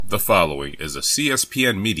The following is a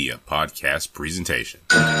CSPN Media podcast presentation.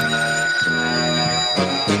 Good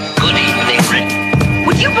evening, Rick.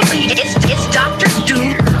 Would you believe it's Dr.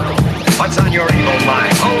 Doom? What's on your evil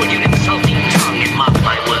mind? Oh, you insulting tongue and mock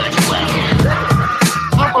my words well.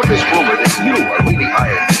 How about this rumor that you are really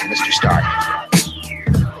hired, Mr. Stark?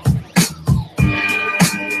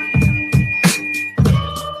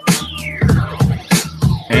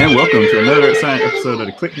 And welcome to another exciting episode of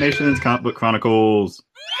the Click Nation's Comic Book Chronicles.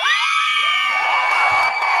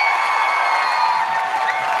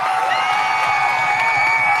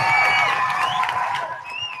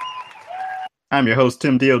 I'm your host,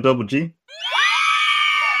 Tim D-O-double-G.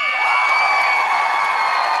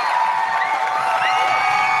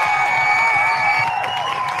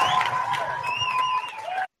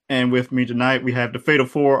 And with me tonight, we have the Fatal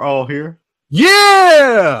Four all here.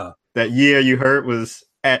 Yeah! That year you heard was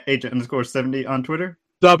at agent_70 on Twitter.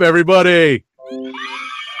 What's up, everybody?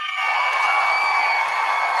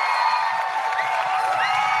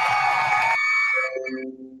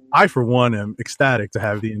 I, for one, am ecstatic to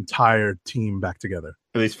have the entire team back together.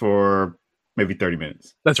 At least for maybe 30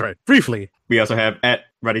 minutes. That's right. Briefly. We also have at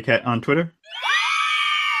RuddyCat on Twitter.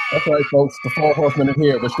 That's right, folks. The Four Horsemen are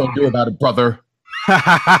here. What you gonna do about it, brother?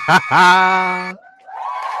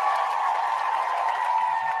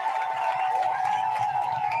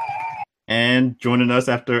 And joining us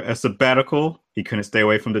after a sabbatical, he couldn't stay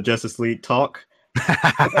away from the Justice League talk.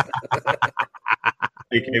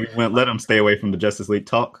 AKA, we wouldn't let him stay away from the Justice League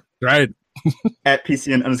talk. Right. At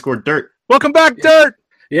PCN_Dirt. Welcome back, Dirt!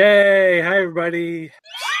 Yay! Hi, everybody.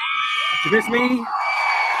 Did you miss me?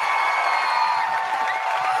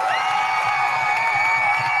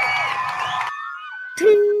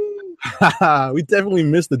 We definitely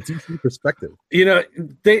missed the DC perspective. You know,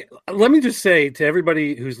 let me just say to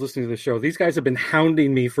everybody who's listening to the show, these guys have been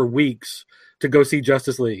hounding me for weeks to go see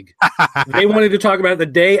Justice League. They wanted to talk about it the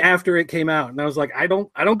day after it came out, and I was like, I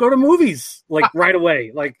don't go to movies like right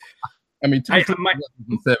away. Like, I mean, 70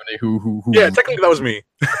 who Yeah, technically that was me.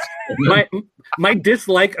 my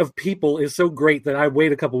dislike of people is so great that I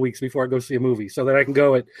wait a couple weeks before I go see a movie so that I can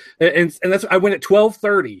go and that's I went at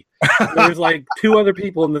 12:30. There's like two other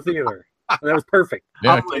people in the theater. That was perfect.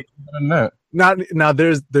 Yeah, Now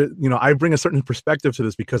there's I bring a certain perspective to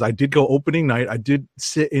this because I did go opening night. I did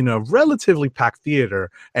sit in a relatively packed theater,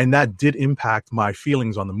 and that did impact my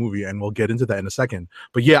feelings on the movie, and we'll get into that in a second.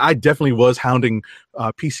 But yeah, I definitely was hounding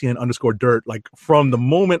PCN_Dirt. Like from the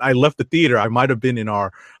moment I left the theater, I might have been in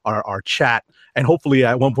our chat, and hopefully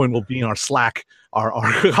at one point we'll be in our Slack, our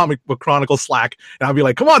Comic Book Chronicles Slack, and I'll be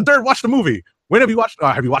like, "Come on, Dirt, watch the movie. When have you watched?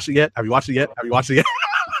 Have you watched it yet? Have you watched it yet? Have you watched it yet?"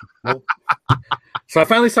 So I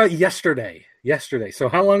finally saw it yesterday. So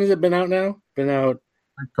how long has it been out now? Been out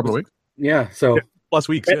a couple of weeks. Yeah. So plus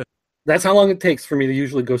weeks. Yeah. That's how long it takes for me to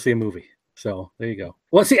usually go see a movie. So there you go.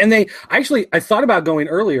 Well, see, and I thought about going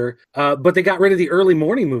earlier, but they got rid of the early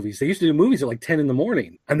morning movies. They used to do movies at like 10 in the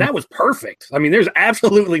morning, and that was perfect. I mean, there's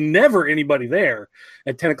absolutely never anybody there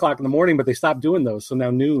at 10 o'clock in the morning, but they stopped doing those. So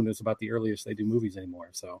now noon is about the earliest they do movies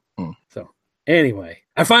anymore. So anyway,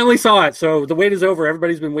 I finally saw it. So the wait is over.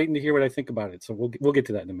 Everybody's been waiting to hear what I think about it. So we'll get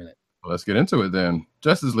to that in a minute. Well, let's get into it then.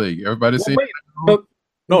 Justice League. Everybody see? No,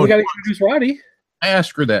 we got to introduce Roddy. I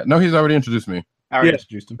asked her that. No, he's already introduced me. I already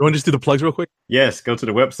introduced him. You want to just do the plugs real quick? Yes, go to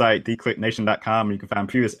the website, theclicknation.com. You can find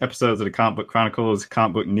previous episodes of the Comic Book Chronicles,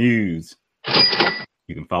 Comic Book News.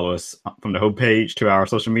 You can follow us from the homepage to our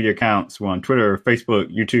social media accounts. We're on Twitter,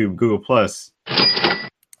 Facebook, YouTube, Google+.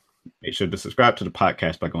 Make sure to subscribe to the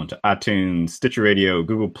podcast by going to iTunes, Stitcher Radio,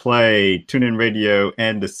 Google Play, TuneIn Radio,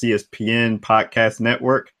 and the CSPN Podcast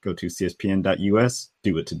Network. Go to cspn.us.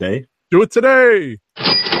 Do it today. Do it today!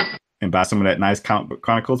 And buy some of that nice Comic Book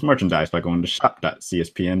Chronicles merchandise by going to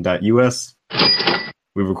shop.cspn.us.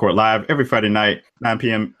 We record live every Friday night, 9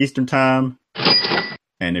 p.m. Eastern Time.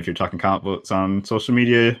 And if you're talking comic books on social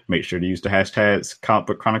media, make sure to use the hashtags Comic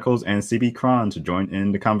Book Chronicles and CBChron to join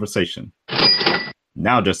in the conversation.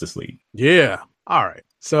 Now Justice League. Yeah. All right.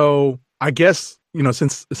 So I guess,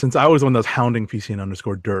 since I was the one that's hounding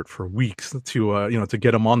PCN_Dirt for weeks to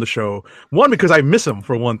get him on the show. One, because I miss him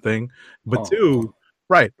for one thing, but two,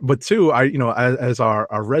 I, as our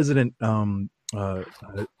resident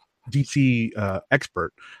DC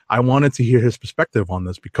expert, I wanted to hear his perspective on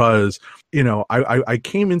this because, I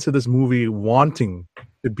came into this movie wanting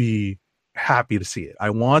to be happy to see it. I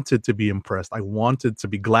wanted to be impressed. I wanted to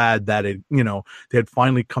be glad that it, they had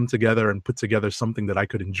finally come together and put together something that I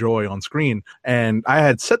could enjoy on screen. And I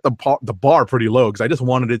had set the bar pretty low because I just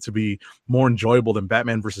wanted it to be more enjoyable than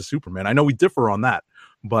Batman versus Superman. I know we differ on that,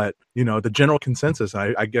 but the general consensus,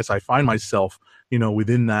 I guess I find myself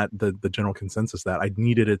within that the general consensus that I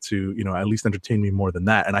needed it to at least entertain me more than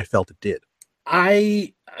that, and I felt it did.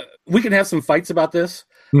 We can have some fights about this.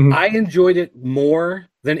 Mhm. I enjoyed it more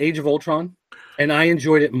than Age of Ultron, and I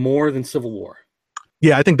enjoyed it more than Civil War.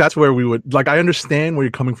 Yeah, I think that's where we would I understand where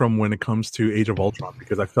you're coming from when it comes to Age of Ultron,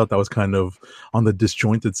 because I felt that was kind of on the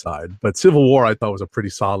disjointed side. But Civil War, I thought, was a pretty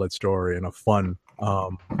solid story and a fun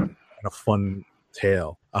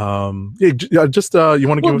tale. Just you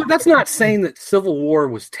want to Well, give? but that's not saying that Civil War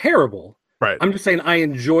was terrible. Right. I'm just saying I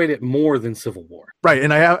enjoyed it more than Civil War. Right,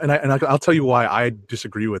 and I'll tell you why I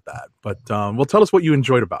disagree with that. But well, tell us what you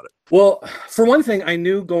enjoyed about it. Well, for one thing, I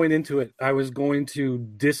knew going into it I was going to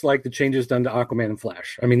dislike the changes done to Aquaman and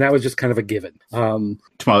Flash. I mean, that was just kind of a given.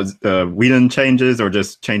 Whedon changes or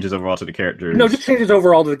just changes overall to the characters? No, just changes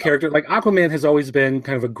overall to the character. Like Aquaman has always been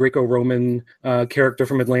kind of a Greco-Roman character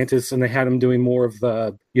from Atlantis, and they had him doing more of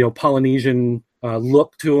the Polynesian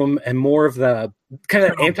look to him and more of the kind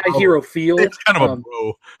of anti-hero feel. It's kind of a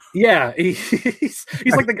bro. Yeah, he's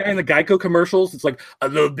like the guy in the Geico commercials. It's like, I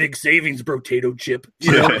love big savings, potato chip.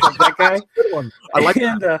 Like that guy. Good one. I like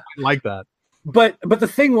that. I like that. But the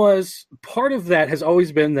thing was, part of that has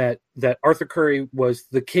always been that Arthur Curry was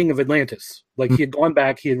the king of Atlantis. Like he had gone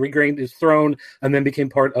back, he had regained his throne, and then became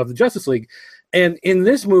part of the Justice League. And in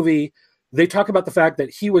this movie, they talk about the fact that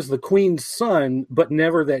he was the queen's son, but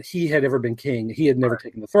never that he had ever been king. He had never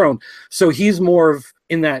taken the throne. So he's more of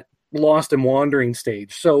in that lost and wandering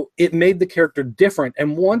stage. So it made the character different.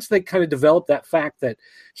 And once they kind of developed that fact that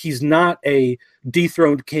he's not a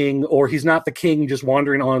dethroned king, or he's not the king just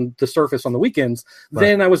wandering on the surface on the weekends,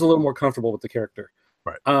 then I was a little more comfortable with the character.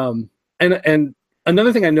 Right. And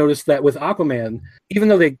another thing I noticed that with Aquaman, even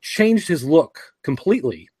though they changed his look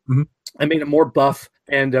completely, and made it more buff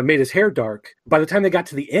and made his hair dark, by the time they got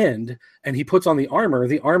to the end and he puts on the armor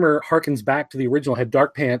harkens back to the original. It had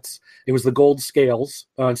dark pants. It was the gold scales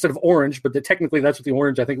instead of orange, but technically that's what the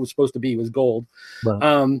orange I think was supposed to be, was gold.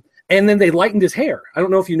 Right. And then they lightened his hair. I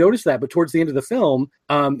don't know if you noticed that, but towards the end of the film,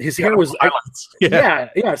 his hair was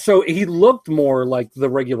yeah. So he looked more like the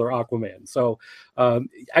regular Aquaman. So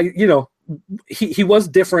he was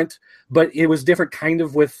different, but it was different kind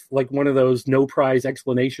of with like one of those no prize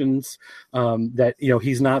explanations that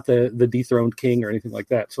he's not the dethroned king or anything like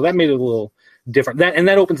that. So that made it a little different.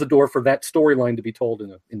 That opens the door for that storyline to be told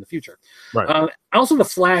in the future. Right. Also, the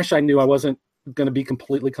Flash, I knew I wasn't going to be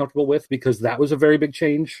completely comfortable with, because that was a very big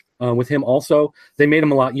change with him. Also, they made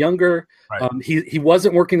him a lot younger. Right. He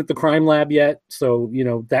wasn't working at the crime lab yet, so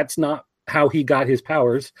that's not how he got his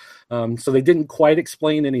powers. So they didn't quite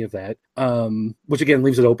explain any of that, which again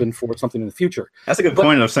leaves it open for something in the future. That's a good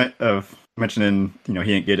point of mentioning, he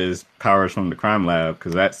didn't get his powers from the crime lab,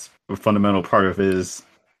 because that's a fundamental part of his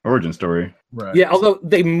origin story. Right. Yeah, although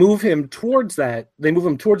they move him towards that. They move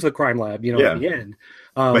him towards the crime lab, at the end.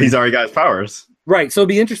 But he's already got his powers. Right. So it'd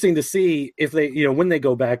be interesting to see if they, when they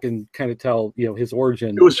go back and kind of tell, his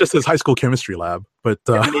origin. It was just his high school chemistry lab, but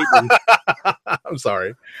I'm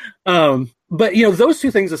sorry. But those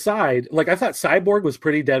two things aside, like I thought Cyborg was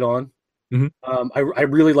pretty dead on. I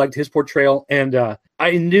really liked his portrayal, and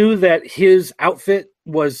I knew that his outfit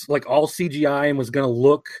was like all CGI and was going to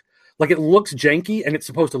look like, it looks janky, and it's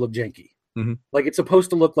supposed to look janky. Like it's supposed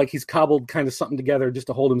to look like he's cobbled kind of something together just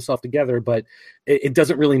to hold himself together, but it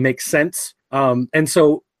doesn't really make sense. And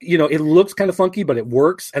so, it looks kind of funky, but it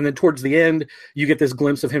works. And then towards the end, you get this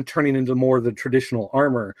glimpse of him turning into more of the traditional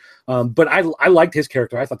armor. But I liked his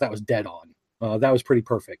character. I thought that was dead on. That was pretty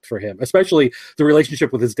perfect for him, especially the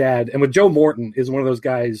relationship with his dad. And with Joe Morton is one of those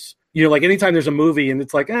guys, like anytime there's a movie and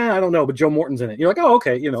it's like, I don't know, but Joe Morton's in it. You're like, oh,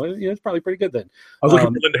 okay. It's probably pretty good then. I was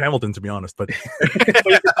looking for Linda Hamilton, to be honest, but.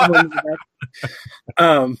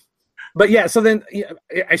 But yeah, so then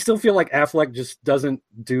I still feel like Affleck just doesn't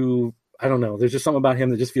do, I don't know. There's just something about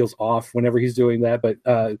him that just feels off whenever he's doing that. But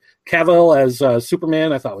Cavill as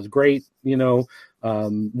Superman, I thought was great.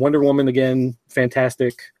 Wonder Woman again,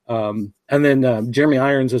 fantastic. And then Jeremy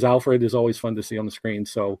Irons as Alfred is always fun to see on the screen.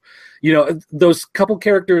 So, those couple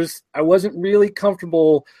characters, I wasn't really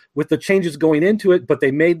comfortable with the changes going into it, but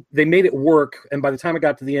they made it work. And by the time I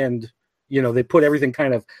got to the end, they put everything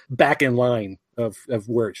kind of back in line of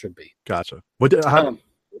where it should be. Gotcha.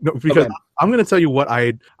 No, because okay. I'm going to tell you what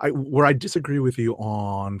where I disagree with you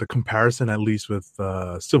on the comparison, at least with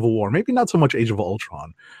Civil War. Maybe not so much Age of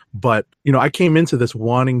Ultron, but I came into this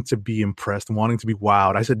wanting to be impressed, wanting to be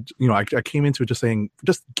wowed. I said, I came into it just saying,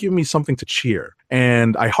 just give me something to cheer.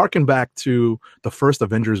 And I hearkened back to the first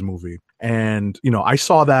Avengers movie, and I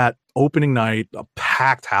saw that opening night, a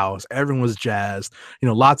packed house, everyone was jazzed,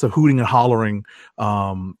 lots of hooting and hollering.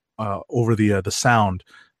 over the sound,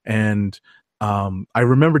 and I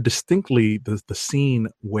remember distinctly the scene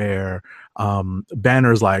where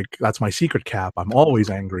Banner's like, "That's my secret cap. I'm always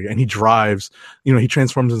angry," and he drives. He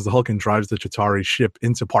transforms into the Hulk and drives the Chitauri ship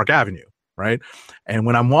into Park Avenue, right? And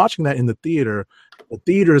when I'm watching that in the theater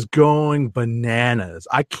is going bananas.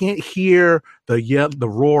 I can't hear the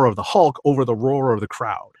roar of the Hulk over the roar of the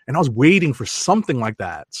crowd. And I was waiting for something like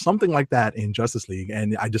that in Justice League,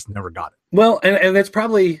 and I just never got it. Well, and that's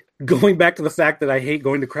probably going back to the fact that I hate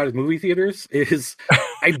going to crowded movie theaters. Is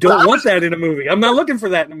I don't want that in a movie. I'm not looking for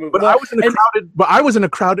that in a movie. But I was in a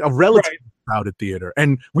relatively crowded theater,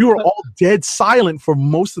 and we were all dead silent for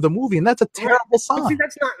most of the movie, and that's a terrible sign. See,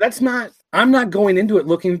 that's not. I'm not going into it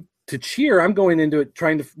looking to cheer. I'm going into it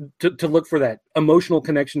trying to look for that emotional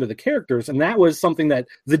connection to the characters, and that was something that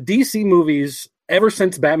the DC movies, ever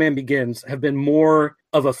since Batman Begins, have been more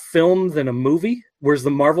of a film than a movie, whereas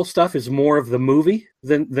the Marvel stuff is more of the movie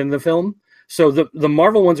than the film. So the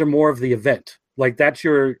Marvel ones are more of the event. Like that's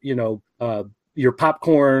your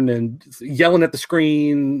popcorn and yelling at the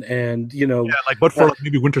screen and, but for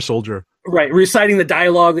maybe Winter Soldier. Right. Reciting the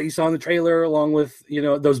dialogue that you saw in the trailer, along with,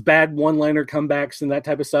 those bad one-liner comebacks and that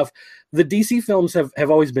type of stuff. The DC films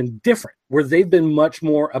have always been different, where they've been much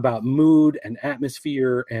more about mood and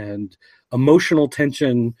atmosphere and emotional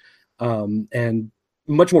tension, and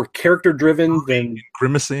much more character driven than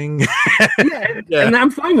grimacing. And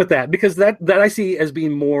I'm fine with that, because that I see as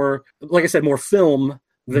being more, like I said, more film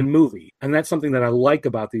than movie. And that's something that I like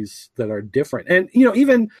about these that are different. And,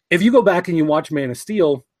 even if you go back and you watch Man of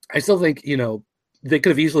Steel, I still think, they could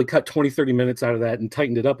have easily cut 20, 30 minutes out of that and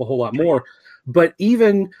tightened it up a whole lot more. But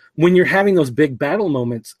even when you're having those big battle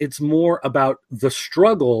moments, it's more about the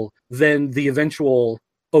struggle than the eventual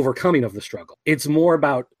overcoming of the struggle. It's more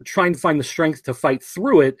about trying to find the strength to fight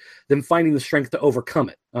through it than finding the strength to overcome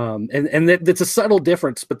it. And that's a subtle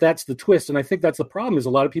difference, but that's the twist. And I think that's the problem, is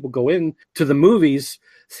a lot of people go in to the movies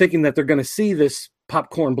thinking that they're going to see this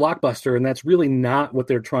popcorn blockbuster, and that's really not what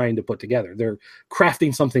they're trying to put together. They're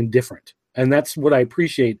crafting something different. And that's what I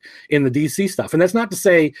appreciate in the DC stuff. And that's not to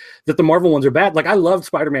say that the Marvel ones are bad. Like, I loved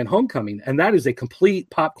Spider-Man Homecoming, and that is a complete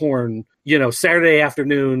popcorn, Saturday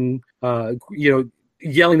afternoon,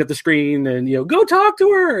 yelling at the screen and, go talk to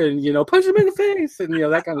her and, punch him in the face and,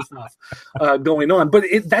 that kind of stuff going on. But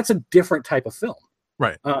that's a different type of film.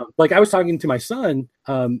 Right. Like I was talking to my son,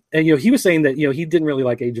 and he was saying that he didn't really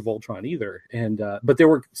like Age of Ultron either, and but there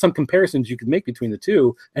were some comparisons you could make between the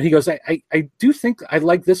two. And he goes, I do think I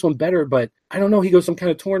like this one better, but I don't know. He goes, I'm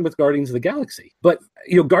kind of torn with Guardians of the Galaxy, but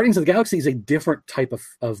Guardians of the Galaxy is a different type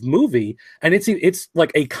of movie, and it's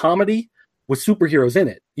like a comedy with superheroes in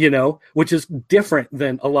it, which is different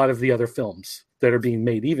than a lot of the other films that are being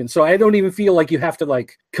made even. So I don't even feel like you have to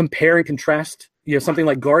like compare and contrast, something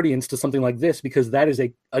like Guardians to something like this, because that is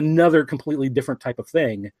another completely different type of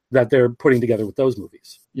thing that they're putting together with those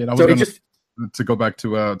movies. Yeah, so to go back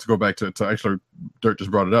to actually, Dirk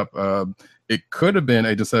just brought it up. It could have been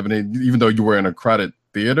Agent 70, even though you were in a crowded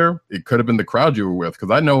theater. It could have been the crowd you were with,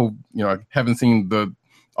 because I know, I haven't seen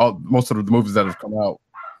most of the movies that have come out,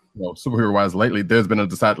 superhero wise lately. There's been a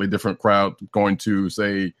decidedly different crowd going to,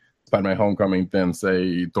 say, Spider-Man Homecoming than,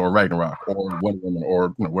 say, Thor Ragnarok or Wonder Woman or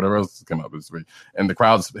whatever else came out this week. And the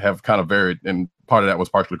crowds have kind of varied, and part of that was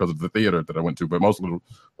partially because of the theater that I went to, but most of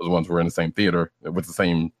those ones were in the same theater with the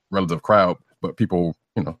same relative crowd. But people,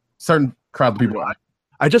 certain crowds of people.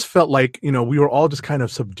 I just felt like, we were all just kind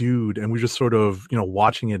of subdued, and we just sort of,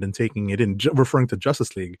 watching it and taking it in, referring to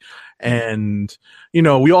Justice League. And,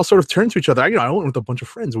 we all sort of turned to each other. I went with a bunch of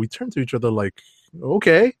friends, and we turned to each other like,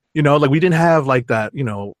 okay, like we didn't have like that,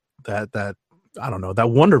 that I don't know,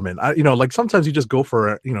 that wonderment. Like sometimes you just go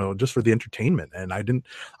for, just for the entertainment. And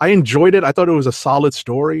I enjoyed it. I thought it was a solid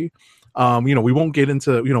story. We won't get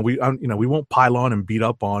into, we won't pile on and beat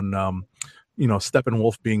up on,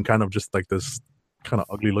 Steppenwolf being kind of just like this kind of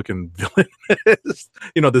ugly looking villain. The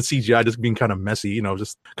CGI just being kind of messy,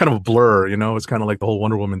 just kind of a blur, it's kind of like the whole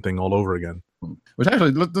Wonder Woman thing all over again. Which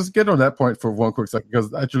actually, let's get on that point for one quick second,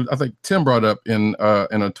 because actually I think Tim brought up in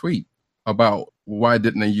a tweet about why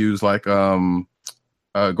didn't they use like go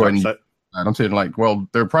ahead and I'm saying, like, well,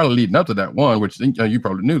 they're probably leading up to that one, which you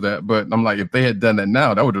probably knew that, but I'm like, if they had done that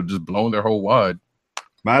now, that would have just blown their whole wad.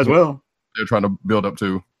 Might as well. They're trying to build up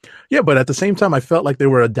to. Yeah, but at the same time, I felt like they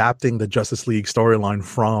were adapting the Justice League storyline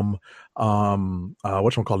from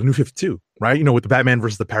whatchamacallit, New 52, right? With the Batman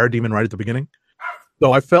versus the Parademon right at the beginning.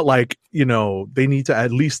 So I felt like, they need to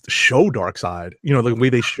at least show Darkseid, the way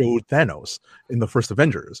they showed Thanos in the first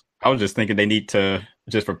Avengers. I was just thinking they need to,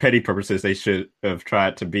 just for petty purposes, they should have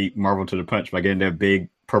tried to beat Marvel to the punch by getting their big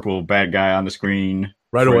purple bad guy on the screen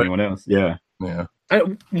right away. Anyone else. Yeah. Yeah.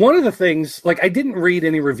 one of the things, like, I didn't read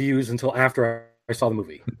any reviews until after I saw the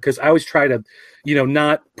movie, because I always try to,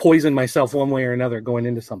 not poison myself one way or another going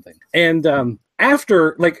into something. And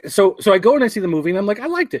after, like, so I go and I see the movie and I'm like, I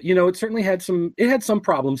liked it. It certainly had some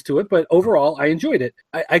problems to it, but overall I enjoyed it.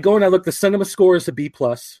 I go and I look, the cinema score is a B+.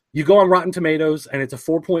 You go on Rotten Tomatoes and it's a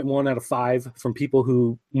 4.1 out of 5 from people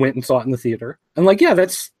who went and saw it in the theater. I'm like, yeah,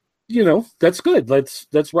 that's good.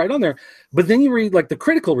 That's right on there. But then you read, like, the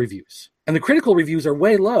critical reviews, and the critical reviews are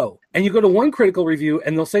way low. And you go to one critical review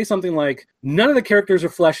and they'll say something like, none of the characters are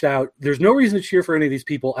fleshed out. There's no reason to cheer for any of these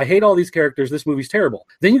people. I hate all these characters. This movie's terrible.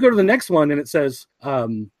 Then you go to the next one and it says,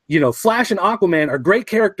 Flash and Aquaman are great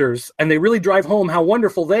characters and they really drive home how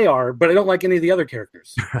wonderful they are, but I don't like any of the other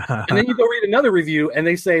characters. And then you go read another review and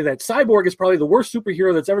they say that Cyborg is probably the worst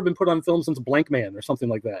superhero that's ever been put on film since Blank Man or something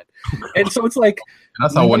like that. And so it's like,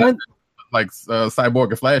 that's how Cyborg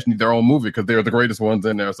and Flash need their own movie because they're the greatest ones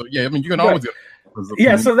in there. So yeah, I mean, you can always get.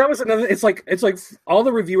 Yeah, so that was another. It's like all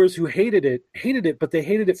the reviewers who hated it, but they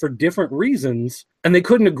hated it for different reasons, and they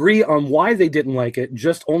couldn't agree on why they didn't like it.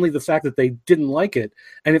 Just only the fact that they didn't like it,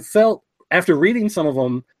 and it felt, after reading some of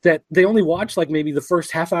them, that they only watched like maybe the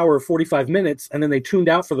first half hour or 45 minutes, and then they tuned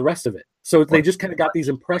out for the rest of it. So they just kind of got these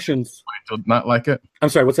impressions. To not like it? I'm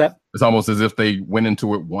sorry, what's that? It's almost as if they went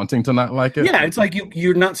into it wanting to not like it. Yeah, it's like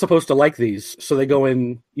you're not supposed to like these, so they go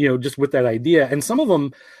in, just with that idea. And some of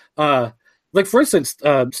them, like, for instance,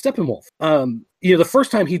 Steppenwolf. The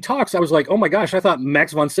first time he talks, I was like, oh my gosh, I thought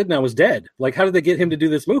Max von Sydow was dead. Like, how did they get him to do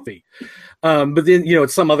this movie? But then,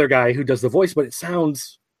 it's some other guy who does the voice, but it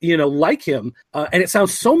sounds, like him. And it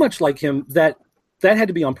sounds so much like him that had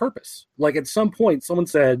to be on purpose. Like, at some point, someone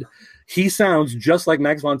said, he sounds just like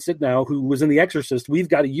Max von Sydow, who was in The Exorcist. We've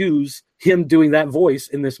got to use him doing that voice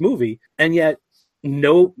in this movie. And yet,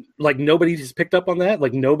 nobody has picked up on that.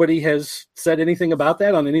 Like, nobody has said anything about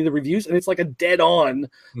that on any of the reviews. And it's like a dead on,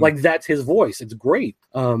 like, that's his voice. It's great.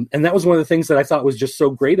 And that was one of the things that I thought was just so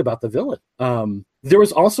great about the villain. There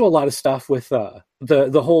was also a lot of stuff with the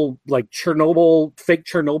whole, like, fake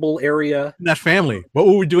Chernobyl area. That family. What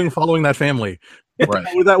were we doing following that family? Right.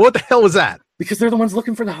 What the hell was that? Because they're the ones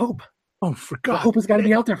looking for the hope. Oh, for The God. hope has got to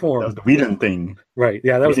be out there for That them. was the Whedon thing. Right.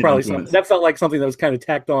 Yeah, that was Whedon probably influence. something. That felt like something that was kind of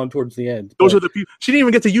tacked on towards the end. Those are the people. She didn't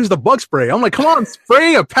even get to use the bug spray. I'm like, come on,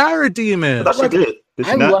 spray a parademon. I thought she did. Did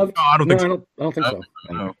she I not? loved. No, I don't think so. I don't think so.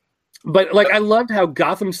 No. But, like, I loved how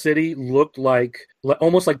Gotham City looked like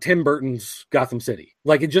almost like Tim Burton's Gotham City.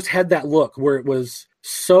 Like, it just had that look where it was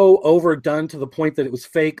so overdone to the point that it was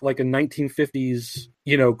fake, like a 1950s,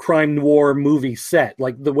 crime noir movie set.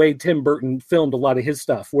 Like the way Tim Burton filmed a lot of his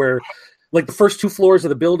stuff, where, like, the first 2 floors of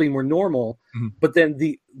the building were normal, but then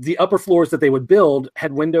the upper floors that they would build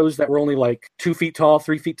had windows that were only like 2 feet tall,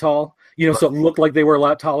 3 feet tall. So it looked like they were a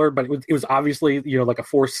lot taller, but it was obviously, like a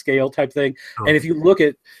forced scale type thing. Oh. And if you look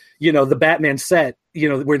at, the Batman set,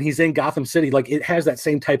 when he's in Gotham City, like, it has that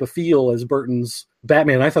same type of feel as Burton's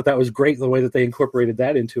Batman. I thought that was great, the way that they incorporated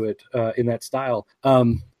that into it, in that style.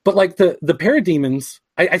 But, like, the parademons,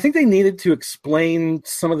 I think they needed to explain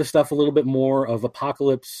some of the stuff a little bit more of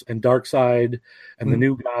Apocalypse and Darkseid and the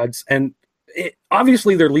New Gods. And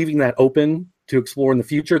obviously they're leaving that open to explore in the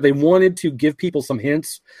future. They wanted to give people some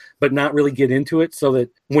hints, but not really get into it, so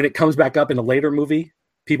that when it comes back up in a later movie,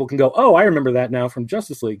 people can go, oh, I remember that now from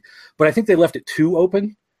Justice League. But I think they left it too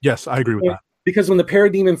open. Yes, I agree with that. Because when the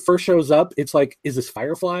parademon first shows up, it's like, is this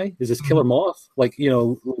Firefly? Is this Killer Moth? Like,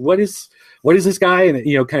 what is this guy? And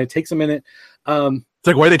it, kind of takes a minute. It's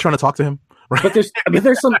like, why are they trying to talk to him? But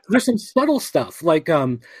there's some subtle stuff, like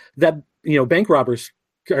that bank robbers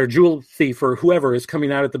or jewel thief or whoever is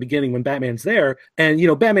coming out at the beginning when Batman's there, and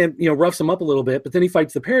Batman roughs him up a little bit, but then he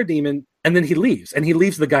fights the parademon and then he leaves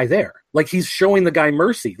the guy there. Like, he's showing the guy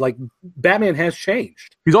mercy. Like, Batman has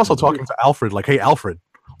changed. He's also talking to Alfred, like, hey, Alfred,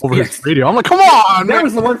 over his radio. I'm like, come on, That man.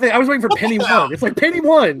 was the one thing I was waiting for. Penny One. It's like Penny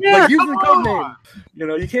One. Yeah, like, use the come code on.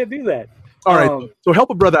 name. You can't do that. All right, so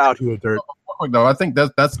help a brother out here, Dirt. No, I think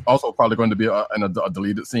that's also probably going to be a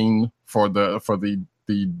deleted scene for the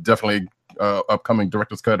definitely upcoming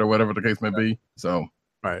director's cut or whatever the case may be. So,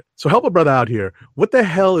 All right, so help a brother out here. What the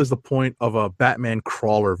hell is the point of a Batman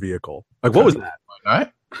crawler vehicle? Like, what was that? all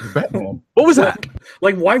right, Batman. What was that?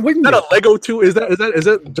 Like, why wouldn't Is that you? a Lego too? Is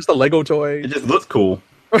that just a Lego toy? It just looks cool.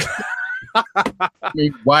 I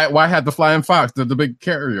mean, why have the Flying Fox, the big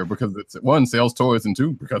carrier? Because it's, 1, sells toys, and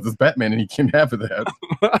 2, because it's Batman and he can have that.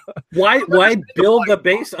 Why build the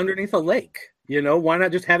base underneath a lake? Why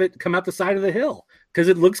not just have it come out the side of the hill? Because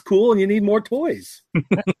it looks cool and you need more toys.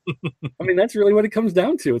 I mean, that's really what it comes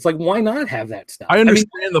down to. It's like, why not have that stuff? I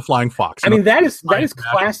understand the flying fox. that is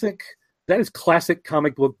classic. that is classic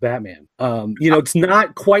comic book Batman. It's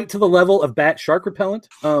not quite to the level of Bat Shark Repellent,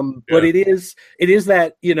 but it is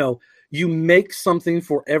that, you make something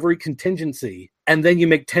for every contingency, and then you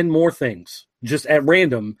make 10 more things just at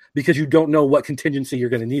random because you don't know what contingency you're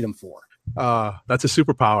going to need them for. That's a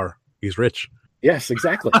superpower. He's rich. Yes,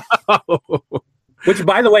 exactly. Which,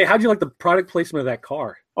 by the way, how'd you like the product placement of that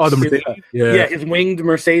car? Oh, the Mercedes. Yeah, his winged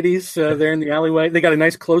Mercedes there in the alleyway. They got a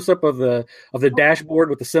nice close up of the dashboard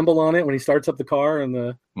with the symbol on it when he starts up the car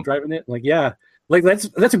and driving it.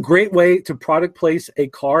 That's a great way to product place a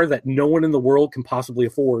car that no one in the world can possibly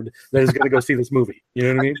afford that is going to go see this movie. You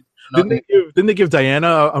know what I mean? Didn't they give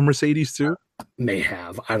Diana a Mercedes too? May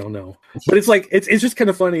have, I don't know, but it's just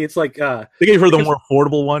kind of funny. It's like they gave her the more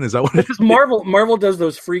affordable one. Is that what? Because Marvel does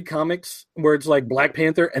those free comics where it's like Black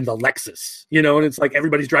Panther and the Lexus, and it's like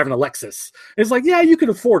everybody's driving a Lexus. It's like, yeah, you could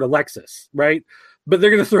afford a Lexus, right? But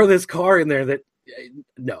they're going to throw this car in there that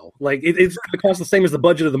no, it's going to cost the same as the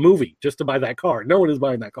budget of the movie just to buy that car. No one is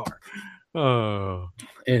buying that car. Oh,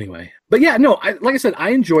 anyway, but yeah, no, like I said,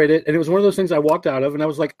 I enjoyed it, and it was one of those things I walked out of, and I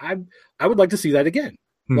was like, I would like to see that again.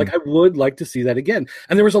 Like, I would like to see that again.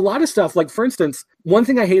 And there was a lot of stuff, like, for instance, one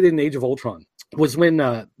thing I hated in Age of Ultron was when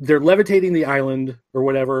they're levitating the island or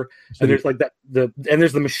whatever, and there's like and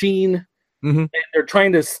there's the machine, and they're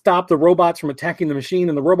trying to stop the robots from attacking the machine,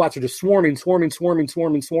 and the robots are just swarming,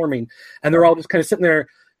 and they're all just kind of sitting there,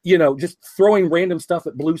 just throwing random stuff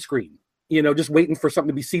at blue screen, just waiting for something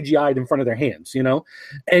to be CGI'd in front of their hands,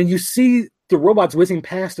 and you see the robots whizzing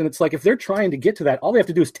past, and it's like, if they're trying to get to that, all they have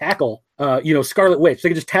to do is tackle Scarlet Witch. They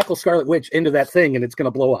can just tackle Scarlet Witch into that thing and it's going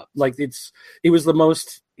to blow up. Like, it was the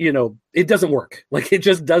most, it doesn't work. Like, it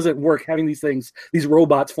just doesn't work having these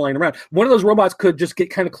robots flying around. One of those robots could just get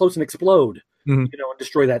kind of close and explode, and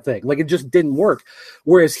destroy that thing. Like, it just didn't work.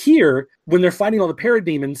 Whereas here, when they're fighting all the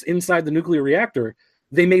parademons inside the nuclear reactor,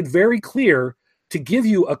 they made very clear to give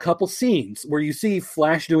you a couple scenes where you see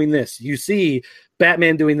Flash doing this, you see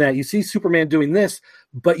Batman doing that, you see Superman doing this,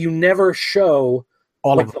 but you never show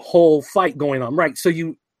the whole fight going on, right? So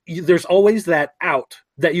you there's always that out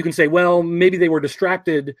that you can say, well, maybe they were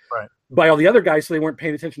distracted by all the other guys, so they weren't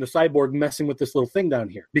paying attention to Cyborg messing with this little thing down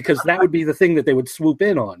here, because that would be the thing that they would swoop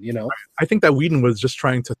in on, I think that Whedon was just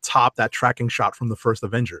trying to top that tracking shot from the first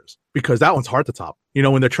Avengers, because that one's hard to top.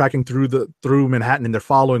 When they're tracking through Manhattan and they're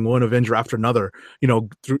following one Avenger after another,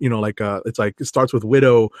 it's like it starts with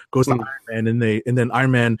Widow, goes to Iron Man, and then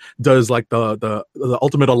Iron Man does like the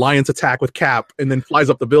ultimate alliance attack with Cap, and then flies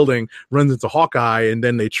up the building, runs into Hawkeye, and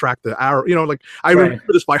then they track the arrow. I remember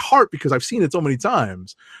this by heart because I've seen it so many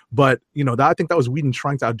times. But I think that was Whedon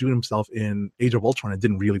trying to outdo himself in Age of Ultron. It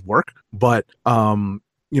didn't really work. But I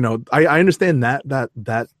understand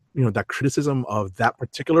that criticism of that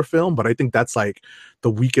particular film, but I think that's like the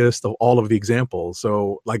weakest of all of the examples.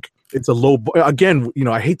 So like, it's a low again.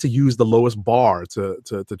 I hate to use the lowest bar to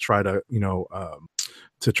try to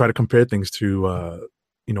to try to compare things to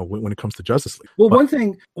when it comes to Justice League. Well, one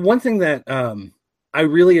thing that I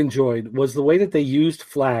really enjoyed was the way that they used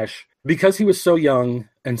Flash, because he was so young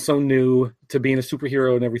and so new to being a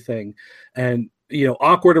superhero and everything, and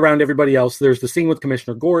awkward around everybody else. There's the scene with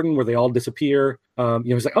Commissioner Gordon where they all disappear.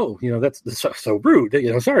 He's like, oh, that's so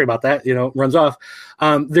rude. Sorry about that. Runs off.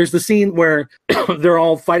 There's the scene where they're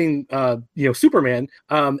all fighting, Superman,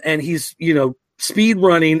 and he's, speed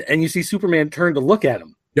running, and you see Superman turn to look at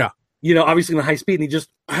him. Yeah. Obviously in the high speed, and he just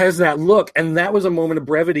has that look. And that was a moment of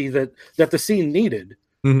brevity that the scene needed.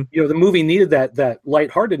 The movie needed that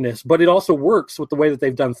lightheartedness, but it also works with the way that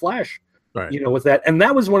they've done Flash. Right. With that. And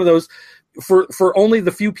that was one of those, for only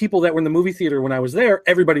the few people that were in the movie theater when I was there,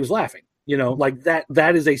 everybody was laughing. Like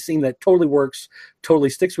that is a scene that totally works, totally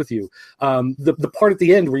sticks with you. The part at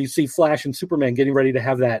the end where you see Flash and Superman getting ready to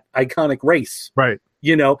have that iconic race. Right.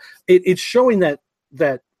 It's showing that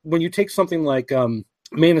when you take something like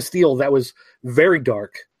Man of Steel, that was very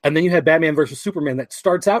dark, and then you had Batman versus Superman that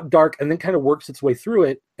starts out dark and then kind of works its way through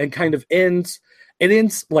it and kind of ends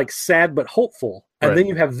like sad but hopeful. And then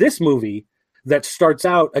you have this movie that starts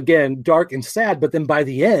out again dark and sad, but then by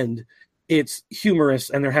the end it's humorous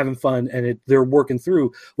and they're having fun and they're working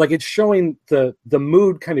through, like, it's showing the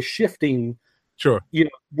mood kind of shifting,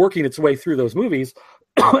 working its way through those movies.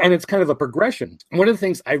 And it's kind of a progression. One of the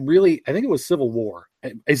things I think it was Civil War.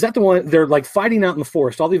 Is that the one? They're like fighting out in the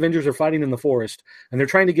forest. All the Avengers are fighting in the forest, and they're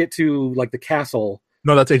trying to get to like the castle.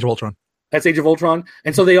 No, that's Age of Ultron. That's Age of Ultron.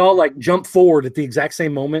 And so they all like jump forward at the exact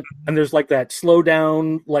same moment. And there's like that slow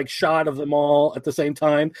down like shot of them all at the same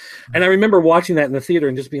time. And I remember watching that in the theater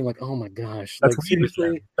and just being like, oh my gosh. That's like, Whedon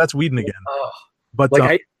again. That's Whedon again. But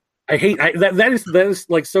like, I hate that is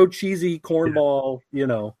like so cheesy cornball,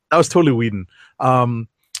 That was totally Whedon.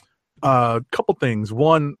 couple things.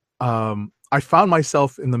 One, I found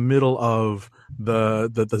myself in the middle of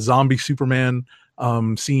the zombie Superman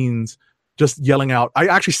scenes, just yelling out. I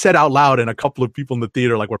actually said out loud, and a couple of people in the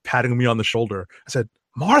theater like were patting me on the shoulder. I said,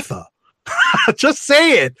 "Martha, just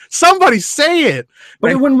say it. Somebody say it."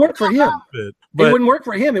 But it wouldn't work for him. It It wouldn't work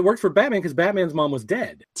for him. It worked for Batman because Batman's mom was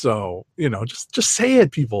dead. So just say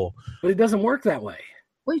it, people. But it doesn't work that way.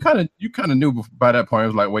 Well, you kind of knew by that point. It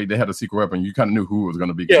was like, wait, they had a secret weapon. You kind of knew who it was going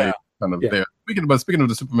to be. Yeah. Kind of there. Speaking of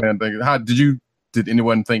the Superman thing, how did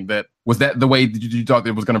anyone think that was that the way you thought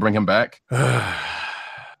it was going to bring him back?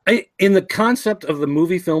 In the concept of the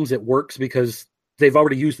movie films, it works because they've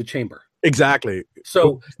already used the chamber. Exactly.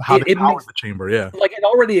 So how it makes the chamber, yeah. Like it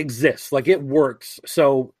already exists. Like it works.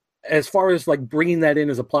 So as far as like bringing that in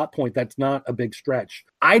as a plot point, that's not a big stretch.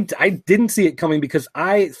 I didn't see it coming because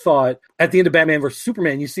I thought at the end of Batman vs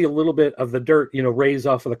Superman, you see a little bit of the dirt, raise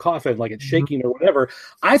off of the coffin, like it's shaking or whatever.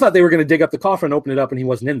 I thought they were going to dig up the coffin and open it up, and he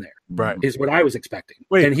wasn't in there. Right, is what I was expecting.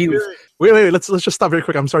 Wait, let's just stop very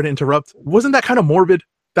quick. I'm sorry to interrupt. Wasn't that kind of morbid?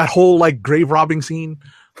 That whole like grave robbing scene.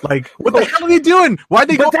 Like, what the hell are they doing? Why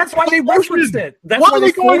they? But that's why they referenced it. That's why are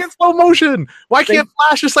they going in slow motion? Why can't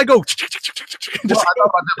Flash just like go? Well, I thought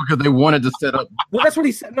about that because they wanted to set up. Well, that's what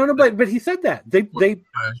he said. No, but he said that they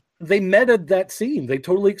metaed that scene. They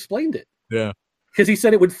totally explained it. Yeah, because he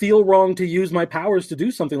said it would feel wrong to use my powers to do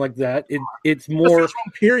something like that. It's more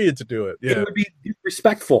period to do it. Yeah, it would be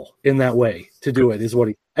respectful in that way to do it. Is what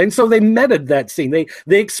he. And so they metaed that scene. They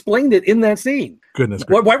explained it in that scene. Goodness.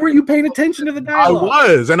 Why were you paying attention to the dialogue?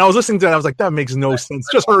 I was, and I was listening to it. I was like, that makes no sense.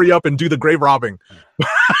 Just hurry up and do the grave robbing.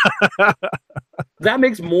 That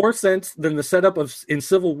makes more sense than the setup in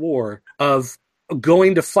Civil War of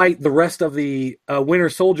going to fight the rest of the Winter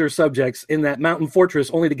Soldier subjects in that mountain fortress,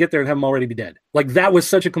 only to get there and have them already be dead. Like that was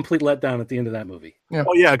such a complete letdown at the end of that movie. Yeah.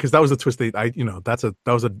 Oh yeah, because that was a twist. That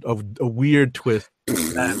was a weird twist.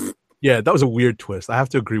 Yeah, that was a weird twist. I have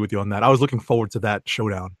to agree with you on that. I was looking forward to that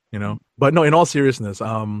showdown, But no, in all seriousness,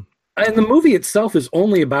 and the movie itself is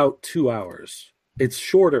only about 2 hours. It's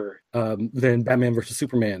shorter than Batman versus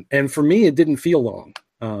Superman, and for me, it didn't feel long.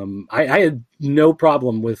 I had no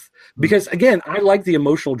problem with because again, I like the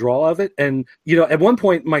emotional draw of it, and at one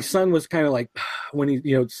point, my son was kind of like when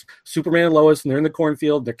it's Superman and Lois, and they're in the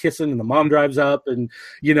cornfield, they're kissing, and the mom drives up, and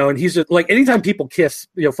and he's just like anytime people kiss,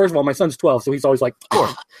 first of all, my son's 12, so he's always like.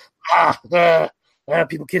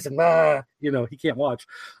 People kissing, he can't watch.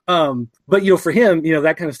 But for him,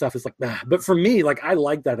 that kind of stuff is like, but for me, like I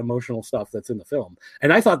like that emotional stuff that's in the film.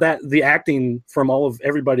 And I thought that the acting from all of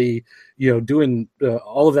everybody, doing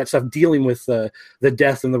all of that stuff, dealing with the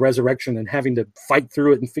death and the resurrection and having to fight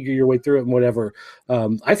through it and figure your way through it and whatever.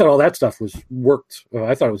 I thought all that stuff worked.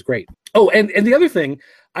 I thought it was great. Oh, and the other thing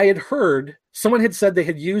I had heard, someone had said they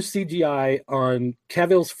had used CGI on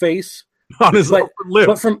Cavill's face on his upper lip.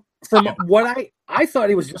 But from what I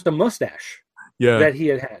thought it was just a mustache that he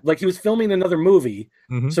had. Like he was filming another movie,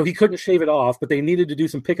 so he couldn't shave it off, but they needed to do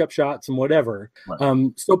some pickup shots and whatever.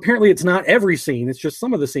 Right. So apparently it's not every scene, it's just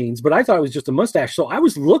some of the scenes, but I thought it was just a mustache. So I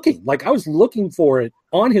was looking for it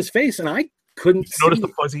on his face and I couldn't notice the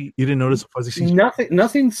fuzzy. You didn't notice the fuzzy scene?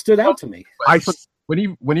 Nothing stood out to me.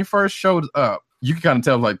 When he first showed up, you could kind of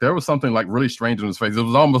tell like there was something like really strange in his face. It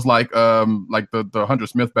was almost like the Hunter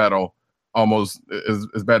Smith battle. Almost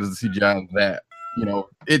as bad as the CGI on that,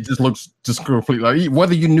 it just looks just completely like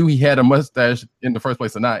whether you knew he had a mustache in the first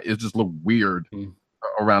place or not, it just looked weird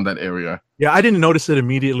around that area. Yeah, I didn't notice it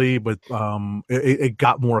immediately, but it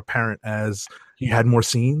got more apparent as he had more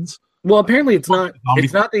scenes. Well, apparently it's not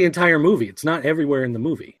the entire movie. It's not everywhere in the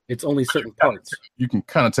movie. It's only certain parts. You can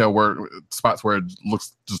kind of tell where spots where it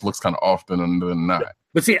looks kind of off than not.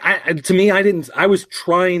 But see, I was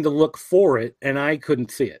trying to look for it and I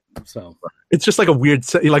couldn't see it. So it's just like a weird,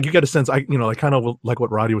 like you get a sense, like kind of like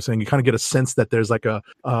what Roddy was saying, you kind of get a sense that there's like a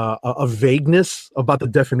vagueness about the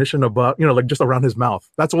definition about, like just around his mouth.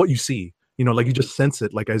 That's what you see. Like you just sense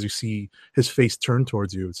it, like as you see his face turn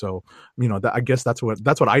towards you. So, I guess that's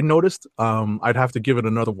what I noticed. I'd have to give it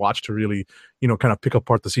another watch to really, kind of pick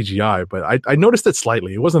apart the CGI. But I noticed it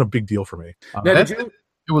slightly. It wasn't a big deal for me.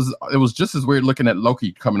 It was just as weird looking at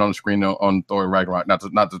Loki coming on the screen on Thor Ragnarok. Not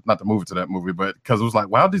to move it to that movie, but because it was like,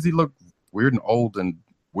 wow, does he look weird and old and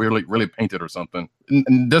weirdly really painted or something?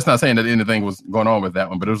 And that's not saying that anything was going on with that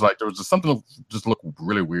one, but it was like there was just something that just looked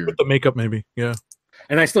really weird with the makeup, maybe. Yeah.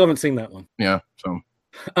 And I still haven't seen that one. Yeah. So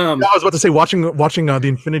I was about to say watching the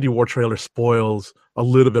Infinity War trailer spoils a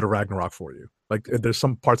little bit of Ragnarok for you. Like there's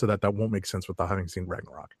some parts of that won't make sense without having seen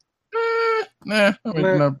Ragnarok. No.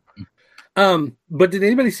 But did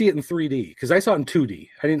anybody see it in 3D? Because I saw it in 2D.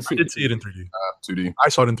 I didn't see I it. did see it in 3D. 2D. I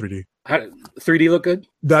saw it in 3D. 3D look good?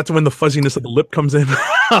 That's when the fuzziness of the lip comes in.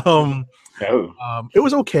 It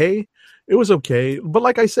was okay. It was okay. But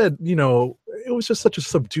like I said, it was just such a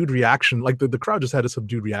subdued reaction. Like the crowd just had a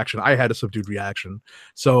subdued reaction. I had a subdued reaction.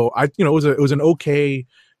 So it was an okay,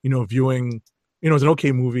 viewing. It was an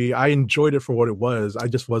okay movie. I enjoyed it for what it was. I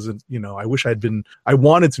just wasn't, I wish I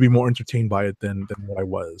wanted to be more entertained by it than what I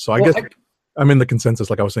was. So I guess I'm in the consensus,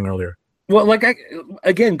 like I was saying earlier. Well,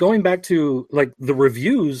 again, going back to like the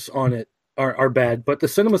reviews on it are bad, but the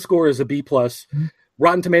cinema score is a B+. Mm-hmm.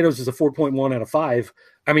 Rotten Tomatoes is a 4.1 out of 5.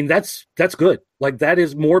 I mean, that's good. Like that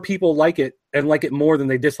is more people like it and like it more than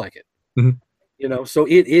they dislike it. Mm-hmm. So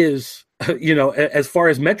it is, as far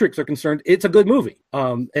as metrics are concerned, it's a good movie.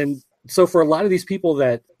 And so for a lot of these people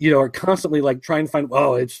that, are constantly like trying to find,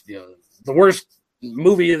 it's the worst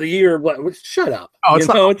movie of the year. Shut up. It's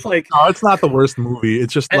not the worst movie.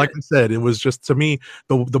 It's just like I said, it was just, to me,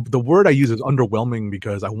 the word I use is underwhelming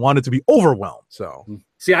because I wanted to be overwhelmed. So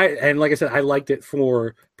see, and like I said, I liked it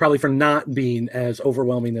for not being as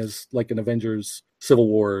overwhelming as like an Avengers, Civil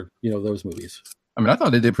War, those movies. I mean, I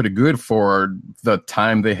thought they did pretty good for the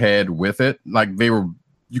time they had with it. Like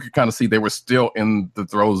you could kind of see they were still in the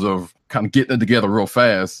throes of kind of getting it together real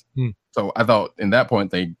fast. So I thought in that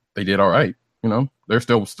point they did all right. They're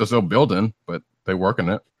still building, but they're working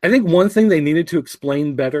it. I think one thing they needed to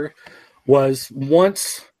explain better was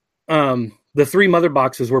once the 3 mother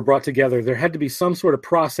boxes were brought together, there had to be some sort of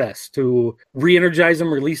process to re-energize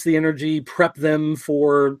them, release the energy, prep them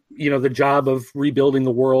for, the job of rebuilding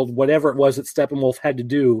the world, whatever it was that Steppenwolf had to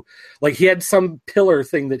do. Like he had some pillar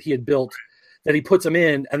thing that he had built that he puts them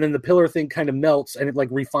in, and then the pillar thing kind of melts and it like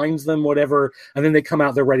refines them, whatever, and then they come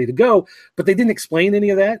out, they're ready to go. But they didn't explain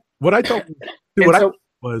any of that. What I thought,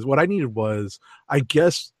 what I needed was, I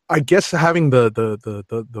guess having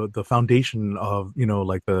the foundation of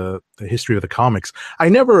like the history of the comics. I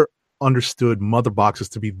never understood mother boxes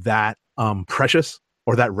to be that precious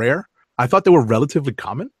or that rare. I thought they were relatively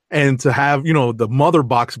common. And to have, the mother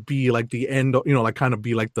box be like the end, like kind of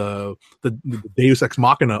be like the Deus Ex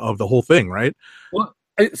Machina of the whole thing, right? Well,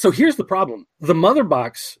 so here's the problem. The mother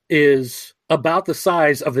box is about the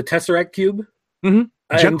size of the Tesseract Cube. Mm-hmm.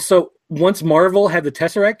 And so once Marvel had the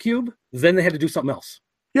Tesseract Cube, then they had to do something else.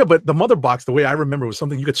 Yeah, but the mother box, the way I remember, was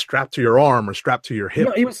something you could strap to your arm or strap to your hip.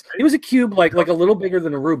 No, it was a cube like a little bigger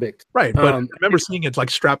than a Rubik. Right, but I remember seeing it like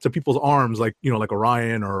strapped to people's arms, like like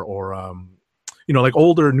Orion or like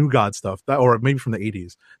older New God stuff, or maybe from the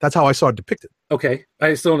 80s. That's how I saw it depicted. Okay,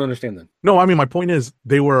 I still don't understand that. No, I mean, my point is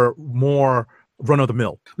they were more run of the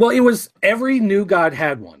mill. Well, it was every New God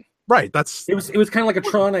had one. Right. It was kind of like a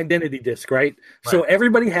Tron identity disc, right? So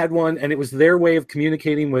everybody had one, and it was their way of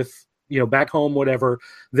communicating with back home, whatever,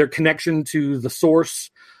 their connection to the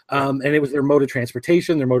source. And it was their mode of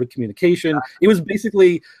transportation, their mode of communication. It was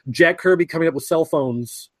basically Jack Kirby coming up with cell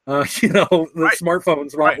phones,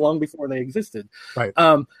 smartphones long before they existed. Right.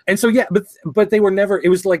 And so, yeah, but they were never, it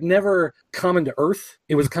was like never common to Earth.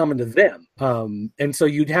 It was common to them. And so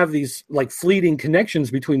you'd have these like fleeting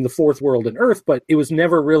connections between the fourth world and Earth, but it was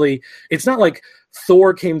never really, it's not like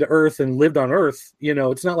Thor came to Earth and lived on Earth.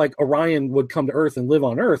 It's not like Orion would come to Earth and live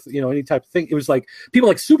on Earth, any type of thing. It was like people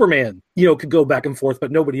like Superman, could go back and forth,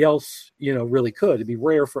 but nobody else, really could. It'd be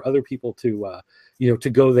rare for other people to, to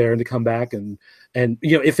go there and to come back and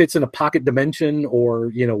if it's in a pocket dimension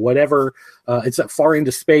or whatever, it's that far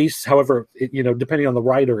into space. However, depending on the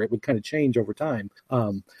writer, it would kind of change over time.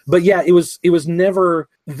 But yeah, it was never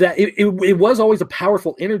that. It was always a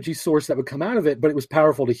powerful energy source that would come out of it, but it was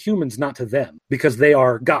powerful to humans, not to them, because they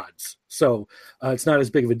are gods. So it's not as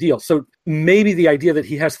big of a deal. So maybe the idea that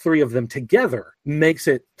he has 3 of them together makes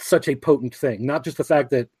it such a potent thing. Not just the fact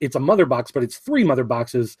that it's a mother box, but it's 3 mother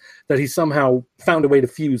boxes that he somehow found a way to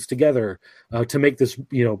fuse together to make this,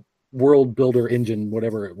 world builder engine,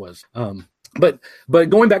 whatever it was. But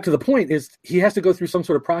going back to the point is he has to go through some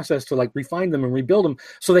sort of process to like refine them and rebuild them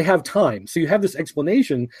so they have time. So you have this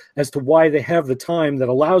explanation as to why they have the time that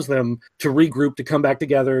allows them to regroup, to come back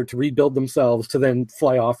together, to rebuild themselves, to then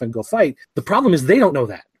fly off and go fight. The problem is they don't know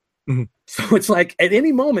that. Mm-hmm. So it's like at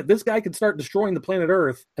any moment this guy could start destroying the planet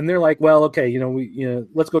Earth, and they're like, well, okay,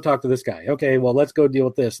 let's go talk to this guy. Okay, well, let's go deal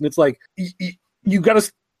with this. And it's like you got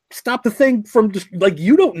to stop the thing from just like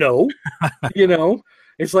you don't know,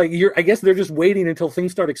 It's like I guess they're just waiting until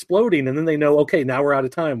things start exploding, and then they know, okay, now we're out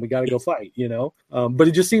of time. We got to go fight, But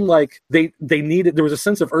it just seemed like they needed. There was a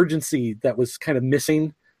sense of urgency that was kind of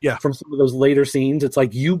missing. Yeah. From some of those later scenes, it's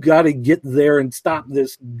like you got to get there and stop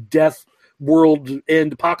this death, world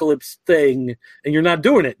end, apocalypse thing, and you're not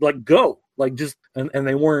doing it. Like go. like just and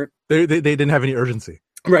they weren't. They didn't have any urgency.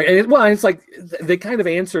 Right. And it's like they kind of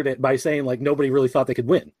answered it by saying like nobody really thought they could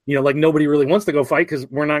win. Like nobody really wants to go fight because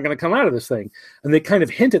we're not going to come out of this thing. And they kind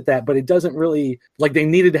of hint at that, but it doesn't really like they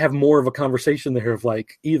needed to have more of a conversation there of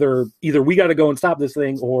like either we got to go and stop this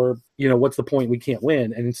thing or, what's the point? We can't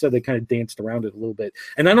win. And instead they kind of danced around it a little bit.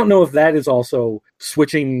 And I don't know if that is also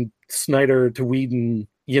switching Snyder to Whedon.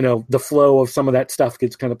 The flow of some of that stuff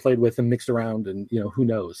gets kind of played with and mixed around and, who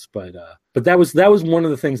knows, but that was one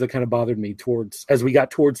of the things that kind of bothered me as we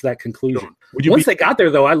got towards that conclusion. Once they got there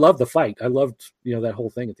though, I loved the fight. I loved, that whole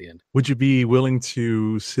thing at the end. Would you be willing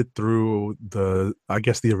to sit through the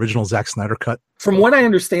original Zack Snyder cut? From what I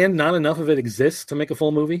understand, not enough of it exists to make a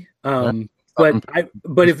full movie.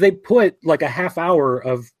 But if they put like a half hour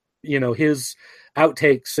of, his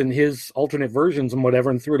outtakes and his alternate versions and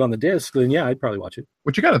whatever and threw it on the disc, then yeah, I'd probably watch it.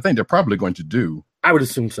 Which you got to think they're probably going to do. I would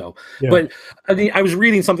assume so. Yeah. But I mean, I was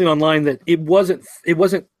reading something online that it wasn't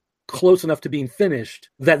close enough to being finished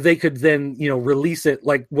that they could then, release it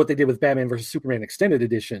like what they did with Batman versus Superman Extended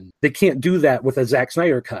Edition. They can't do that with a Zack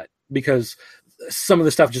Snyder cut because some of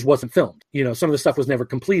the stuff just wasn't filmed. Some of the stuff was never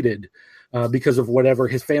completed because of whatever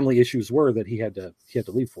his family issues were that he had to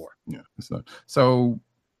leave for. Yeah. So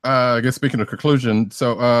I guess speaking of conclusion,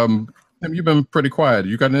 so Tim, you've been pretty quiet.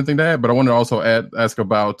 You got anything to add? But I want to also ask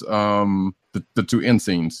about the two end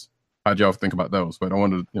scenes. How'd y'all think about those? But I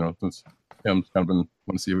wanted to, since Tim's kind of want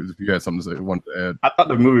to see if you had something to say, wanted to add. I thought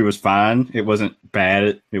the movie was fine. It wasn't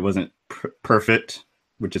bad. It wasn't perfect,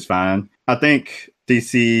 which is fine. I think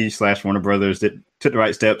DC / Warner Brothers took the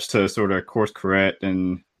right steps to sort of course correct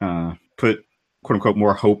and put quote unquote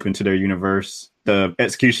more hope into their universe. The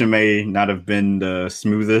execution may not have been the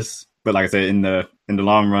smoothest, but like I said, in the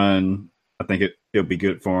long run, I think it'll be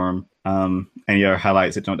good for them. Any other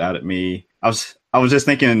highlights that jumped out at me? I was just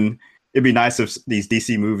thinking it'd be nice if these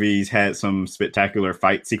DC movies had some spectacular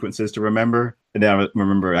fight sequences to remember. And then I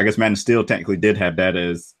remember, I guess Man of Steel technically did have that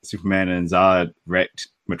as Superman and Zod wrecked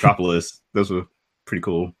Metropolis. Those were pretty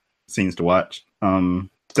cool scenes to watch.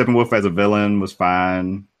 Steppenwolf as a villain was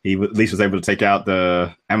fine. He at least was able to take out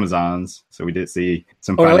the Amazons, so we did see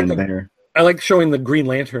some fighting there. I like showing the Green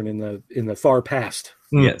Lantern in the far past.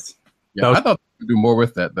 Yes. Yeah, I thought they could do more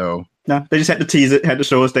with that though. No, they just had to tease it, had to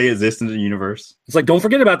show us they exist in the universe. It's like, don't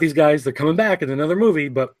forget about these guys. They're coming back in another movie,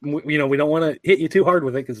 but we don't want to hit you too hard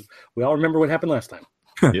with it because we all remember what happened last time.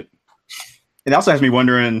 Yep. It also has me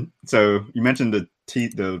wondering. So you mentioned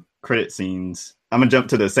the credit scenes. I'm gonna jump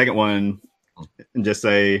to the second one and just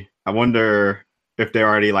say, I wonder if they're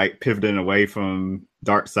already like pivoting away from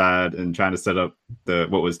Darkseid and trying to set up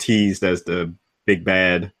what was teased as the big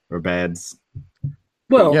bad or bads.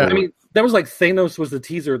 Well, yeah. I mean, that was like Thanos was the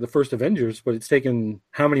teaser of the first Avengers, but it's taken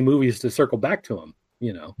how many movies to circle back to him?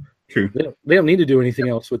 True. They don't need to do anything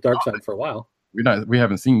else with Darkseid for a while. We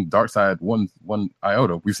haven't seen Darkseid one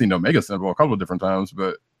iota. We've seen Omega Symbol a couple of different times,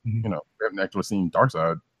 but we haven't actually seen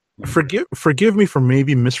Darkseid. Forgive me for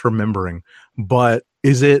maybe misremembering, but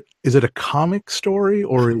is it a comic story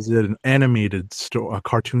or is it an animated a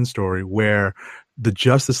cartoon story where the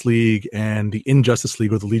Justice League and the Injustice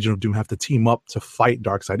League or the Legion of Doom have to team up to fight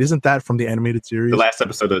Darkseid? Isn't that from the animated series? The last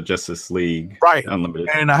episode of Justice League, right? Unlimited.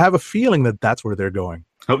 And I have a feeling that that's where they're going.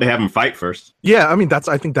 Hope they have them fight first. Yeah, I mean I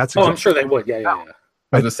think that's. Exactly. I'm sure they would. Yeah.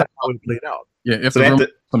 That's how it played out. Yeah, if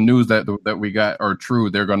some news that we got are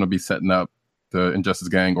true, they're going to be setting up the Injustice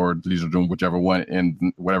Gang or Legion of Doom, whichever one,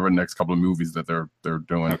 in whatever next couple of movies that they're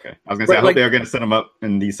doing. Okay, I was gonna say, I hope they're going to set them up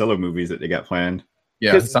in these solo movies that they got planned.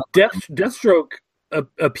 Yeah, Deathstroke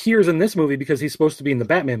appears in this movie because he's supposed to be in the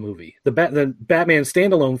Batman movie. The Batman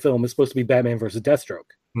standalone film is supposed to be Batman versus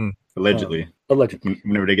Deathstroke. Allegedly.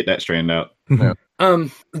 Whenever they get that straightened out. Yeah.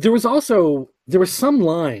 There was some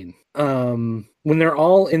line when they're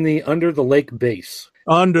all in the under the lake base.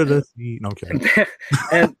 Under the sea. Okay.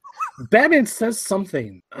 And Batman says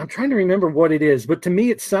something. I'm trying to remember what it is, but to me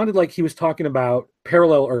it sounded like he was talking about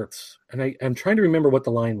parallel Earths. And I'm trying to remember what the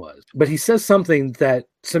line was. But he says something that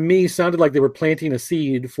to me sounded like they were planting a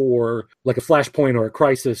seed for like a flashpoint or a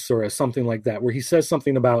crisis or something like that, where he says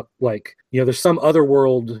something about like, there's some other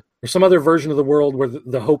world or some other version of the world where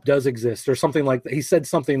the hope does exist or something like that. He said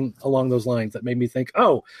something along those lines that made me think,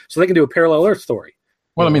 oh, so they can do a parallel Earth story.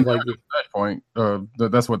 Well, I mean, like the Flashpoint,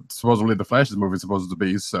 that's what supposedly the Flash's movie is supposed to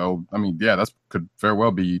be. So, I mean, yeah, that could very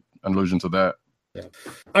well be an allusion to that. Yeah.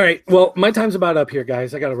 All right. Well, my time's about up here,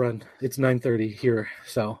 guys. I got to run. It's 9:30 here.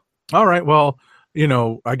 So. All right. Well,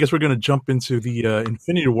 I guess we're going to jump into the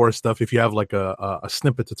Infinity War stuff if you have like a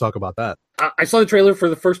snippet to talk about that. I saw the trailer for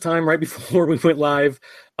the first time right before we went live.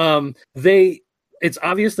 It's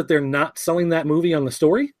obvious that they're not selling that movie on the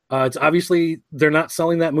story. It's obviously they're not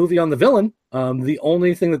selling that movie on the villain. The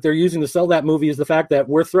only thing that they're using to sell that movie is the fact that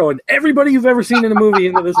we're throwing everybody you've ever seen in a movie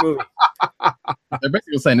into this movie. They're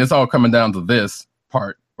basically saying it's all coming down to this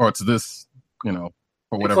part, or to this, or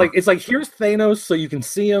whatever. It's like here's Thanos, so you can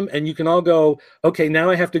see him, and you can all go, okay, now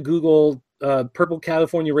I have to Google Purple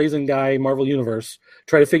California Raisin Guy Marvel Universe,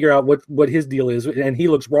 try to figure out what his deal is, and he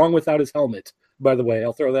looks wrong without his helmet. By the way,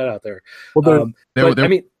 I'll throw that out there. Well, I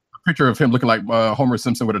mean, a picture of him looking like Homer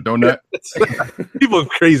Simpson with a donut. People are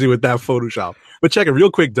crazy with that Photoshop. But check it real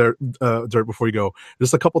quick, Dirt, before you go.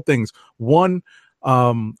 Just a couple things. One,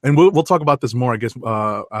 and we'll talk about this more, I guess,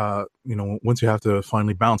 once you have to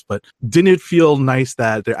finally bounce. But didn't it feel nice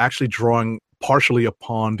that they're actually drawing partially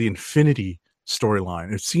upon the Infinity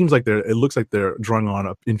storyline? It seems like it looks like they're drawing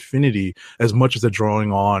on Infinity as much as they're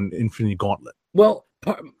drawing on Infinity Gauntlet. Well,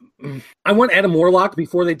 I want Adam Warlock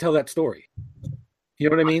before they tell that story. You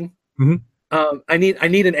know what I mean? Mm-hmm. I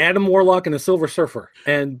need an Adam Warlock and a Silver Surfer,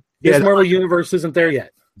 and this Marvel universe isn't there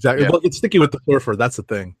yet. Exactly. Yeah. Well, it's sticky with the Surfer. That's the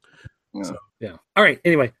thing. Yeah. So, yeah. All right.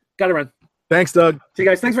 Anyway, gotta run. Thanks, Doug. See you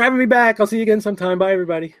guys. Thanks for having me back. I'll see you again sometime. Bye,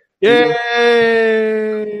 everybody. Yay!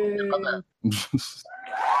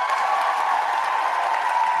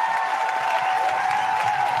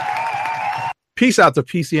 Peace out to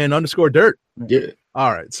PCN_Dirt. Yeah.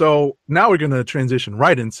 All right, so now we're going to transition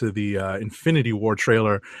right into the Infinity War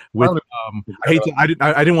trailer. With I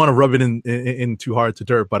didn't want to rub it in too hard to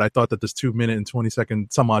Dirt, but I thought that this 2-minute and 20-second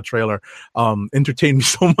some odd trailer entertained me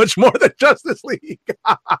so much more than Justice League.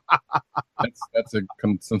 that's a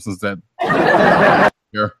consensus that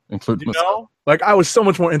includes myself. Like I was so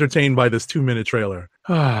much more entertained by this 2-minute trailer.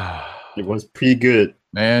 It was pretty good.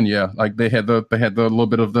 Man, yeah, like they had the little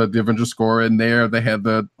bit of the Avengers score in there. They had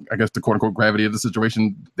the quote unquote gravity of the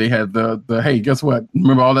situation. They had the hey, guess what?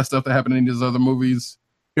 Remember all that stuff that happened in these other movies?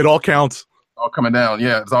 It all counts. All coming down.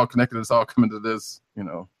 Yeah, it's all connected. It's all coming to this.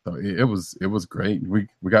 So it was great. We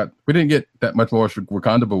didn't get that much more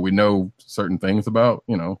Wakanda, but we know certain things about.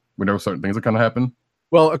 We know certain things are going to happen.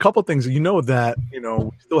 Well, a couple things. That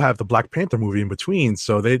we still have the Black Panther movie in between,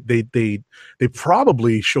 so they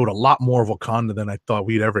probably showed a lot more of Wakanda than I thought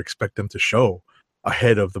we'd ever expect them to show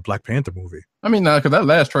ahead of the Black Panther movie. I mean, because that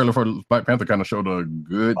last trailer for Black Panther kind of showed a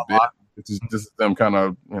good bit. This is them kind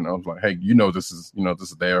of like, hey, this is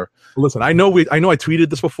there. Listen, I know I tweeted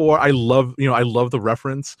this before. I love the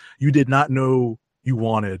reference. You did not know you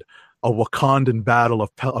wanted a Wakandan battle of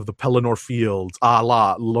the Pelennor Fields, a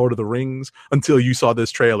la Lord of the Rings, until you saw this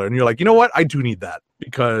trailer. And you're like, you know what? I do need that,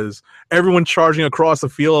 because everyone charging across the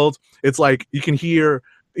field, it's like you can hear,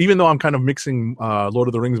 even though I'm kind of mixing Lord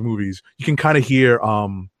of the Rings movies, you can kind of hear,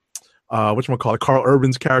 whatchamacallit, Carl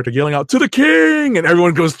Urban's character yelling out, "To the king!" And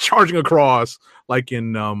everyone goes charging across, like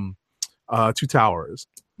in Two Towers.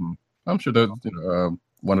 I'm sure that,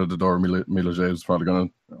 one of the Dora Milaje is probably going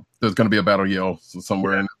to, there's going to be a battle yell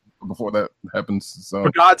somewhere in before that happens. So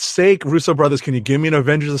for God's sake, Russo brothers, can you give me an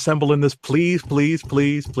Avengers Assemble in this, please, please,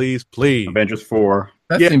 please, please, please? Avengers 4.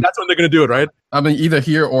 That's when they're going to do it, right? I mean, either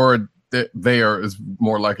here or there is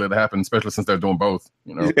more likely to happen, especially since they're doing both.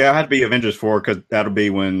 Yeah, it had to be Avengers 4 because that'll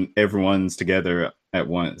be when everyone's together at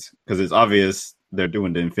once. Because it's obvious they're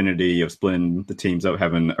doing the infinity of splitting the teams up,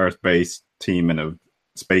 having an Earth-based team and a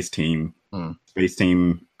space team. Space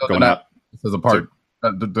team going out. This is a part.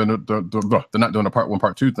 They're not doing a part 1,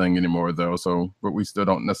 part 2 thing anymore, though. So, but we still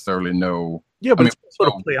don't necessarily know. Yeah, but it's sort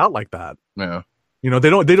of play out like that. Yeah,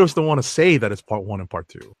 they just don't want to say that it's part 1 and part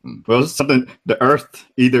 2. Well, it's something. The Earth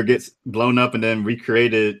either gets blown up and then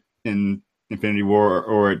recreated in Infinity War,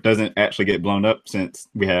 or it doesn't actually get blown up, since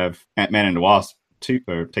we have Ant-Man and the Wasp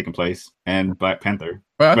taking place, and Black Panther.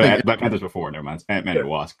 But I think Black Panther's before. Never mind. Ant-Man and the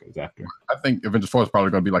Wasp goes after. I think Avengers 4 is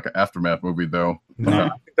probably going to be like an aftermath movie, though. No, I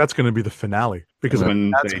think that's going to be the finale, because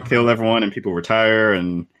when they kill everyone and people retire,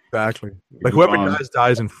 and exactly like whoever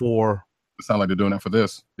dies in 4. It sounds like they're doing that for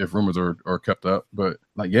this, if rumors are kept up. But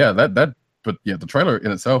the trailer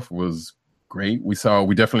in itself was great. We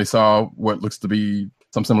definitely saw what looks to be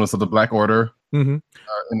some semblance of the Black Order in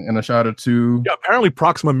a shot or two. Yeah, apparently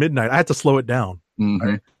Proxima Midnight. I had to slow it down. Mm-hmm.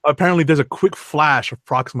 Right? Apparently there's a quick flash of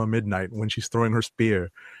Proxima Midnight when she's throwing her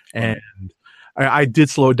spear, and I did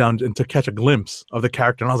slow it down to catch a glimpse of the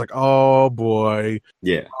character, and I was like, oh boy.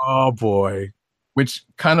 Yeah. Oh boy. Which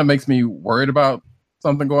kind of makes me worried about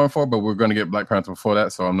something going forward, but we're going to get Black Panther before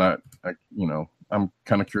that, so I'm not, I'm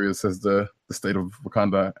kind of curious as the state of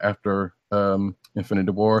Wakanda after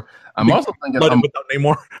Infinity War. I'm also thinking without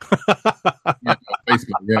Namor. Yeah,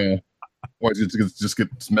 basically, yeah. Or just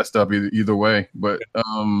gets messed up either way. But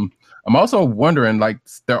I'm also wondering, like,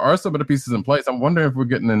 there are some of the pieces in place. I'm wondering if we're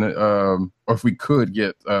getting or if we could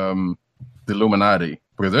get the Illuminati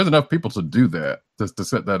because there's enough people to do that, just to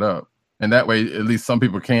set that up, and that way at least some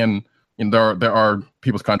people can. And there are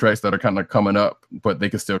people's contracts that are kind of coming up, but they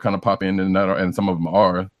can still kind of pop in and out, and some of them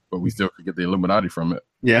are, but we still could get the Illuminati from it.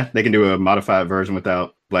 Yeah, they can do a modified version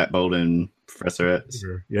without Black Bolt and Professor X.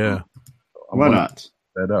 Yeah. Why not?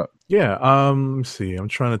 That up. Yeah. Let me see. I'm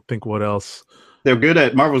trying to think what else.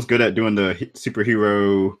 Marvel's good at doing the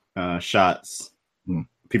superhero shots.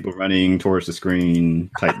 People running towards the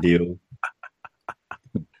screen type deal.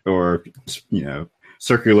 Or,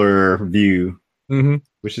 circular view,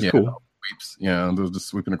 which is cool. Sweeps. Yeah, they're just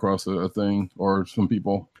sweeping across a thing or some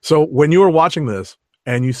people. So when you were watching this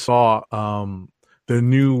and you saw the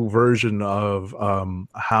new version of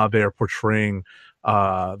how they're portraying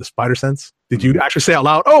the spider sense, did you actually say out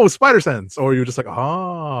loud, "Oh, spider sense," or you were just like,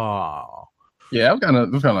 "Oh"? Yeah, I was kind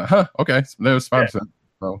of like, "Huh, okay, there's spider sense."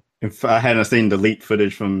 So if I hadn't seen the leaked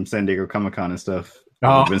footage from San Diego Comic-Con and stuff, I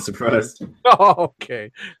would have been surprised. Oh,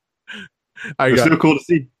 okay. It's still cool to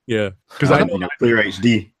see. Yeah, because I know clear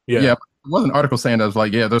HD. Yeah. There was an article saying that was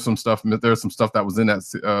like, yeah, there's some stuff that was in that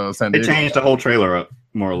San Diego. They changed the whole trailer up,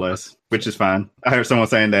 more or less, which is fine. I heard someone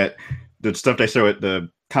saying that the stuff they show at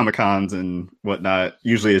the Comic-Cons and whatnot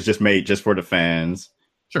usually is just made just for the fans.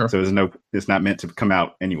 Sure. So it's not meant to come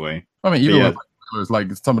out anyway. I mean, even with trailers,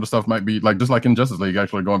 like some of the stuff might be like just like in Justice League.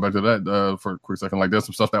 Actually, going back to that for a quick second, like there's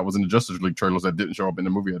some stuff that was in the Justice League trailers that didn't show up in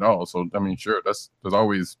the movie at all. So I mean, sure, there's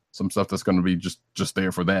always some stuff that's going to be just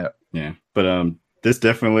there for that. Yeah, but this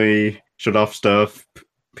definitely showed off stuff.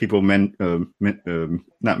 People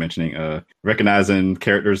not mentioning recognizing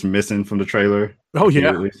characters missing from the trailer. Oh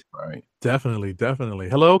yeah, right. Definitely.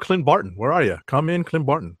 Hello, Clint Barton. Where are you? Come in, Clint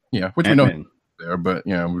Barton. Yeah, which we know there, but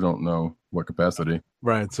yeah, we don't know what capacity.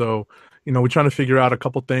 Right. So, we're trying to figure out a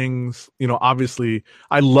couple things. Obviously,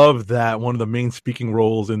 I love that one of the main speaking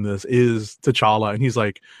roles in this is T'Challa, and he's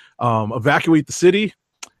like, evacuate the city,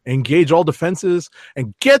 engage all defenses,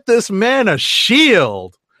 and get this man a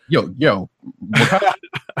shield. Yo, get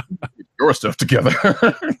your stuff together.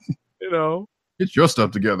 Get your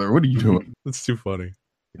stuff together. What are you doing? That's too funny.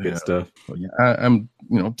 Good stuff. So, yeah, I'm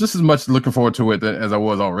just as much looking forward to it as I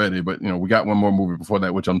was already, but we got one more movie before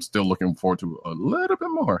that, which I'm still looking forward to a little bit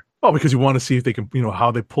more. Oh, because you want to see if they can, how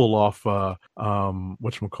they pull off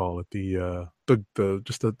whatchamacallit,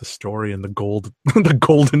 the story and the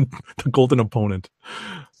golden opponent.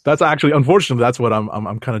 That's actually, unfortunately, that's what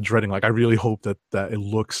I'm kind of dreading. Like, I really hope that it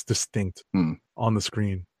looks distinct on the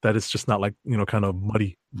screen. That it's just not like, kind of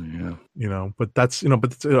muddy. Yeah. But that's,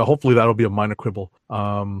 hopefully that'll be a minor quibble.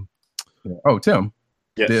 Oh, Tim.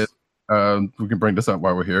 Yes. We can bring this up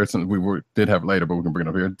while we're here, since did have it later, but we can bring it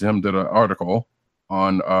up here. Tim did an article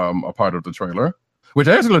on a part of the trailer, which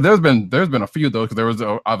actually there's been a few though, because there was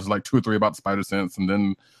obviously like 2 or 3 about Spider Sense, and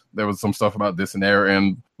then there was some stuff about this and there,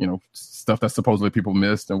 and stuff that supposedly people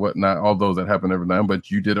missed and whatnot. All those that happen every now. But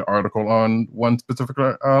you did an article on one specific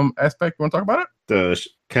aspect. You want to talk about it? The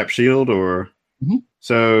Cap Shield, or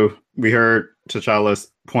so we heard T'Challa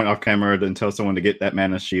point off camera and tell someone to get that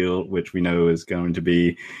man a shield, which we know is going to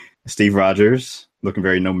be Steve Rogers, looking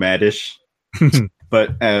very nomadish.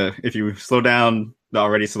 But if you slow down the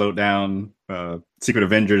already slowed down Secret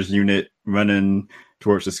Avengers unit running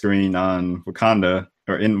towards the screen on Wakanda,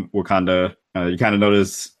 or in Wakanda, you kind of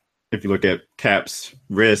notice, if you look at Cap's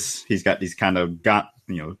wrists, he's got these kind of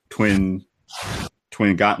twin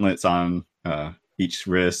gauntlets on each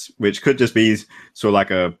wrist, which could just be sort of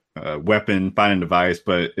like a weapon finding device,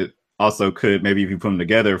 but it also could, maybe if you put them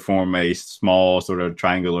together, form a small sort of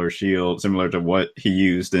triangular shield similar to what he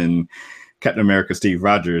used in Captain America Steve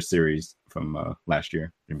Rogers series from last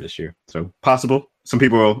year and this year. So possible. Some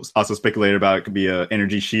people also speculated about it could be an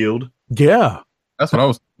energy shield. Yeah. That's what I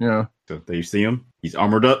was, yeah. So there you see him. He's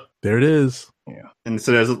armored up. There it is. Yeah. And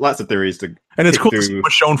so there's lots of theories to. And it's cool to see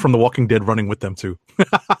Michonne from The Walking Dead running with them too.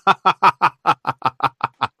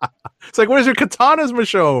 It's like, where's your katanas,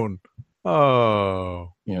 Michonne?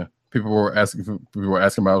 Oh. Yeah. People were asking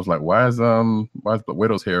about, I was like, why is the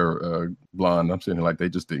Widow's hair blonde? I'm saying like they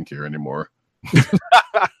just didn't care anymore.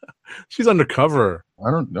 She's undercover.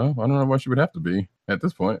 I don't know why she would have to be at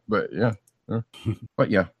this point, but yeah. But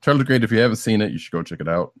yeah, trailer's great. If you haven't seen it, you should go check it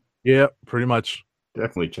out. Yeah, pretty much.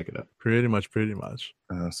 Definitely check it out. Pretty much.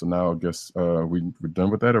 So now I guess we're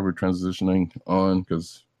done with that, or we're transitioning on,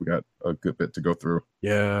 because we got a good bit to go through.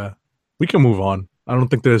 Yeah, we can move on. I don't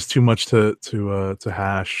think there's too much to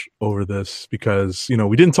hash over this, because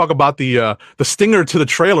we didn't talk about the stinger to the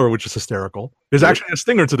trailer, which is hysterical. There's actually a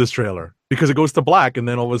stinger to this trailer, because it goes to black, and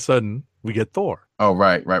then all of a sudden we get Thor. Oh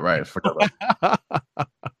right. I forgot about that.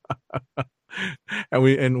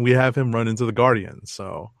 and we have him run into the Guardians.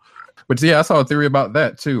 So, but yeah, I saw a theory about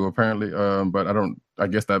that too. Apparently, but I don't I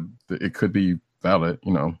guess that it could be valid,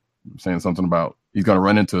 saying something about he's going to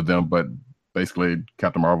run into them, but basically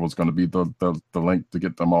Captain Marvel is going to be the link to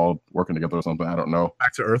get them all working together or something. I don't know.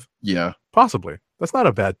 Back to Earth? Yeah. Possibly. That's not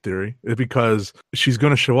a bad theory because she's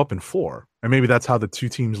going to show up in 4. And maybe that's how the two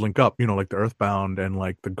teams link up, like the Earthbound and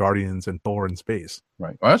like the Guardians and Thor in space.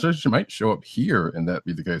 Right. Well, actually, she might show up here and that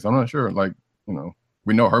be the case. I'm not sure. Like,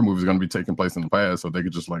 we know her movie is going to be taking place in the past, so they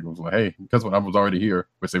could just like, was like, hey, guess what? I was already here,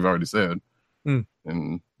 which they've already said,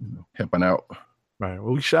 and helping out. Right.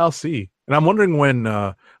 Well, we shall see. And I'm wondering when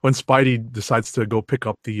Spidey decides to go pick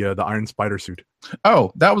up the Iron Spider suit.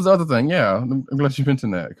 Oh, that was the other thing. Yeah, I'm glad you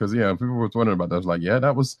mentioned that because people were wondering about that. I was like, yeah,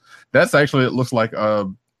 that's actually, it looks like a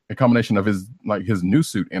combination of his new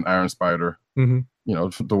suit in Iron Spider. Mm-hmm.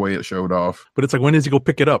 The way it showed off. But it's like, when does he go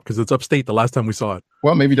pick it up? Because it's upstate the last time we saw it.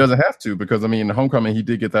 Well, maybe he doesn't have to because Homecoming he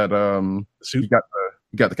did get that suit.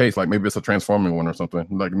 He got the case. Like maybe it's a transforming one or something.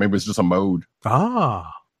 Like maybe it's just a mode.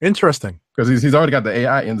 Ah, interesting. Because he's already got the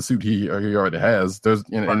AI in the suit he already has. There's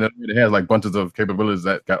and it has like bunches of capabilities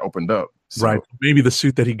that got opened up. So. Right. Maybe the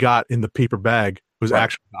suit that he got in the paper bag was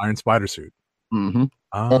actually an Iron Spider suit. Mm-hmm.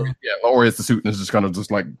 Or it's the suit and it's just gonna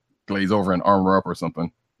just like glaze over and armor up or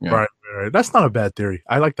something. Yeah. Right. That's not a bad theory.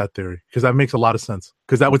 I like that theory because that makes a lot of sense.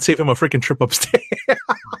 Because that would save him a freaking trip upstate.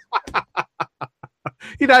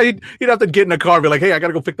 He'd have to get in a car and be like, "Hey, I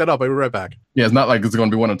gotta go pick that up. I'll be right back." Yeah, it's not like it's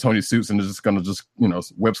going to be one of Tony's suits and it's just going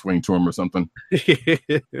to web swing to him or something.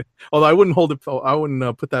 Although I wouldn't hold it. I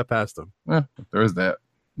wouldn't put that past him. There is that.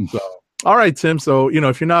 So, all right, Tim. So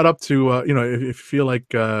if you're not up to, if you feel like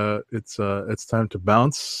it's time to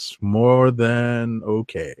bounce, more than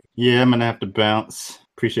okay. Yeah, I'm gonna have to bounce.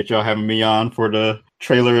 Appreciate y'all having me on for the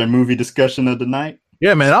trailer and movie discussion of the night.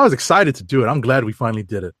 Yeah, man, I was excited to do it. I'm glad we finally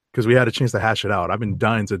did it because we had a chance to hash it out. I've been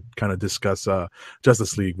dying to kind of discuss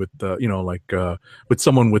Justice League with, with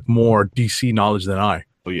someone with more DC knowledge than I.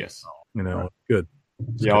 Oh, yes. Good.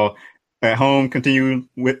 Y'all at home, continue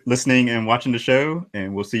with listening and watching the show,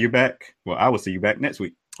 and we'll see you back. Well, I will see you back next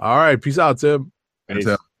week. All right. Peace out, Tim. Peace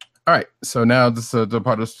out. All right, so now this is the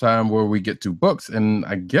part of this time where we get to books, and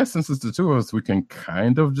I guess since it's the two of us, we can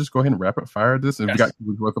kind of just go ahead and rapid fire this. And we got 2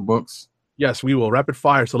 weeks worth of books. Yes, we will rapid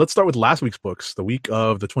fire. So let's start with last week's books, the week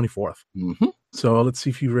of the 24th. Mm-hmm. So let's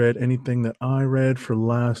see if you read anything that I read for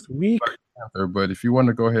last week. But if you want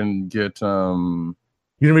to go ahead and get, you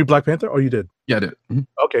didn't read Black Panther, or you did? Yeah, I did. Mm-hmm.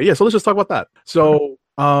 Okay, yeah. So let's just talk about that. So,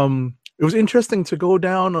 it was interesting to go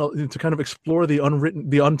down to kind of explore the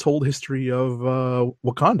untold history of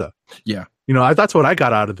Wakanda. Yeah, that's what I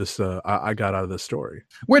got out of this. I got out of this story.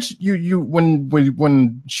 Which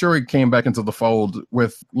when Shuri came back into the fold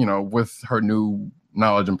with her new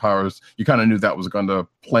knowledge and powers, you kind of knew that was going to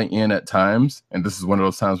play in at times, and this is one of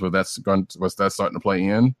those times where that's starting to play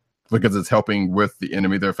in because it's helping with the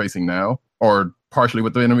enemy they're facing now, or partially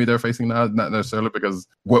with the enemy they're facing now, not necessarily because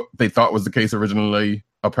what they thought was the case originally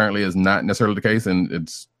apparently is not necessarily the case, and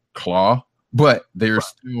it's Claw, but they're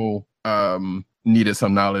still needed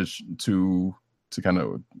some knowledge to kind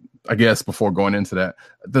of, I guess, before going into that.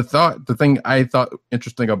 The thing I thought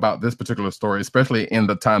interesting about this particular story, especially in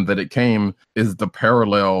the time that it came, is the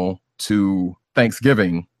parallel to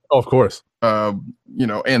Thanksgiving. Oh, of course. And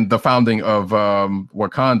the founding of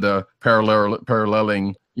Wakanda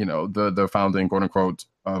paralleling, the founding, quote unquote,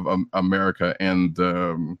 of America and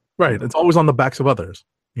right. It's always on the backs of others.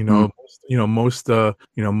 Most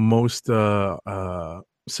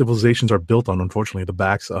civilizations are built on, unfortunately, the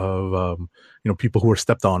backs of people who are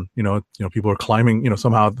stepped on. People are climbing.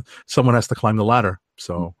 Somehow someone has to climb the ladder.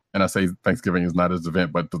 So, and I say Thanksgiving is not his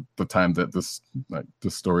event, but the time that this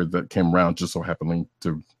story that came around just so happening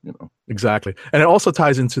to exactly, and it also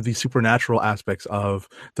ties into the supernatural aspects of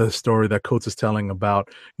the story that Coates is telling about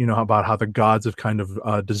about how the gods have kind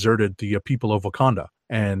of deserted the people of Wakanda,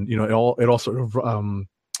 and it all sort of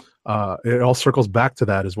it all circles back to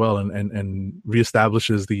that as well, and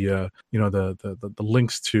reestablishes the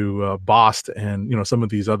links to Bast and some of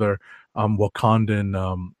these other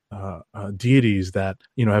Wakandan deities that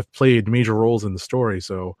have played major roles in the story.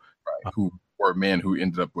 So, who were men who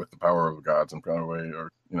ended up with the power of the gods in kind of way,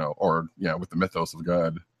 or with the mythos of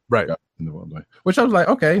God, right? God in the world. Which I was like,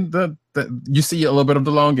 okay, you see a little bit of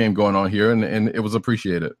the long game going on here, and it was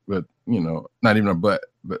appreciated, but not even but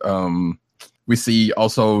we see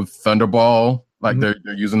also Thunderball, like they're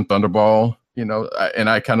using Thunderball, and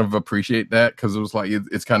I kind of appreciate that because it was like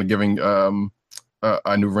it's kind of giving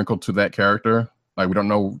a new wrinkle to that character. Like we don't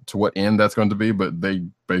know to what end that's going to be, but they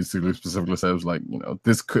basically specifically said it was like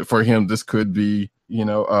this could be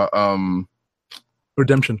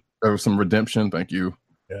redemption. There was some redemption. Thank you.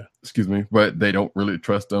 excuse me, but they don't really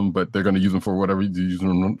trust them, but they're going to use them for whatever you use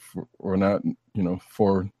them for or not,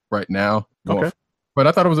 for right now. Okay. But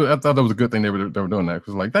I thought that was a good thing they were doing that,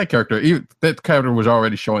 because like that character was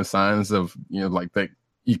already showing signs of like that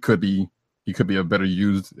he could be a better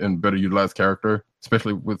used and better utilized character,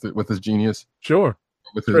 especially with his genius. Sure.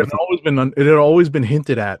 It had always been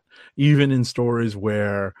hinted at, even in stories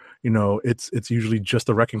where it's usually just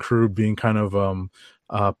the wrecking crew being kind of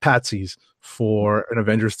patsies for an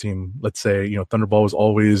Avengers team. Let's say Thunderball was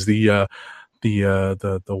always the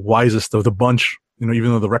wisest of the bunch.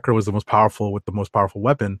 Even though the Wrecker was the most powerful with the most powerful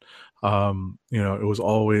weapon, it was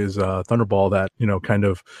always Thunderball that kind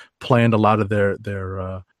of planned a lot of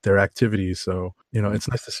their activities. So it's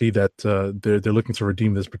nice to see that they're looking to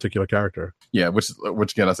redeem this particular character. Yeah, which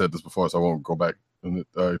again, I said this before, so I won't go back.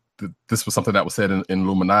 This was something that was said in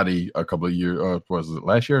Illuminati a couple of years, was it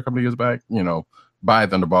last year, a couple of years back? By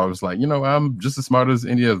Thunderball, it was like, I'm just as smart as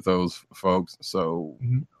any of those folks, so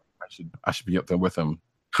I should be up there with them.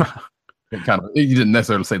 You didn't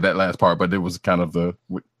necessarily say that last part, but it was kind of kind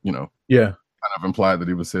of implied that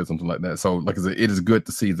he would say something like that. So, like I said, it is good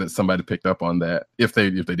to see that somebody picked up on that. If they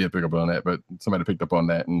did pick up on that, but somebody picked up on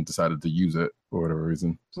that and decided to use it for whatever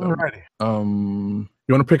reason. So, alrighty. You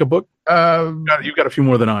want to pick a book? You've got a few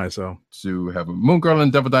more than I. So to have a Moon Girl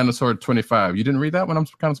and Devil Dinosaur 25. You didn't read that one? I'm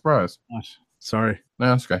kind of surprised. Sorry.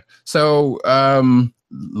 No, that's okay. So,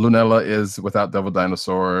 Lunella is without Devil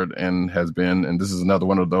Dinosaur and has been, and this is another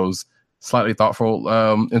one of those slightly thoughtful,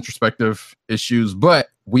 introspective issues, but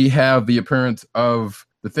we have the appearance of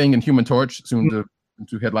the Thing and Human Torch, soon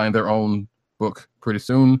to headline their own book pretty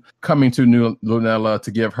soon, coming to New Lunella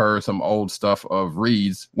to give her some old stuff of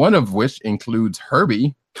Reed's, one of which includes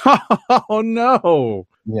Herbie. Oh no!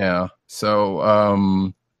 Yeah, so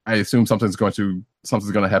I assume something's going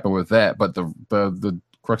to happen with that, but the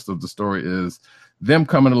crux of the story is them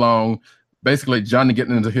coming along. Basically, Johnny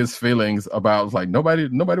getting into his feelings about like nobody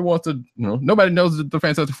wants to, nobody knows that the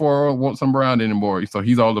Fantastic Four won't them around anymore. So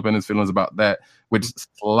he's all up in his feelings about that, which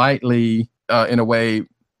slightly, in a way,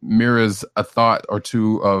 mirrors a thought or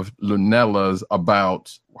two of Lunella's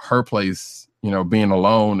about her place, being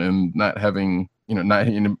alone and not having, not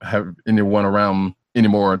have anyone around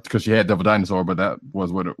anymore because she had Devil Dinosaur, but that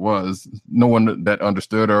was what it was. No one that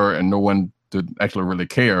understood her and no one to actually really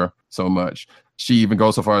care so much. She even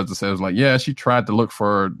goes so far as to say, like, yeah, she tried to look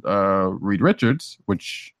for Reed Richards,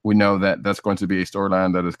 which we know that's going to be a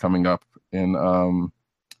storyline that is coming up in Ben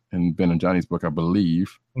and Johnny's book, I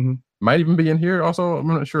believe. Mm-hmm. Might even be in here also. I'm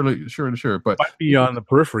not sure, but might be on the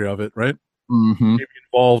periphery of it, right? Mm-hmm. Maybe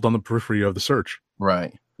involved on the periphery of the search,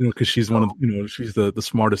 right? Because she's one of she's the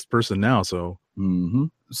smartest person now. So,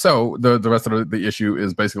 so the rest of the issue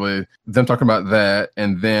is basically them talking about that,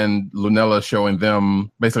 and then Lunella showing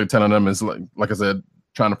them, basically telling them is like I said,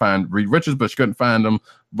 trying to find Reed Richards, but she couldn't find him.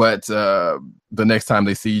 But the next time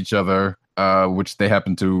they see each other, which they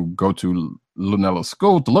happen to go to Lunella's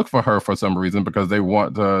school to look for her for some reason because they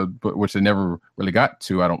want which they never really got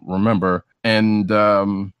to. I don't remember. And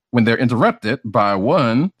when they're interrupted by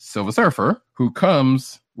one Silver Surfer who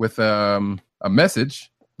comes with a message,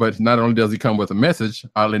 but not only does he come with a message,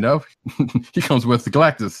 oddly enough, he comes with the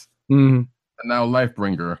Galactus, and now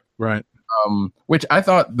Lifebringer, right? Which I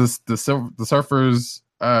thought the Surfer's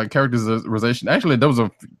characterization, actually, there was the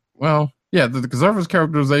Surfer's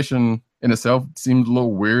characterization in itself seemed a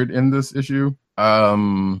little weird in this issue,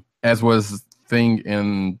 as was Thing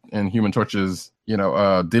in Human Torch's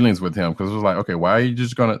dealings with him, because it was like, okay, why are you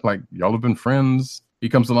just gonna, like, y'all have been friends? He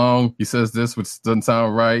comes along, he says this, which doesn't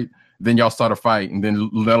sound right. Then y'all start a fight, and then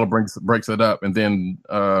Lunella breaks it up, and then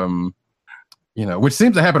which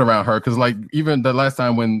seems to happen around her, because like even the last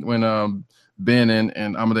time when Ben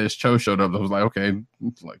and Amadeus Cho showed up, it was like, okay,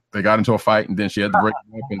 like they got into a fight, and then she had to break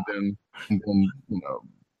it up, and then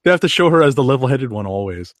they have to show her as the level-headed one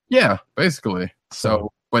always. Yeah, basically.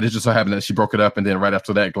 So, but it just so happened that she broke it up, and then right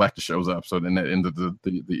after that, Galactus shows up. So then that ended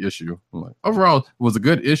the issue. Like, overall, it was a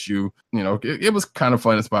good issue. It was kind of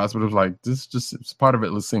fun in spots, but it was like this part of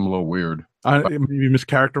it seemed a little weird. Maybe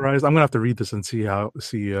mischaracterized. I'm gonna have to read this and see how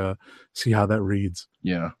that reads.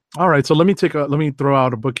 Yeah. All right. So let me throw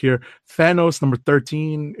out a book here. Thanos number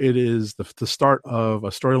 13. It is the start of a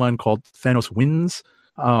storyline called Thanos Wins.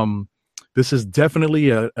 This is definitely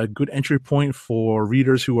a good entry point for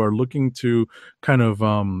readers who are looking to kind of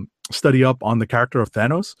study up on the character of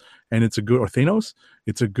Thanos, and it's a good, or Thanos.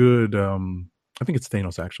 It's a good. I think it's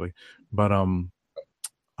Thanos actually, but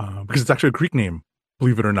because it's actually a Greek name,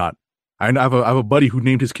 believe it or not. I have a buddy who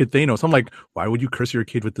named his kid Thanos. I'm like, why would you curse your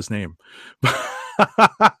kid with this name?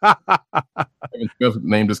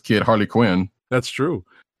 Named his kid Harley Quinn. That's true.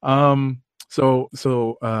 So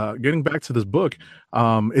getting back to this book,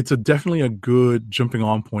 it's definitely a good jumping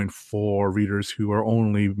on point for readers who are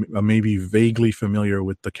only maybe vaguely familiar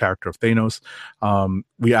with the character of Thanos.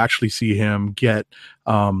 We actually see him get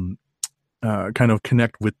kind of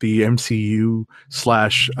connect with the MCU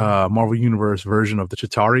slash Marvel Universe version of the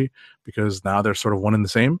Chitauri, because now they're sort of one and the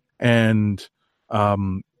same. And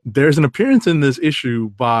there's an appearance in this issue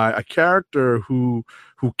by a character who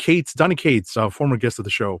Donny Cates, a former guest of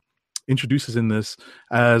the show, introduces in this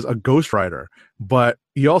as a Ghost Rider. But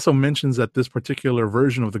he also mentions that this particular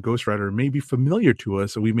version of the Ghost Rider may be familiar to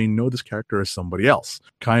us, so we may know this character as somebody else,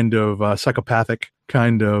 kind of psychopathic,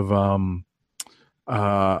 kind of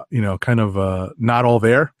not all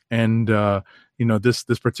there. And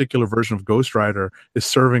this particular version of Ghost Rider is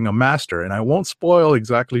serving a master, and I won't spoil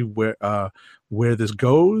exactly where this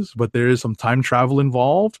goes, but there is some time travel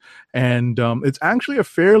involved, and it's actually a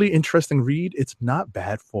fairly interesting read. It's not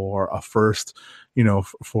bad for a first,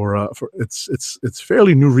 it's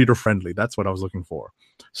fairly new reader friendly. That's what I was looking for.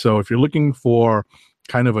 So if you're looking for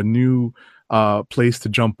kind of a new place to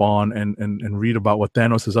jump on and read about what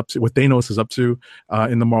Thanos is up to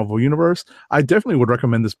in the Marvel Universe, I definitely would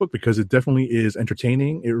recommend this book, because it definitely is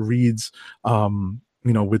entertaining. It reads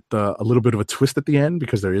with a little bit of a twist at the end,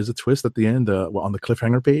 because there is a twist at the end on the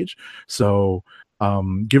cliffhanger page. So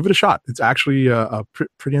give it a shot. It's actually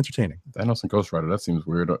pretty entertaining. Thanos and Ghost Rider, that seems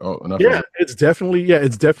weird. It's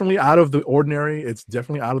definitely out of the ordinary. It's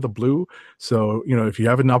definitely out of the blue. So if you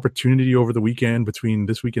have an opportunity over the weekend between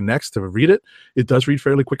this week and next to read it, it does read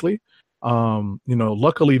fairly quickly.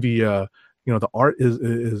 Luckily the art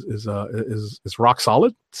is rock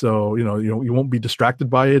solid, so you won't be distracted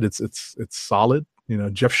by it. It's solid.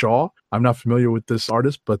 Jeff Shaw, I'm not familiar with this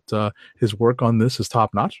artist, but his work on this is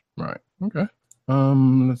top notch. Right. Okay.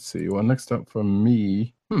 Let's see. Well, next up for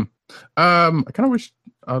me, I kind of wish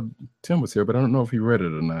Tim was here, but I don't know if he read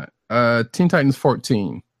it or not. Teen Titans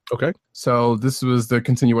 14. Okay. So this was the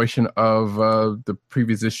continuation of the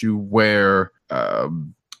previous issue where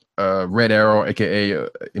Red Arrow, aka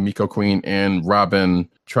Emiko Queen, and Robin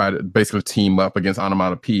try to basically team up against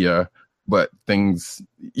Onomatopoeia. But things,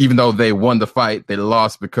 even though they won the fight, they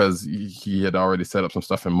lost because he had already set up some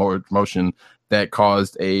stuff in motion that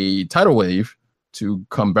caused a tidal wave to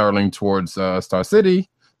come barreling towards Star City.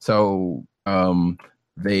 So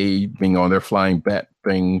they, being on their flying bat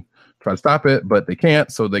thing, try to stop it, but they can't.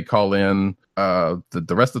 So they call in the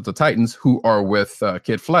rest of the Titans, who are with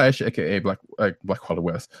Kid Flash, aka Blackwater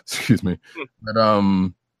West. Excuse me, but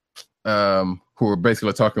who were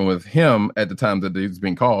basically talking with him at the time that he's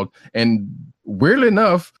being called. And weirdly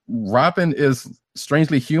enough, Robin is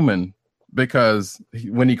strangely human, because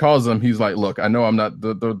when he calls him, he's like, "Look, I know I'm not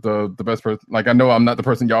the best person. Like, I know I'm not the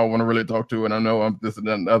person y'all want to really talk to, and I know I'm this and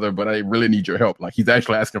that and other, but I really need your help." Like, he's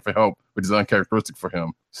actually asking for help, which is uncharacteristic for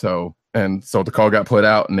him. So the call got put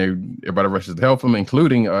out, and everybody rushes to help him,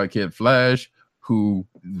 including Kid Flash, who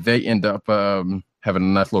they end up having a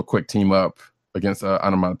nice little quick team up against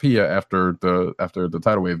Onomatopoeia after the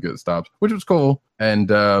tidal wave gets stopped, which was cool. And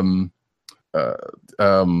after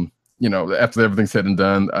everything's said and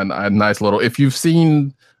done, a nice little. If you've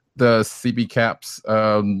seen the CB Caps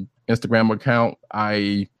Instagram account,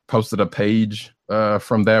 I posted a page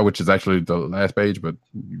from there, which is actually the last page, but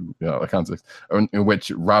the context in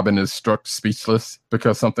which Robin is struck speechless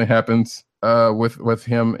because something happens with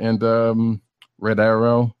him and Red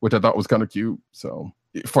Arrow, which I thought was kind of cute. So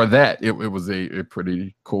for that, it was a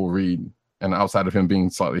pretty cool read, and outside of him being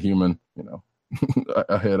slightly human,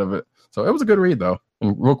 ahead of it. So it was a good read, though,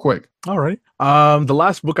 and real quick. All right. The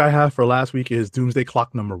last book I have for last week is Doomsday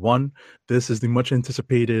Clock #1. This is the much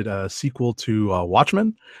anticipated sequel to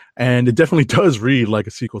Watchmen, and it definitely does read like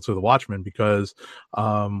a sequel to The Watchmen, because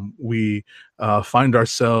we find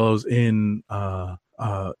ourselves in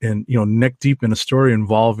neck deep in a story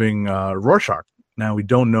involving Rorschach. Now, we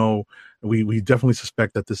don't know. We definitely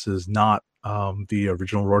suspect that this is not the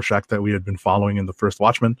original Rorschach that we had been following in the first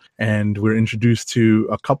Watchmen, and we're introduced to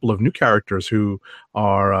a couple of new characters who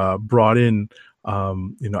are brought in,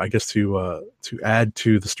 I guess to add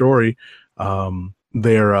to the story.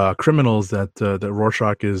 They're criminals that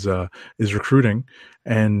Rorschach is recruiting,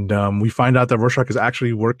 and we find out that Rorschach is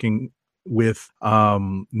actually working with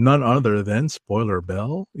none other than, spoiler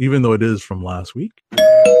bell, even though it is from last week.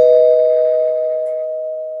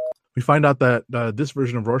 We find out that this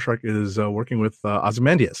version of Rorschach is working with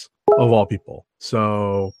Ozymandias, of all people.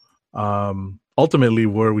 So ultimately,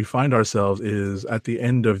 where we find ourselves is at the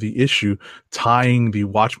end of the issue, tying the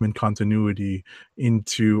Watchmen continuity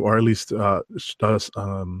into, or at least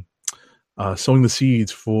sowing the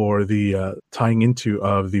seeds for the tying into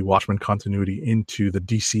of the Watchmen continuity into the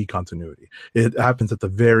DC continuity. It happens at the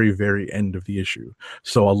very, very end of the issue.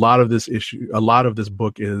 So a lot of this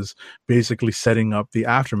book is basically setting up the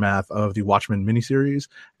aftermath of the Watchmen miniseries,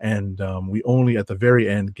 and we only at the very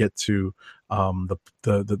end get to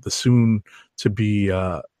the soon to be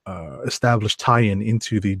established tie-in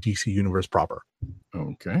into the DC universe proper.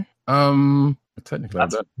 Okay. Technically,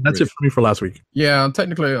 that's it for me for last week. Yeah,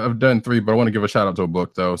 technically I've done 3, but I want to give a shout out to a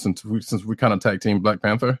book though, since we kind of tag team Black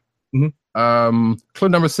Panther. Mm-hmm. Clue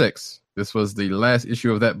number 6. This was the last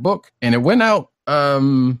issue of that book, and it went out.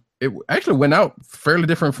 It actually went out fairly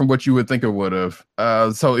different from what you would think it would have.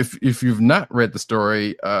 So if you've not read the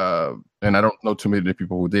story, and I don't know too many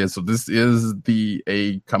people who did, so this is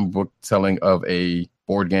a comic book telling of a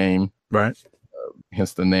board game, right?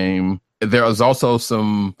 Hence the name. There was also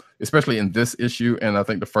some, especially in this issue, and I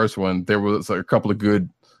think the first one, there was a couple of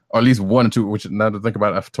good, or at least 1 or 2, which now to think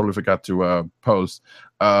about it, I totally forgot to post,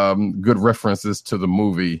 good references to the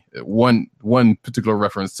movie. One particular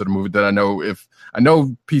reference to the movie that I know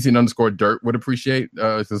PC_Dirt would appreciate.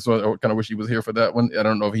 So I kind of wish he was here for that one. I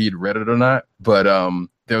don't know if he'd read it or not, but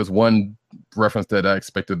there was one reference that I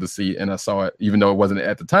expected to see, and I saw it, even though it wasn't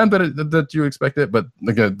at the time that you expected. But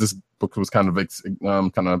again, this book was kind of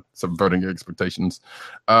subverting your expectations.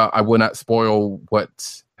 I will not spoil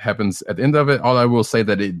what happens at the end of it. All I will say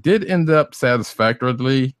that it did end up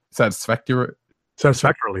satisfactory. Satisfying.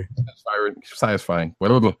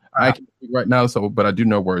 Whatever. I can't speak right now, but I do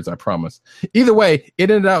know words, I promise. Either way, it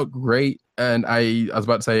ended out great, and I was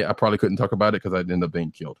about to say I probably couldn't talk about it because I'd end up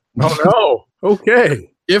being killed. Oh no. Okay.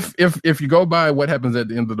 If you go by what happens at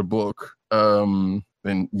the end of the book, then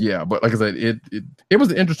yeah. But like I said, it was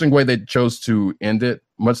an interesting way they chose to end it.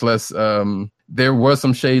 Much less, there was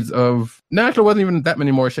some shades of. No, actually, wasn't even that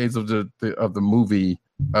many more shades of the movie.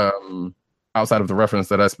 Outside of the reference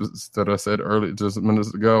that I said earlier, just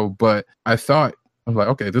minutes ago. But I thought, I was like,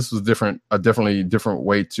 okay, this was a definitely different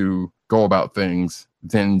way to go about things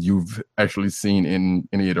than you've actually seen in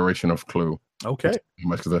any iteration of Clue. Okay.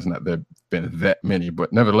 Much because there's not been that many,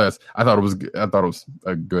 but nevertheless, I thought it was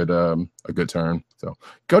a good turn. So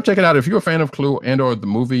go check it out if you're a fan of Clue and/or the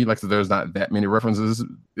movie. Like I said, there's not that many references.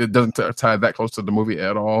 It doesn't tie that close to the movie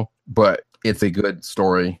at all, but it's a good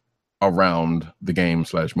story around the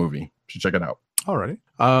game/movie. Should check it out. All right.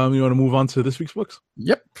 You want to move on to this week's books?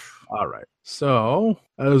 Yep. All right. So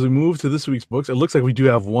as we move to this week's books, it looks like we do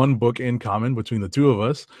have one book in common between the two of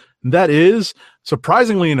us. And that is,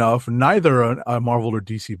 surprisingly enough, neither a Marvel or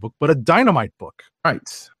DC book, but a Dynamite book. Right.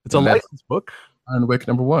 It's a licensed book. On Wick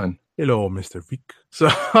number 1. Hello, Mr. Vic.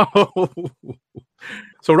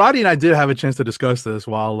 So Roddy and I did have a chance to discuss this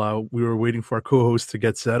while we were waiting for our co-host to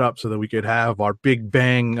get set up so that we could have our big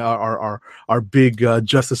bang, our big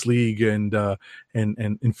Justice League and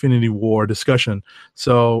Infinity War discussion.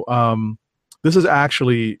 So this is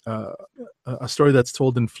actually a story that's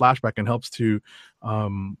told in flashback and helps to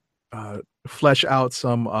flesh out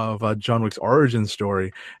some of John Wick's origin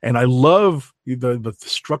story. And I love the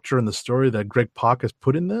structure and the story that Greg Pak has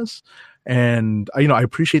put in this. And I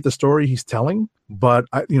appreciate the story he's telling, but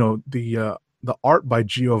the art by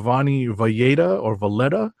Giovanni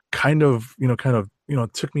Valletta kind of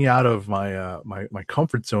took me out of my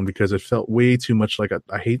comfort zone because it felt way too much like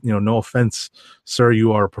I hate, no offense, sir,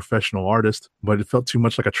 you are a professional artist, but it felt too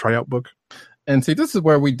much like a tryout book. And see, this is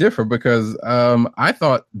where we differ because I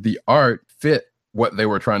thought the art fit what they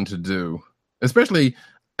were trying to do, especially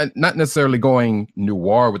not necessarily going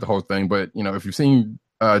noir with the whole thing, but if you've seen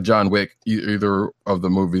John Wick, either of the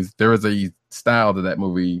movies, there is a style that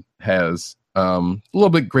movie has, a little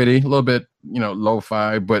bit gritty, a little bit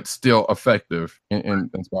lo-fi, but still effective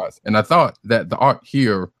in spots. And I thought that the art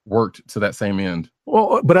here worked to that same end.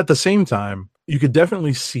 Well, but at the same time, you could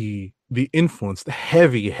definitely see the influence, the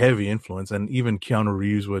heavy influence, and even Keanu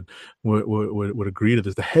Reeves would agree to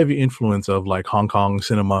this. The heavy influence of like Hong Kong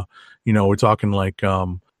cinema. We're talking like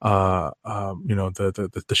the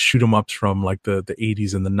shoot 'em ups from like the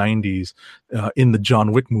 80s and the 90s in the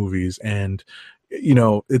John Wick movies. And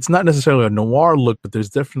it's not necessarily a noir look, but there's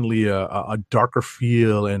definitely a darker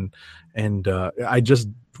feel, and I just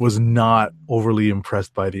was not overly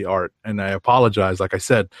impressed by the art, and I apologize. Like I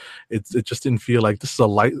said, it just didn't feel like this is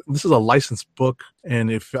a licensed book, and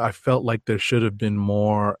if I felt like there should have been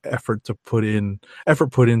more effort put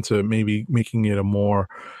into maybe making it a more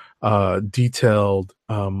detailed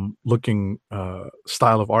looking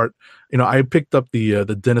style of art. I picked up the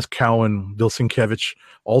Dennis Cowan, Bill Sienkiewicz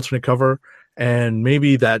alternate cover, and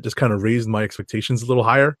maybe that just kind of raised my expectations a little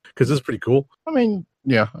higher because it's pretty cool. I mean,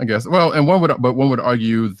 yeah, I guess. Well, and one would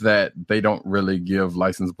argue that they don't really give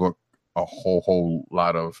licensed book a whole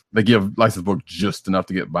lot of. They give licensed book just enough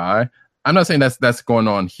to get by. I'm not saying that's going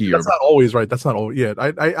on here. That's not always right. That's not all. Yeah,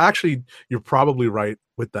 I actually, you're probably right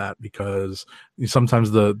with that, because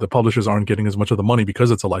sometimes the publishers aren't getting as much of the money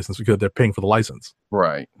because it's a license, because they're paying for the license.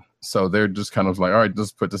 Right. So they're just kind of like, all right,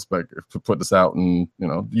 just put this back, put this out, and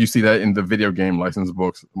you see that in the video game licensed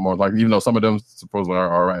books more, like, even though some of them supposedly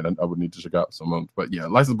are all right, I would need to check out some of them, but yeah,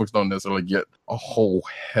 licensed books don't necessarily get a whole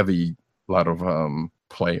heavy lot of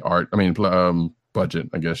budget,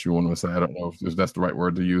 I guess you want to say. I don't know if that's the right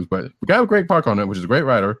word to use, but we got a Greg Pak on it, which is a great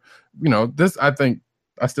writer.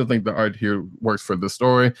 I still think the art here works for the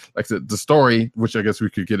story. Like I said, the story, which I guess we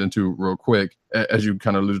could get into real quick, as you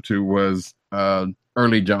kind of alluded to, was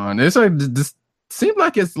early John. It's like, this seems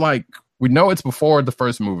like it's like, we know it's before the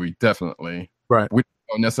first movie, definitely. Right. We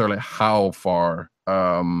don't know necessarily how far.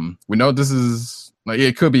 We know this is, like,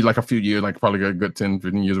 it could be like a few years, like probably a good 10,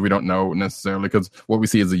 15 years. We don't know necessarily, because what we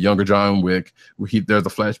see is a younger John Wick. There's a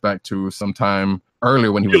flashback to sometime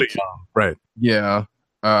earlier when he really was young. Right. Yeah.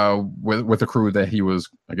 With the crew that he was,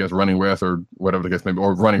 I guess, running with, or whatever the case maybe,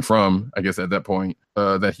 or running from, I guess, at that point,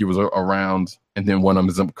 that he was around. And then one of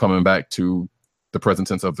them is coming back to the present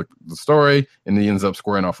tense of the story, and he ends up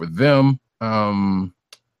squaring off with them.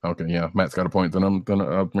 Okay, yeah, Matt's got a point that I'm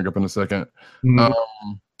gonna bring up in a second. Mm-hmm.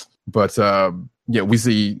 Yeah, we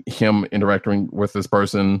see him interacting with this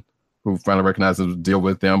person who finally recognizes, deal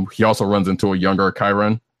with them. He also runs into a younger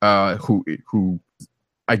Chiron, who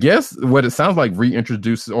I guess what it sounds like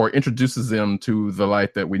introduces them to the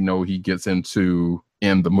life that we know he gets into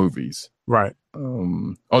in the movies. Right.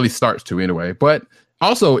 Or at least starts to, anyway. But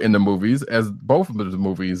also in the movies, as both of the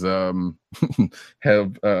movies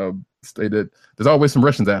have stated, there's always some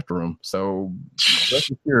Russians after him. So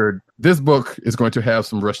rest assured, this book is going to have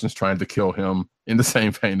some Russians trying to kill him in the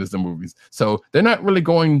same vein as the movies. So they're not really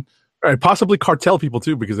going... Right, possibly cartel people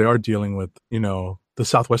too, because they are dealing with, the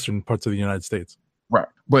southwestern parts of the United States. Right,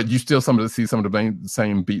 but you still see some of the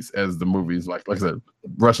same beats as the movies. Like I said,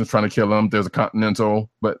 Russians trying to kill him. There's a Continental,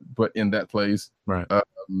 but in that place, right?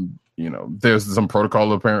 There's some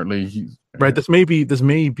protocol apparently. Right. This may be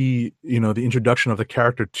the introduction of the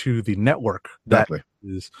character to the network that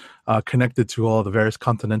is connected to all the various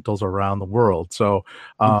continentals around the world. So,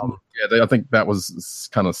 I think that was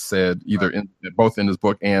kind of said either both in this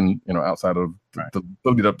book and outside of the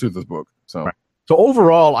lead up to this book. So. Right. So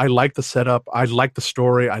overall, I like the setup. I like the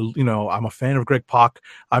story. I'm a fan of Greg Pak.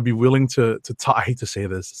 I'd be willing to I hate to say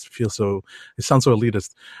this. It sounds so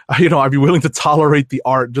elitist. I'd be willing to tolerate the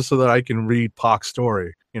art just so that I can read Pak's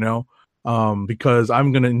story. Because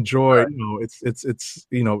I'm going to enjoy, it's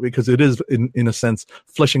because it is in a sense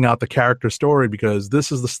fleshing out the character story, because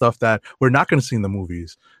this is the stuff that we're not going to see in the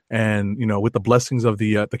movies. And, with the blessings of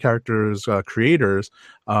the characters' creators,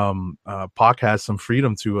 Pak has some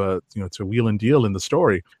freedom to wheel and deal in the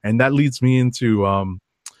story. And that leads me into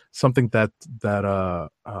something that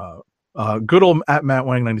good old at Matt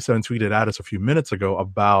Wang 97 tweeted at us a few minutes ago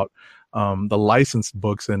about the licensed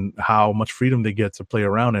books and how much freedom they get to play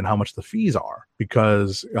around and how much the fees are,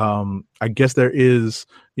 because I guess there is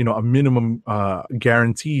a minimum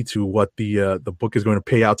guarantee to what the book is going to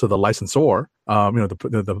pay out to the licensor,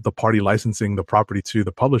 the party licensing the property to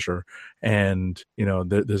the publisher, and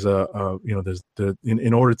there's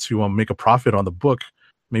in order to make a profit on the book,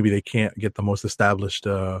 maybe they can't get the most established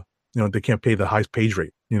they can't pay the highest page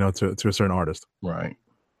rate to a certain artist, right?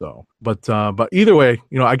 So, but either way,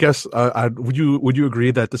 I guess would you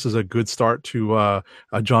agree that this is a good start to a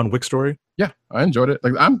John Wick story? Yeah, I enjoyed it.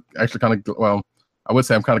 Like, I'm actually kind of I would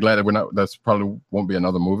say I'm kind of glad that that's probably won't be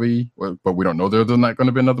another movie, but we don't know there's not going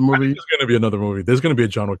to be another movie. There's going to be another movie. There's going to be a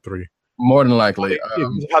John Wick 3. More than likely.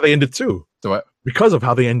 How they ended 2. So what? Because of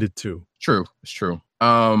how they ended 2. True, it's true.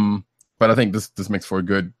 But I think this makes for a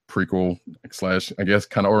good prequel / I guess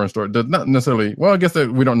kind of origin story. Not necessarily. Well, I guess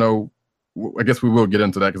that we don't know. I guess we will get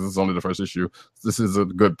into that because this is only the first issue. This is a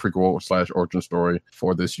good prequel / origin story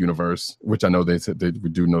for this universe, which I know they said they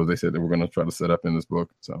said they were going to try to set up in this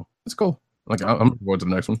book. So it's cool. Like, I'm looking forward to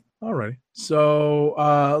the next one. All right. So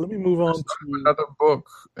let me move on to another book,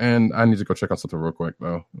 and I need to go check out something real quick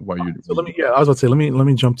though. While you, so let me. Yeah, I was about to say let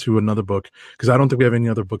me jump to another book because I don't think we have any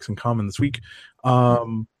other books in common this week.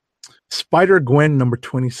 Spider-Gwen number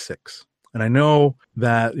 26. And I know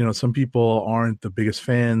that, some people aren't the biggest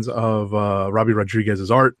fans of Robbie Rodriguez's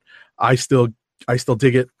art. I still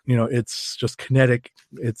dig it. It's just kinetic.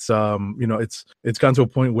 It's it's gotten to a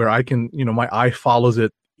point where I can, my eye follows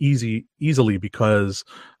it easily because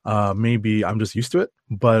maybe I'm just used to it.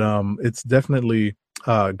 But it's definitely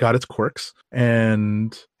got its quirks.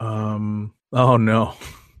 And oh no.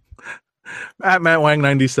 At Matt Wang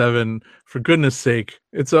 97, for goodness sake,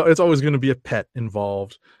 it's always going to be a pet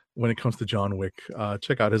involved when it comes to John Wick.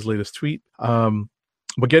 Check out his latest tweet.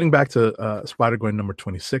 But getting back to Spider-Gwen number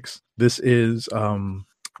 26, this is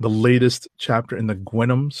the latest chapter in the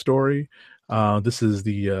Gwenom story. This is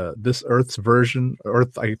the this Earth's version,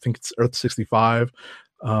 Earth, I think it's Earth 65.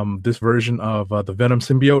 This version of the Venom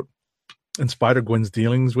symbiote and Spider-Gwen's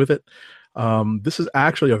dealings with it. This is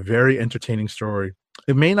actually a very entertaining story.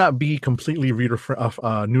 It may not be completely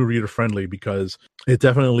new reader friendly because it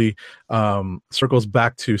definitely circles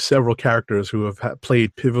back to several characters who have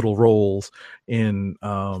played pivotal roles in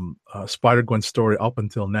Spider-Gwen's story up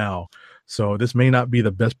until now. So this may not be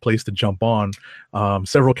the best place to jump on.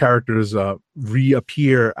 Several characters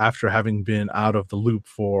reappear after having been out of the loop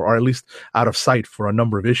or at least out of sight for a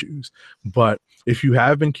number of issues. But if you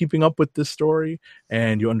have been keeping up with this story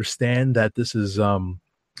and you understand that this is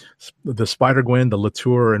the Spider-Gwen, the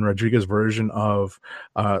Latour and Rodriguez version of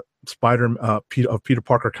Peter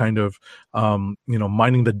Parker kind of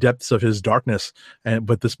mining the depths of his darkness,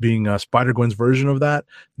 but this being Spider-Gwen's version of that,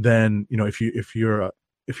 then if you're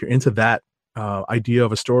into that idea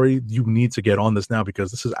of a story, you need to get on this now because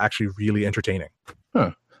this is actually really entertaining.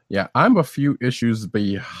 Huh. Yeah, I'm a few issues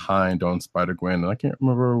behind on Spider-Gwen, and I can't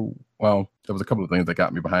remember. Well, there was a couple of things that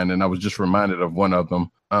got me behind, and I was just reminded of one of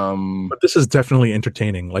them. But this is definitely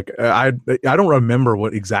entertaining. Like I don't remember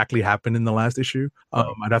what exactly happened in the last issue.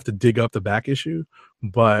 I'd have to dig up the back issue,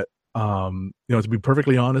 but to be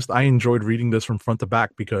perfectly honest, I enjoyed reading this from front to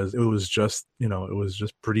back because it was just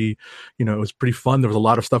pretty, it was pretty fun. There was a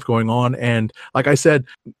lot of stuff going on, and like I said,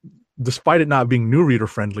 despite it not being new reader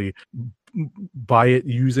friendly, by it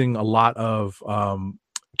using a lot of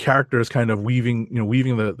characters kind of weaving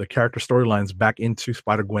the character storylines back into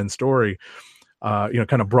Spider-Gwen's story,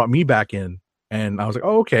 kind of brought me back in. And I was like,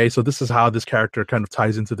 oh, okay, so this is how this character kind of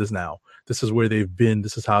ties into this now. This is where they've been.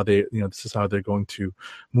 This is how they're going to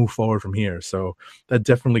move forward from here. So that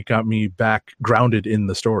definitely got me back grounded in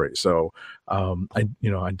the story. So I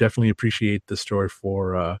definitely appreciate this story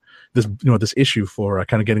for this issue for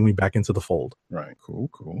kind of getting me back into the fold. Right. Cool.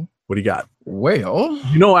 What do you got? Well,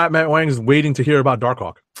 Matt Wang is waiting to hear about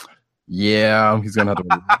Darkhawk. Yeah, he's gonna have to.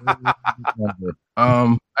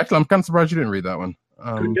 Actually, I'm kind of surprised you didn't read that one.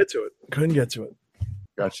 Couldn't get to it.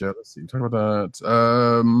 Gotcha. Let's see. Talk about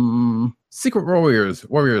that. Secret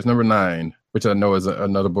Warriors number 9, which I know is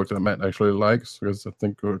another book that Matt actually likes because I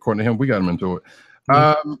think according to him, we got him into it.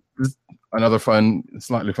 Another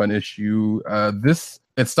slightly fun issue.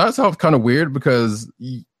 It starts off kind of weird because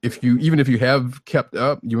if you have kept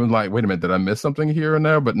up, you were like, wait a minute, did I miss something here and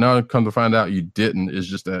there? But now come to find out you didn't. It's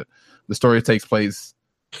just that the story takes place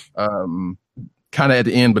kind of at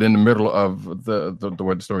the end, but in the middle of the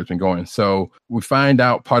way the story's been going. So we find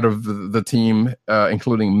out part of the team,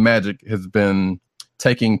 including Magic, has been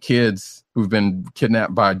taking kids who've been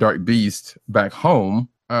kidnapped by Dark Beast back home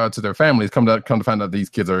to their families. Come to find out these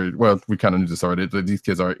kids are, well, we kind of knew this already, that these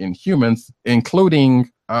kids are Inhumans,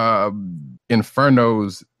 including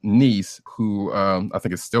Inferno's niece, who I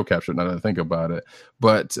think is still captured now that I think about it.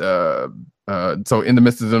 But so in the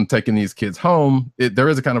midst of them taking these kids home, there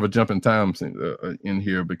is a kind of a jump in time in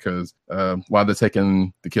here because while they're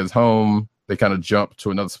taking the kids home, they kind of jump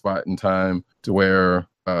to another spot in time to where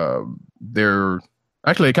they're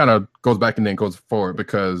actually, it kind of goes back and then goes forward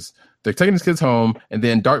because they're taking these kids home, and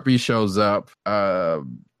then Dark Beast shows up,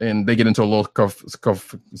 and they get into a little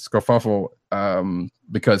scuffle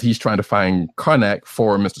because he's trying to find Karnak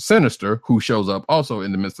for Mr. Sinister, who shows up also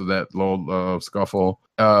in the midst of that little scuffle,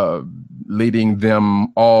 leading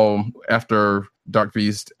them all after Dark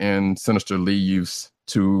Beast and Sinister leaves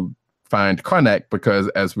to find Karnak because,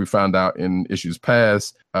 as we found out in issues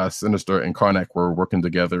past, Sinister and Karnak were working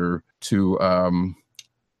together to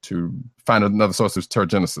find another source of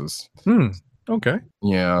Terrigenesis. Okay.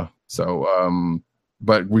 Yeah. So,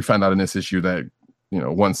 but we found out in this issue that,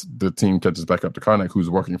 once the team catches back up to Karnak, who's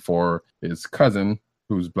working for his cousin,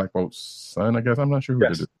 who's Black Bolt's son, I guess. I'm not sure who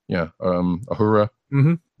did it. Yeah. Ahura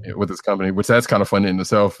with his company, which that's kind of funny in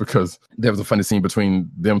itself because there was a funny scene between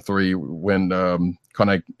them three when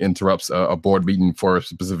Karnak interrupts a board meeting for a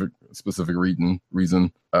specific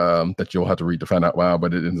reason that you'll have to read to find out why,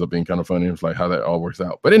 but it ends up being kind of funny. It's like how that all works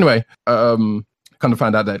out. But anyway, come to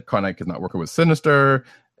find out that Karnak is not working with Sinister,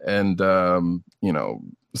 and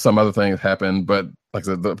some other things happen. But like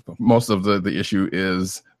I said, most of the issue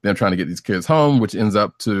is them trying to get these kids home, which ends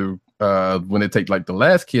up to when they take like the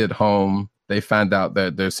last kid home, they find out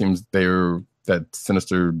that that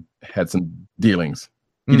Sinister had some dealings.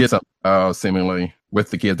 He did something seemingly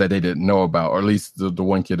with the kids that they didn't know about, or at least the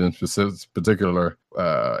one kid in particular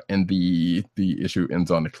And the issue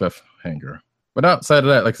ends on the cliffhanger. But outside of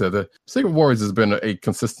that, like I said, the Secret Warriors has been a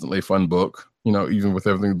consistently fun book, even with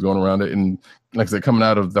everything going around it. And like I said, coming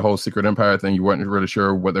out of the whole Secret Empire thing, you weren't really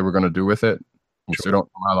sure what they were going to do with it. We still don't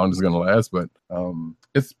know how long this is going to last, but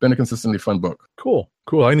it's been a consistently fun book. Cool.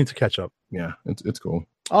 I need to catch up. Yeah, it's cool.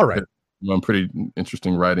 All right. Pretty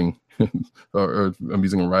interesting writing or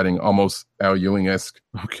amusing writing, almost Al Ewing-esque.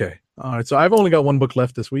 Okay. All right. So I've only got one book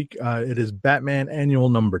left this week. It is Batman Annual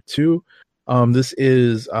number 2. This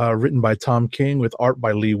is written by Tom King with art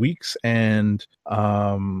by Lee Weeks and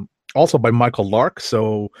also by Michael Lark.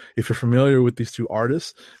 So if you're familiar with these two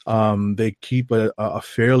artists, they keep a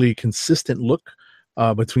fairly consistent look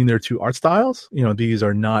between their two art styles. These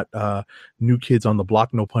are not new kids on the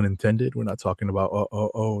block, no pun intended. We're not talking about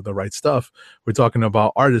the right stuff. We're talking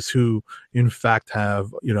about artists who in fact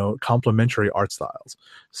have complementary art styles.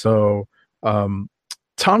 So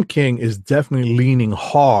Tom King is definitely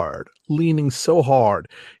leaning so hard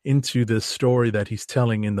into this story that he's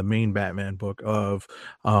telling in the main Batman book of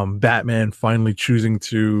Batman finally choosing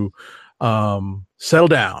to settle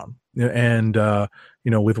down and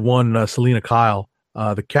with one Selena Kyle,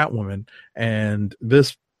 the Catwoman, and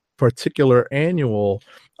this particular annual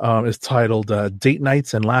is titled Date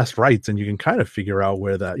Nights and Last Rites, and you can kind of figure out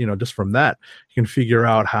where that, just from that, you can figure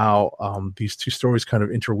out how these two stories kind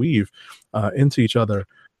of interweave into each other,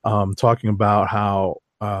 talking about how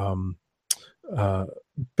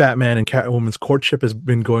Batman and Catwoman's courtship has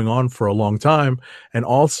been going on for a long time, and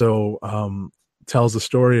also tells the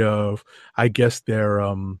story of, I guess, their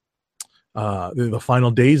the final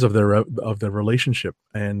days of their relationship,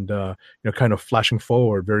 and kind of flashing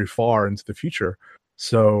forward very far into the future.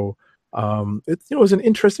 So it was an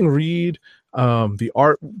interesting read. The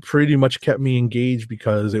art pretty much kept me engaged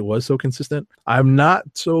because it was so consistent. I'm not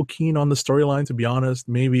so keen on the storyline, to be honest.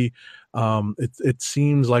 Maybe it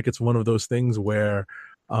seems like it's one of those things where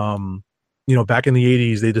back in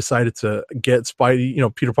the 80s, they decided to get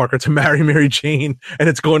Spidey, Peter Parker, to marry Mary Jane, and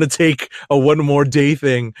it's going to take a one more day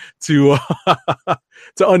thing to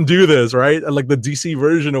to undo this, right? Like the DC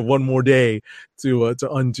version of One More Day to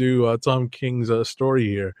undo Tom King's story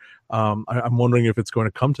here. I'm wondering if it's going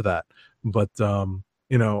to come to that, but I'm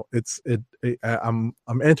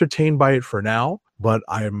entertained by it for now, but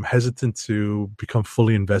I'm hesitant to become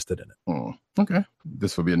fully invested in it. Okay,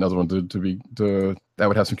 this will be another one that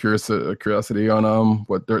would have some curiosity on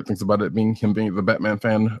what Dirt thinks about it, being the Batman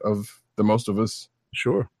fan of the most of us.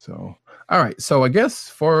 Sure. So, all right. So I guess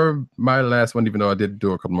for my last one, even though I did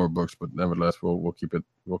do a couple more books, but nevertheless, we'll keep it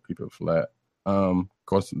flat. Of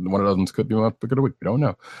course, one of those ones could be my pick of the week. We don't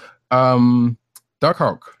know. Dark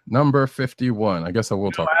Hawk number 51. I guess I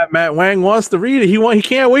will talk. Matt Wang wants to read it. He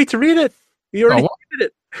can't wait to read it. He already tweeted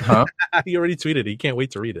it. Huh? He already tweeted it. He can't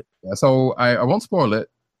wait to read it. Yeah, so I won't spoil it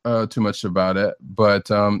too much about it, but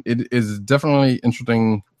it is definitely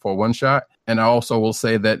interesting for one shot. And I also will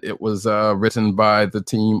say that it was written by the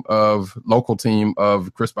local team of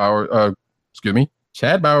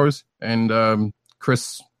Chad Bowers and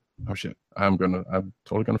Chris. Oh shit. I'm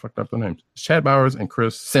totally gonna fuck up the names. Chad Bowers and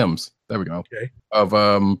Chris Sims. There we go. Okay. Of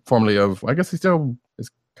formerly of, I guess is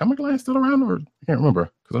Comic Line still around, or I can't remember,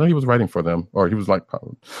 because I know he was writing for them, or he was like,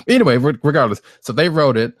 anyway, regardless. So they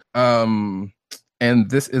wrote it. And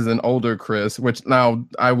this is an older Chris, which now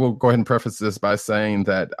I will go ahead and preface this by saying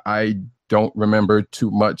that I don't remember too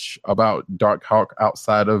much about Dark Hawk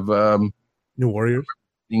outside of New Warriors.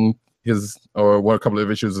 A couple of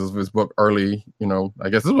issues of his book early, I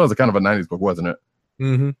guess this was a kind of a 90s book, wasn't it?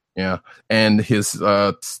 Mm-hmm. Yeah. And his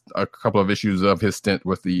a couple of issues of his stint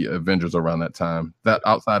with the Avengers around that time. That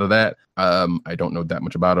outside of that, I don't know that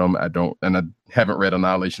much about him. I haven't read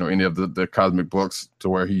Annihilation or any of the cosmic books to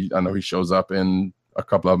where I know he shows up in a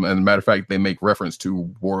couple of them. And as a matter of fact, they make reference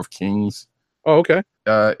to War of Kings. Oh, okay.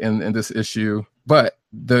 In this issue. But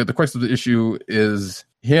the question of the issue is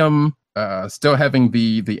him still having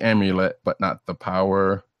the amulet, but not the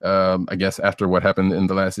power. I guess after what happened in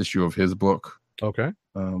the last issue of his book. Okay.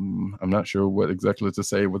 I'm not sure what exactly to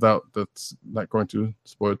say without that's not going to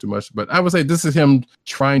spoil too much, but I would say this is him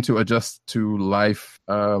trying to adjust to life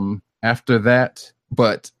after that.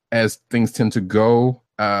 But as things tend to go,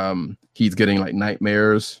 he's getting like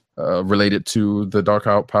nightmares related to the Dark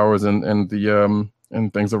Hawk powers and the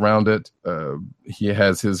and things around it. He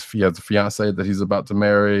has a fiance that he's about to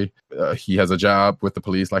marry. He has a job with the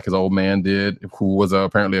police like his old man did, who was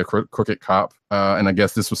apparently a crooked cop. And I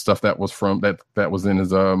guess this was stuff that was that was in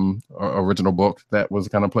his original book that was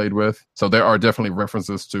kind of played with. So there are definitely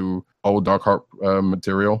references to old Dark Hawk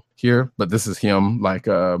material here, but this is him like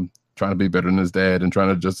trying to be better than his dad and trying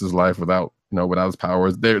to adjust his life without without his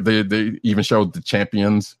powers. They even showed the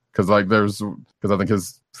champions because I think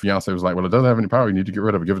his fiance was like, well, it doesn't have any power. You need to get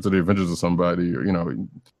rid of it. Give it to the Avengers or somebody,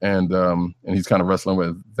 and he's kind of wrestling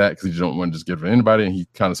with that because he don't want to just give it to anybody. And he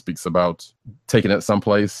kind of speaks about taking it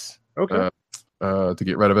someplace. Okay. To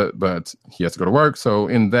get rid of it, but he has to go to work. So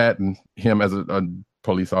in that, and him as a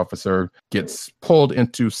police officer gets pulled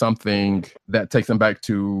into something that takes him back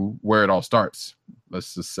to where it all starts.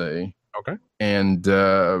 Let's just say, okay, and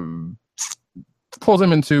pulls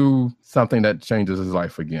him into something that changes his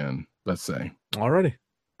life again. Let's say. Alrighty.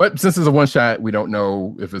 But since it's a one shot, we don't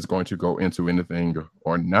know if it's going to go into anything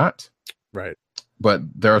or not. Right. But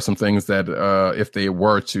there are some things that if they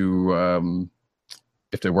were to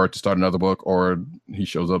start another book, or he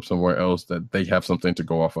shows up somewhere else, that they have something to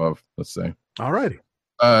go off of. Let's say. Alrighty.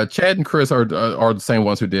 Chad and Chris are the same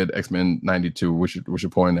ones who did X-Men 92. We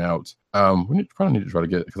should point out. Probably need to try to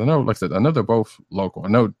get, because I know, like I said, I know they're both local. I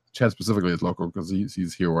know Chad specifically is local because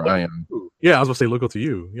he's here where I am. Yeah, I was gonna say local to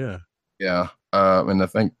you. Yeah. Yeah. And I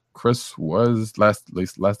think Chris was last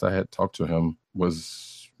I had talked to him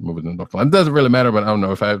was moving to North Carolina. It doesn't really matter, but I don't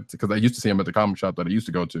know because I used to see him at the comic shop that I used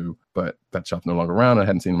to go to, but that shop's no longer around. I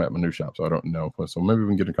hadn't seen him at my new shop, so I don't know. So maybe we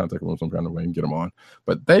can get in contact with him some kind of way and get him on.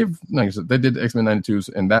 But like I said, they did X-Men 92s,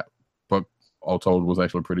 and that book, all told, was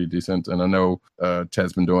actually pretty decent. And I know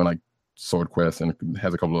Chad's been doing like Sword Quest and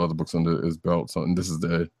has a couple of other books under his belt. So, and this is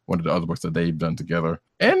one of the other books that they've done together.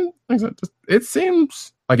 And like I said, it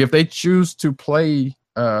seems like if they choose to play,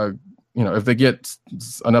 if they get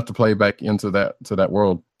enough to play back into that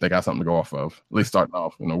world, they got something to go off of. At least starting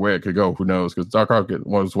off, where it could go, who knows? Because Dark Ark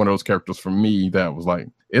was one of those characters for me that was like,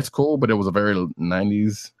 it's cool, but it was a very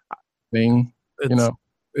 90s thing, Yeah,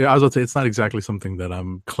 I was going to say, it's not exactly something that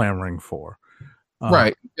I'm clamoring for.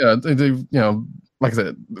 Right. Yeah. Like I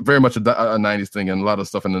said, very much a 90s thing, and a lot of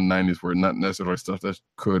stuff in the 90s were not necessarily stuff that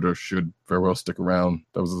could or should very well stick around.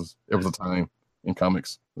 It was a time in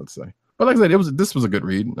comics, let's say. But like I said, this was a good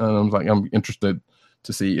read. I'm interested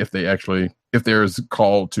to see if there's a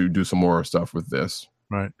call to do some more stuff with this.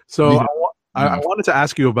 Right. So I wanted to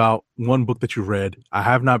ask you about one book that you read. I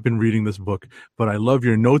have not been reading this book, but I love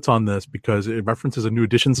your notes on this because it references a New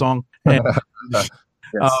Edition song. And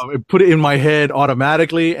Yes. It put it in my head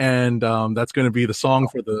automatically, and that's going to be the song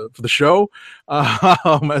for the show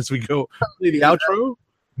as we go play the outro.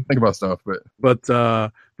 Think about stuff, but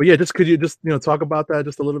yeah, could you talk about that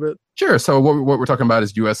just a little bit? Sure. So what we're talking about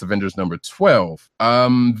is U.S. Avengers number 12.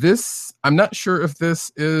 I'm not sure if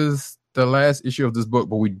this is the last issue of this book,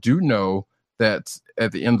 but we do know that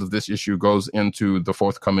at the end of this issue goes into the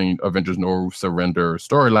forthcoming Avengers No Surrender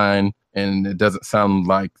storyline, and it doesn't sound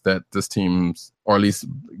like that this team's, or at least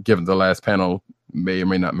given the last panel, may or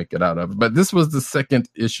may not make it out of it. But this was the second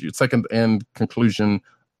and conclusion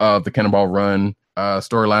of the Cannonball Run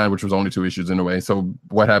storyline, which was only 2 issues in a way. So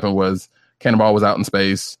what happened was Cannonball was out in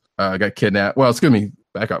space, got kidnapped. Well, excuse me,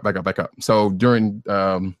 back up. So during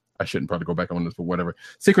I shouldn't probably go back on this, but whatever.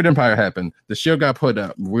 Secret Empire happened. The shield got put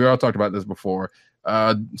up. We all talked about this before.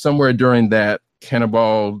 Somewhere during that,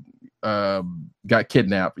 Cannonball got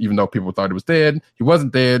kidnapped, even though people thought he was dead. He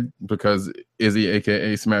wasn't dead because Izzy,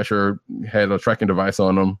 aka Smasher, had a tracking device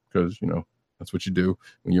on him because that's what you do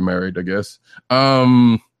when you're married, I guess.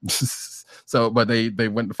 So, but they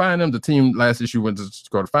went to find him. The team last issue went to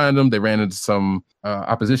go to find him. They ran into some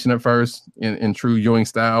opposition at first in true Ewing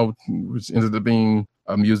style, which ended up being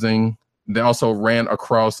amusing. They also ran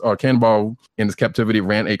across, Cannonball in his captivity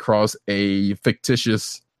ran across a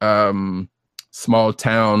fictitious small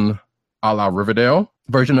town a la Riverdale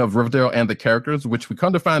version of Riverdale, and the characters, which we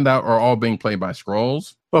come to find out are all being played by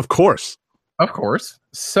Skrulls. Of course.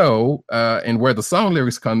 So, and where the song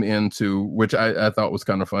lyrics come into, which I thought was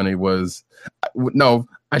kind of funny, was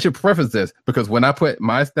I should preface this, because when I put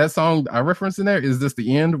that song I referenced in there, Is This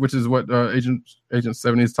the End, which is what Agent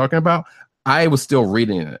 70 is talking about, I was still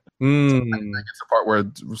reading it. So I get to the part where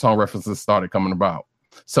song references started coming about.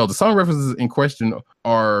 So the song references in question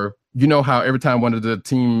are, how every time one of the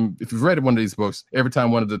team, if you've read one of these books, every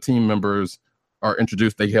time one of the team members are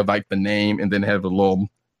introduced, they have like the name and then have a little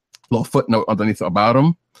footnote underneath about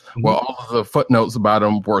them. Mm-hmm. Well, all of the footnotes about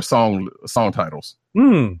them were song titles.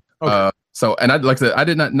 Okay. So, and like I said, I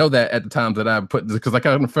did not know that at the time that I put this, because I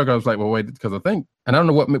kind of figured, I was like, well, wait, because I think, and I don't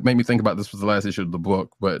know what made me think about this was the last issue of the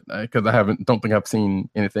book, but because don't think I've seen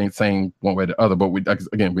anything saying one way or the other. But we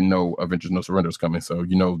know Avengers No Surrender is coming, so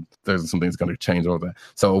there's some things going to change over that.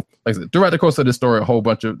 So, like I said, throughout the course of this story, a whole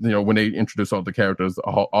bunch of when they introduced all the characters,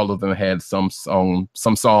 all of them had some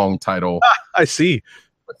song title. I see.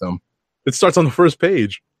 With them, it starts on the first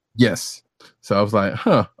page. Yes. So I was like,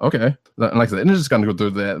 huh, okay. And like I said, and it's just gonna go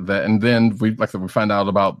through that, and then we find out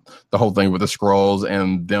about the whole thing with the scrolls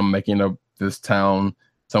and them making this town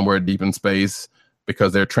somewhere deep in space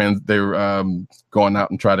because they're going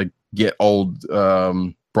out and try to get old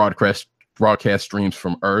broadcast streams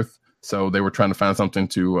from Earth. So they were trying to find something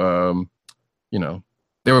to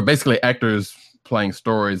they were basically actors playing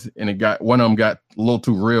stories, and one of them got a little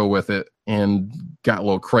too real with it and got a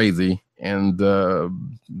little crazy and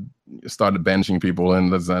started banishing people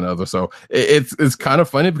and this and other. So it's kind of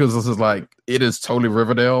funny because this is like, it is totally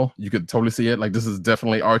Riverdale. You could totally see it. Like, this is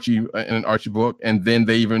definitely Archie in an Archie book. And then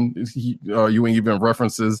Ewing even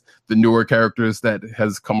references the newer characters that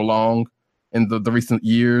has come along in the recent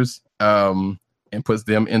years, and puts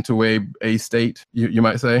them into a state, you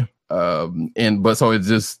might say. So it's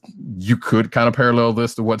just, you could kind of parallel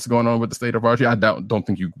this to what's going on with the state of Archie. I don't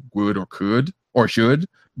think you would or could or should,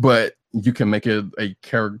 but you can make it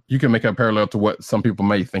you can make a parallel to what some people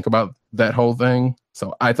may think about that whole thing.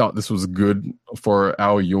 So I thought this was good for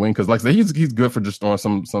Al Ewing, because like I said, he's good for just throwing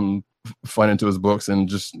some fun into his books and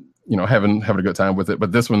just having a good time with it.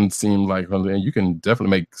 But this one seemed like, you can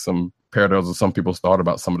definitely make some parallels of some people's thought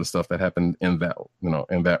about some of the stuff that happened in that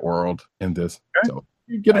in that world in this. Okay. So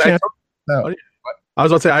you get a chance. I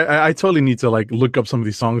was about to say, I totally need to look up some of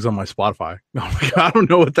these songs on my Spotify. I don't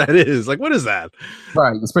know what that is. Like, what is that?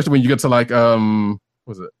 Right, especially when you get to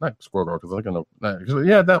was it not Squirrel Girl? Because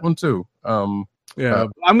that one too. I'm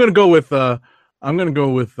gonna go with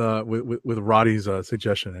with Roddy's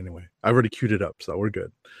suggestion anyway. I've already queued it up, so we're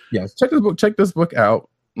good. Yes, check this book out.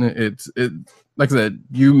 It like I said,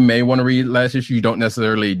 you may want to read last issue. You don't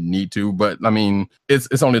necessarily need to, but I mean,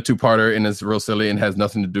 it's only a 2-parter and it's real silly and has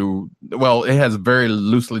nothing to do. Well, it has very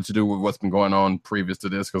loosely to do with what's been going on previous to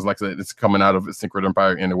this, because like I said, it's coming out of Secret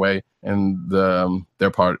Empire anyway, and their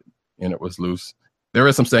part in it was loose. There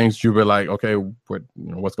is some things you'll be like, okay,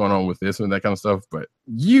 what's going on with this and that kind of stuff, but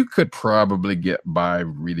you could probably get by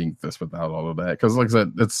reading this without all of that, because like I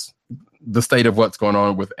said, it's the state of what's going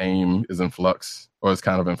on with AIM is in flux, or it's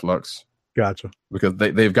kind of in flux. Gotcha. Because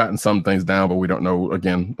they've gotten some things down, but we don't know.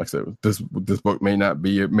 Again, like I said, this book may or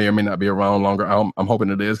may not be around longer. I'm hoping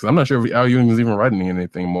it is, because I'm not sure if Al Ewing is even writing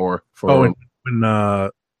anything more. When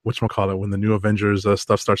whatchamacallit, when the new Avengers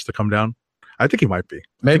stuff starts to come down, I think he might be.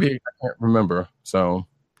 Maybe, I can't remember. So,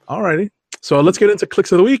 alrighty. So let's get into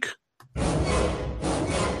Clicks of the Week.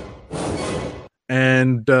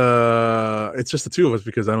 And it's just the two of us,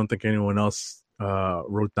 because I don't think anyone else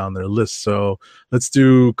wrote down their list. So let's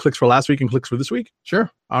do clicks for last week and clicks for this week. Sure.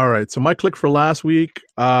 All right. So my click for last week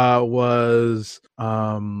was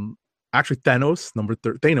actually Thanos, number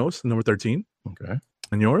 13. Okay.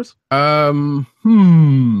 And yours?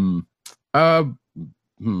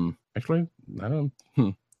 Actually, I don't.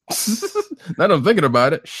 Now that I'm thinking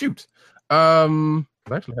about it, shoot. I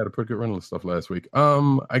actually had a pretty good run of stuff last week.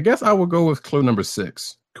 I guess I will go with clue number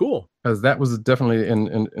 6. Cool. Because that was definitely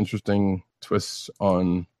an interesting twist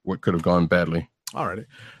on what could have gone badly. Alrighty.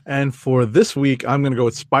 And for this week, I'm going to go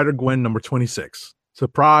with Spider-Gwen number 26.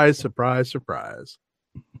 Surprise, surprise, surprise.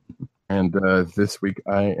 And this week,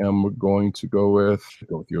 I am going to go with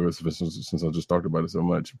yours, since I just talked about it so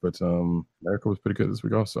much. But America was pretty good this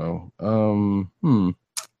week also. You know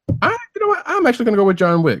what? I'm actually going to go with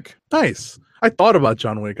John Wick. Nice. I thought about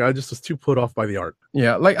John Wick. I just was too put off by the art.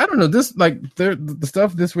 Yeah, I don't know. This the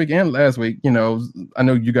stuff this week and last week. I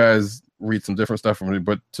know you guys read some different stuff from me,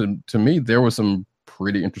 but to me, there were some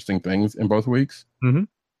pretty interesting things in both weeks. Mm-hmm.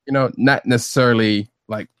 Not necessarily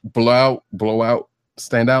like blowout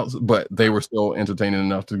standouts, but they were still entertaining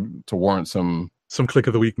enough to warrant some click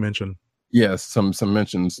of the week mention. Yes, some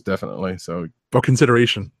mentions definitely. So for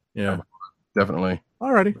consideration. Yeah, definitely.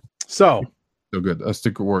 Alrighty. So still good. A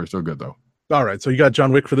sticker word, still good though. All right, so you got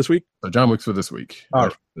John Wick for this week? So John Wick's for this week. All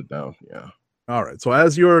right. Put it down, yeah. All right, so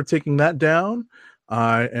as you're taking that down,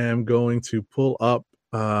 I am going to pull up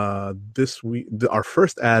this week our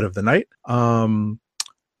first ad of the night.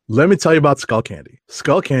 Let me tell you about Skull Candy.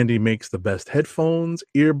 Skull Candy makes the best headphones,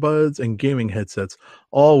 earbuds, and gaming headsets,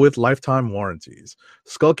 all with lifetime warranties.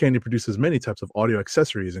 Skull Candy produces many types of audio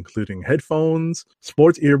accessories, including headphones,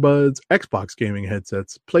 sports earbuds, Xbox gaming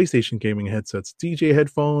headsets, PlayStation gaming headsets, DJ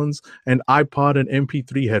headphones, and iPod and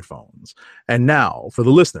MP3 headphones. And now, for the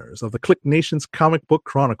listeners of the Click Nation's Comic Book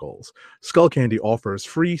Chronicles, Skull Candy offers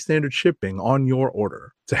free standard shipping on your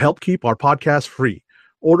order. To help keep our podcast free,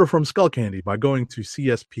 order from Skull Candy by going to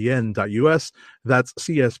cspn.us. That's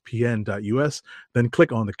cspn.us. Then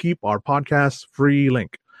click on the Keep Our Podcast Free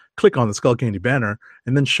link. Click on the Skull Candy banner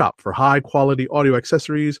and then shop for high-quality audio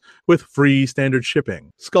accessories with free standard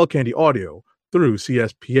shipping. Skull Candy Audio through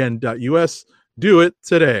cspn.us. Do it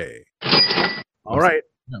today. All right.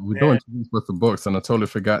 Yeah, we're doing 2 weeks worth of books, and I totally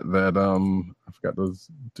forgot that I forgot to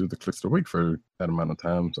do the clicks of the week for that amount of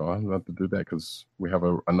time. So I'll have to do that because we have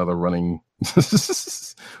another running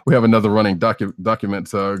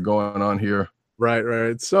document going on here.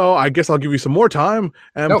 Right. So I guess I'll give you some more time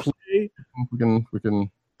and play. We can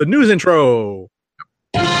the news intro.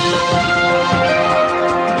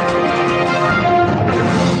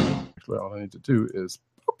 Actually, all I need to do is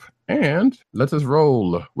and let us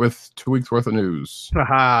roll with 2 weeks worth of news.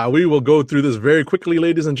 We will go through this very quickly,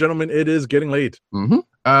 ladies and gentlemen. It is getting late.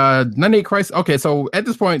 98 Crisis. Okay, so at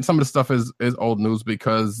this point, some of the stuff is old news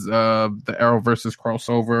because the Arrowverse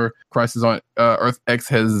crossover Crisis on Earth X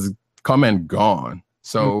has come and gone.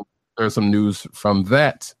 So there's some news from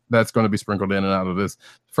that's going to be sprinkled in and out of this.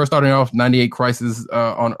 First, starting off, 98 Crisis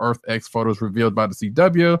on Earth X photos revealed by the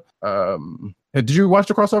CW. Did you watch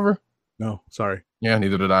the crossover? No, sorry. Yeah,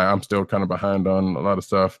 neither did I. I'm still kind of behind on a lot of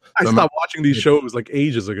stuff. I stopped watching these shows like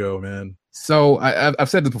ages ago, man. So I've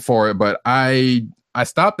said this before, but I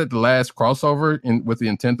stopped at the last crossover with the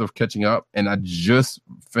intent of catching up, and I just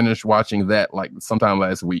finished watching that like sometime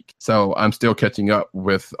last week. So I'm still catching up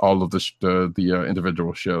with all of the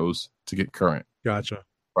individual shows to get current. Gotcha.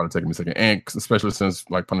 Probably taking me a second, and especially since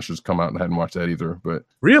like Punisher's come out and I hadn't watched that either. But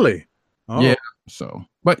really, yeah. So,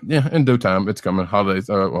 but yeah, in due time, it's coming. Holidays.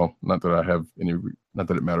 Well, not that I have any. Not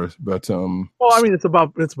that it matters, but well, I mean, it's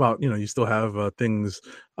about you still have things.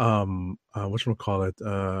 Whatchamacallit?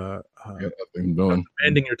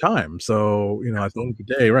 Demanding your time. So at the end of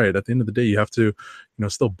the day, right? At the end of the day, you have to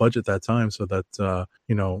still budget that time so that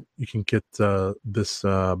you can get this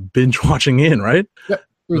binge watching in, right? Yep.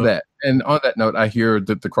 Through that. And on that note, I hear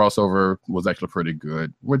that the crossover was actually pretty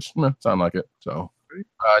good, which sound like it. So.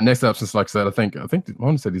 Next up, since like I said, I think I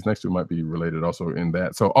want to say these next two might be related also in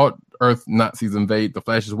that. So, Alt Earth Nazis invade the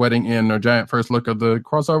Flash's wedding in a giant first look of the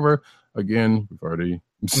crossover. Again, we've already.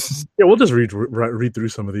 Yeah, we'll just read through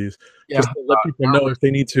some of these. Just to let people know if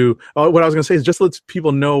they need to. What I was going to say is just let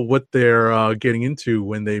people know what they're getting into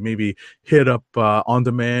when they maybe hit up On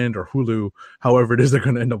Demand or Hulu, however it is they're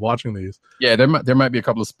going to end up watching these. Yeah, there might be a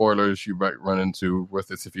couple of spoilers you might run into with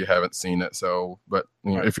this if you haven't seen it. So, but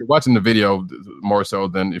if you're watching the video, more so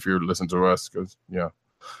than if you're listening to us, because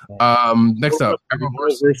next up,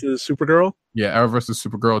 Arrowverse versus Supergirl. Yeah, Arrowverse versus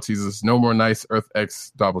Supergirl teases no more nice Earth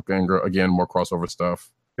X doppelganger. Again, more crossover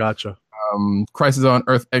stuff. Gotcha. Crisis on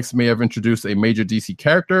Earth X may have introduced a major DC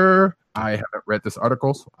character. I haven't read this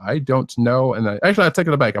article, so I don't know. And I take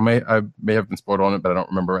it back. I may have been spoiled on it, but I don't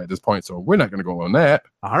remember at this point. So we're not going to go on that.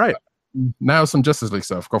 All right. Now some Justice League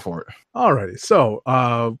stuff. Go for it. All righty. So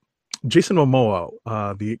Jason Momoa,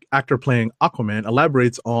 the actor playing Aquaman,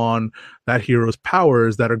 elaborates on that hero's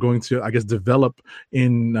powers that are going to, I guess, develop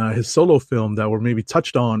in his solo film that were maybe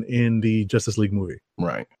touched on in the Justice League movie.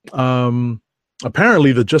 Right.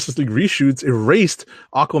 Apparently, the Justice League reshoots erased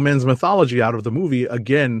Aquaman's mythology out of the movie,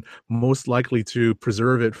 again, most likely to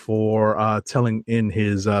preserve it for telling in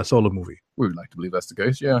his solo movie. We would like to believe that's the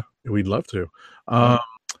case, yeah. We'd love to.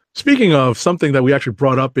 Speaking of something that we actually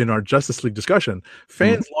brought up in our Justice League discussion,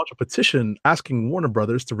 fans launched a petition asking Warner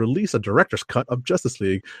Brothers to release a director's cut of Justice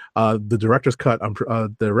League. The director's cut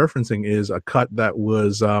they're referencing is a cut that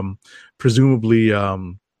was presumably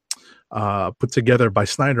put together by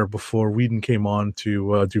Snyder before Whedon came on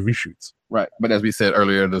to do reshoots. Right, but as we said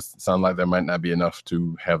earlier, this sounds like there might not be enough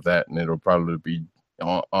to have that, and it'll probably be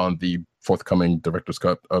on the forthcoming director's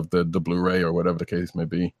cut of the Blu-ray or whatever the case may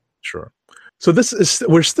be. Sure. So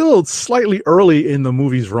we're still slightly early in the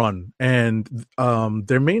movie's run, and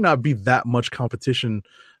there may not be that much competition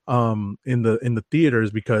in the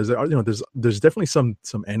theaters because there's definitely some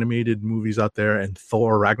animated movies out there, and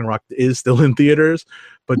Thor Ragnarok is still in theaters,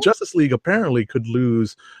 but Justice League apparently could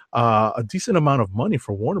lose a decent amount of money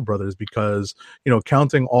for Warner Brothers because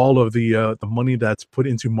counting all of the money that's put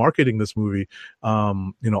into marketing this movie,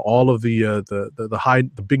 all of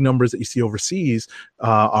the big numbers that you see overseas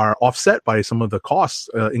are offset by some of the costs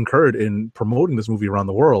incurred in promoting this movie around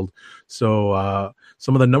the world. So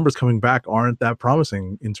some of the numbers coming back aren't that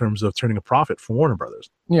promising in terms of turning a profit for Warner Brothers.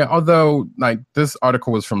 Yeah, although like this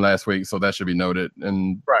article was from last week, so that should be noted.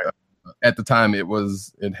 And right. At the time, it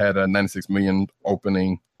had a 96 million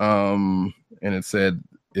opening, and it said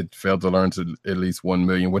it failed to learn to at least 1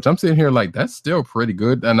 million, which I'm sitting here like that's still pretty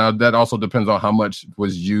good. And that also depends on how much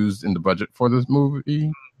was used in the budget for this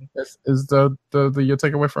movie. Is the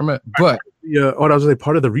takeaway from it. But what I was going to say,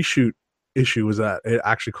 part of the reshoot issue was that it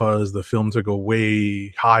actually caused the film to go way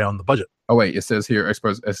high on the budget. Oh wait, it says here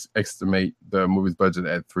experts estimate the movie's budget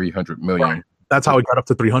at 300 million. Right. That's how it got up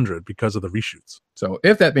to 300 because of the reshoots. So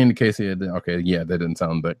if that being the case here, then okay, yeah, that didn't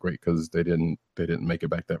sound that great because they didn't make it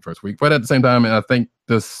back that first week. But at the same time, and I think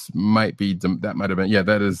this might be that might have been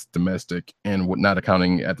that is domestic and not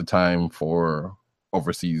accounting at the time for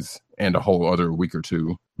overseas and a whole other week or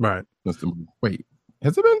two. Right. Wait,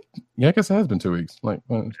 has it been? Yeah, I guess it has been 2 weeks. Like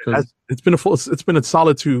it's been a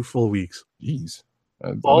solid 2 full weeks. Jeez.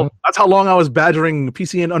 That's how long I was badgering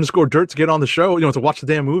PCN_dirt to get on the show, to watch the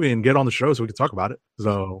damn movie and get on the show so we could talk about it.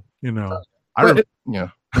 So, yeah. Now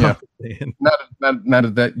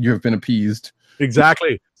that you've been appeased.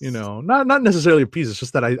 Exactly. Not necessarily appeased. It's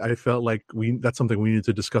just that I felt like that's something we need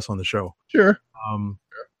to discuss on the show. Sure.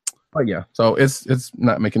 But yeah, so it's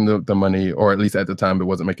not making the money, or at least at the time it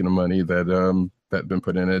wasn't making the money that been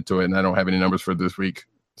put into it, and I don't have any numbers for this week.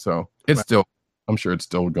 So it's still, I'm sure it's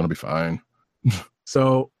still going to be fine.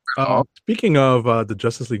 So speaking of the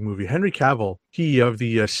Justice League movie, Henry Cavill, he of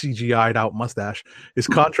the CGI'd out mustache, is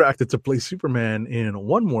contracted to play Superman in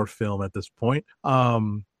one more film at this point.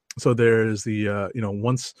 So there's the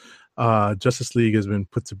once Justice League has been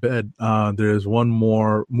put to bed, there's one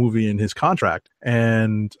more movie in his contract,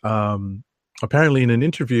 and apparently in an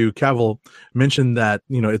interview, Cavill mentioned that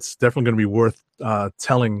it's definitely going to be worth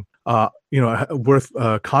worth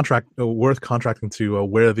contracting to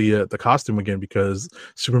wear the costume again, because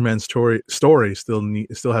Superman's story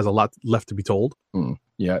still has a lot left to be told.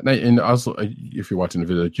 Yeah, and also if you're watching the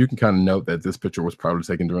video, you can kind of note that this picture was probably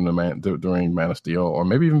taken during during Man of Steel, or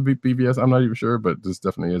maybe even BVS. I'm not even sure, but this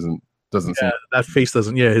definitely doesn't seem. That face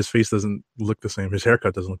doesn't. Yeah, his face doesn't look the same. His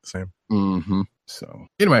haircut doesn't look the same. Mm-hmm. So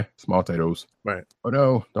anyway, small potatoes. Right. Oh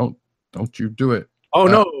no! Don't you do it? Oh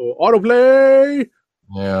no! Autoplay.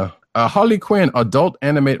 Yeah. Harley Quinn adult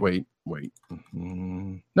animated. Wait.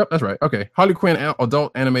 Nope, that's right. Okay. Harley Quinn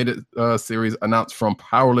adult animated series announced from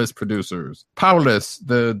Powerless Producers. Powerless,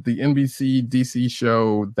 the NBC DC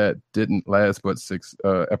show that didn't last but 6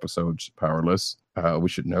 episodes. Powerless, we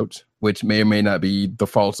should note, which may or may not be the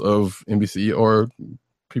fault of NBC or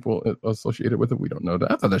people associated with it. We don't know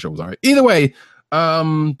that. I thought that show was all right. Either way,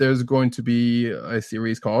 there's going to be a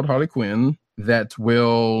series called Harley Quinn that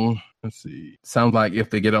will, let's see, sounds like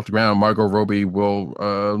if they get off the ground, Margot Robbie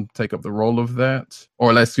will take up the role of that.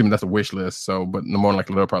 Or let's assume that's a wish list. So, but the more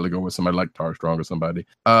likely they'll probably go with somebody like Tara Strong or somebody.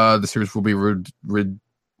 The series will be written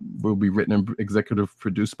and executive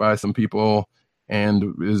produced by some people,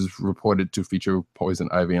 and is reported to feature Poison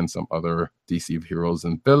Ivy and some other DC heroes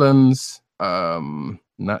and villains.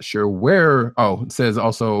 Not sure where. Oh, it says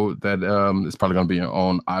also that it's probably going to be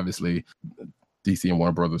on, obviously, DC and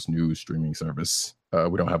Warner Brothers' new streaming service.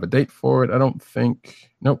 We don't have a date for it, I don't think.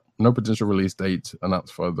 Nope, no potential release date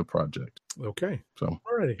announced for the project. Okay. So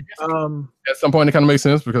alrighty. At some point it kind of makes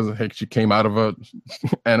sense because she came out of a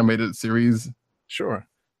animated series. Sure.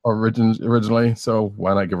 Originally, so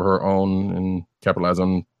why not give her her own and capitalize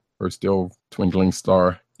on her still twinkling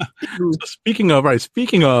star? So speaking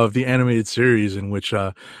of the animated series in which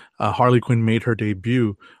Harley Quinn made her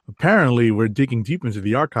debut, apparently we're digging deep into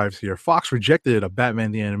the archives here. Fox rejected a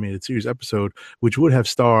Batman the Animated Series episode which would have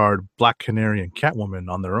starred Black Canary and Catwoman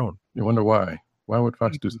on their own. You wonder why? Why would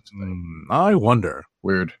Fox do such a thing? I wonder.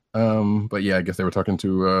 Weird. But yeah, I guess they were talking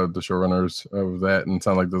to the showrunners of that, and it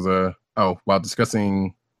sounded like there's while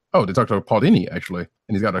discussing. Oh, they talked to Paul Dini actually,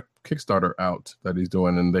 and he's got a Kickstarter out that he's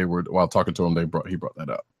doing, and while talking to him, he brought that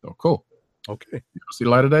up. Oh, cool. Okay. You see the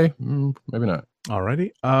light of day? Maybe not.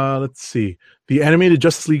 Alrighty. Let's see. The animated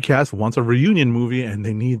Justice League cast wants a reunion movie, and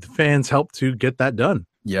they need the fans' help to get that done.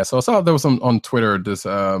 Yeah. So I saw there was some on Twitter. This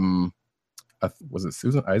was it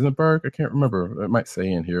Susan Eisenberg? I can't remember. It might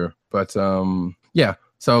say in here, but yeah.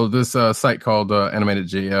 So this site called Animated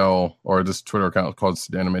JL, or this Twitter account called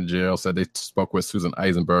Animated JL, said they spoke with Susan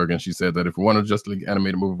Eisenberg, and she said that if we want to just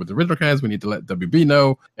animate a movie with the original cast, we need to let WB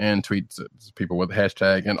know and tweet people with the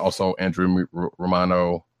hashtag, and also Andrew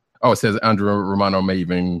Romano. Oh, it says Andrew Romano may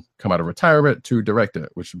even come out of retirement to direct it,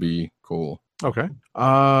 which would be cool. Okay.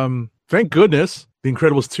 Thank goodness The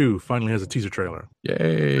Incredibles 2 finally has a teaser trailer.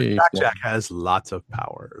 Yay. Jack has lots of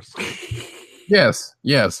powers. Yes.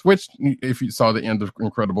 Which, if you saw the end of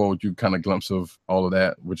Incredible, you kind of glimpse of all of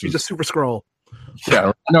that, which He's is a super scroll.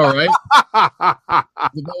 Yeah, I know, right? That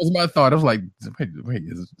was my thought. I was like, wait,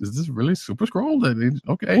 is this really Super Scroll?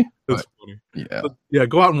 Okay. That's funny. Yeah. Yeah,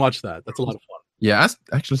 go out and watch that. That's a lot of fun. Yeah,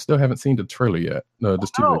 I actually still haven't seen the trailer yet. No,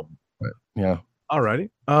 just two. But yeah. Alrighty.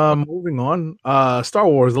 Moving on. Star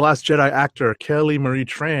Wars: The Last Jedi actor Kelly Marie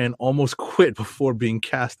Tran almost quit before being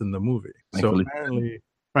cast in the movie. Thankfully.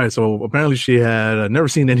 So apparently she had never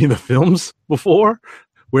seen any of the films before.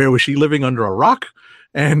 Where was she living under a rock?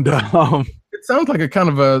 And it sounds like a kind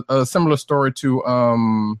of a similar story to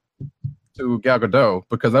to Gal Gadot,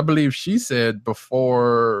 because I believe she said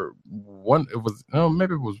before maybe it was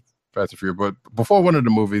Fast and Furious, but before one of the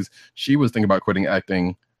movies, she was thinking about quitting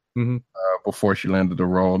acting before she landed the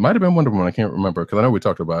role. It might have been Wonder Woman. I can't remember because I know we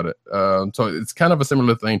talked about it. So it's kind of a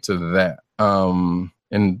similar thing to that.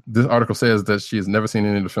 And this article says that she has never seen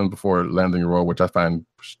any of the films before landing a role, which I find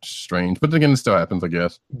strange. But again, it still happens, I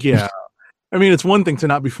guess. Yeah. I mean, it's one thing to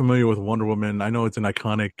not be familiar with Wonder Woman. I know it's an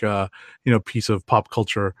iconic, piece of pop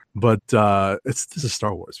culture, but this is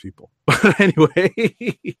Star Wars, people. Anyway,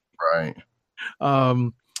 right.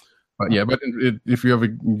 But if you ever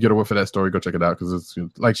get a whiff of that story, go check it out because it's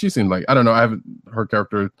like she seemed like, I don't know, her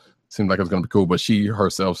character seemed like it was going to be cool, but she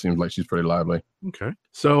herself seems like she's pretty lively. Okay.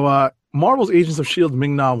 So Marvel's Agents of S.H.I.E.L.D.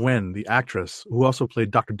 Ming-Na Wen, the actress who also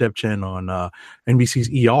played Dr. Deb Chen on NBC's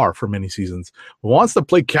ER for many seasons, wants to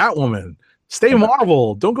play Catwoman. Stay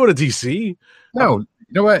Marvel. Don't go to DC. No, you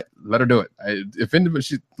know what? Let her do it.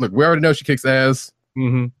 We already know she kicks ass.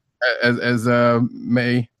 Mm-hmm. As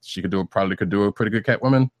May, she could do a pretty good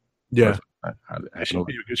Catwoman. Yeah, she'd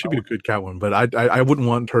be a good Catwoman, but I wouldn't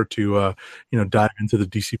want her to dive into the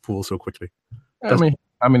DC pool so quickly. I mean,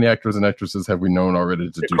 how many actors and actresses have we known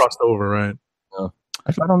already to do crossed over, right?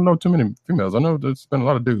 Actually, I don't know too many females. I know there's been a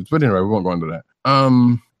lot of dudes, but anyway, we won't go into that.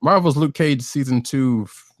 Marvel's Luke Cage season 2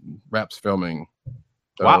 wraps filming.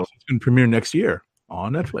 Wow, it's going to premiere next year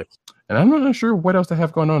on Netflix. And I'm not sure what else they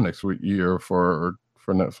have going on next year for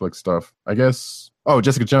Netflix stuff. I guess. Oh,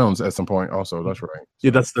 Jessica Jones at some point also. That's right. Yeah,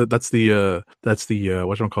 that's the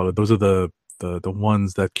what you call it. Those are the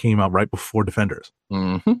ones that came out right before Defenders.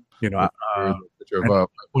 Mm-hmm.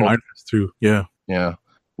 Too. Yeah. Yeah.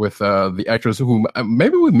 With the actress who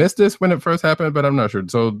maybe we missed this when it first happened, but I'm not sure.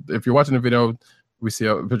 So if you're watching the video, we see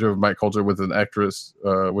a picture of Mike Coulter with an actress,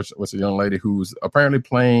 which was a young lady who's apparently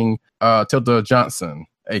playing Tilda Johnson,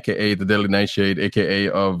 aka the Deadly Nightshade, aka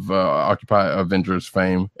of Occupy Avengers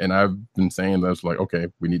fame. And I've been saying that's like, okay,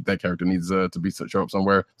 that character needs to show up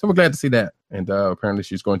somewhere. So we're glad to see that. And apparently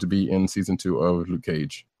she's going to be in season 2 of Luke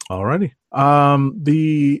Cage. Alrighty.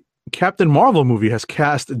 The Captain Marvel movie has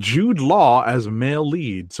cast Jude Law as male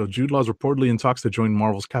lead. So Jude Law is reportedly in talks to join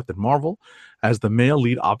Marvel's Captain Marvel as the male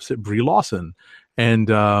lead opposite Brie Larson. And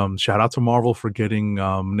shout out to Marvel for getting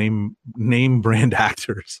name brand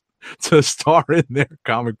actors to star in their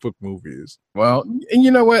comic book movies. Well, and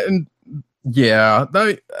you know what? And yeah,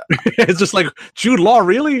 it's just like Jude Law,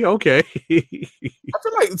 really? Okay. I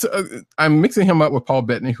feel like I'm mixing him up with Paul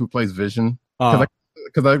Bettany, who plays Vision.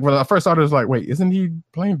 Because when I first started, I was like, wait, isn't he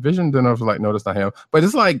playing Vision? Then I was like, no, that's not him. But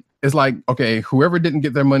it's like, okay, whoever didn't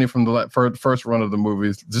get their money from the first run of the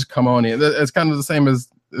movies, just come on in. It's kind of the same as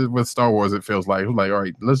with Star Wars. It feels like, all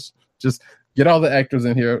right, let's just get all the actors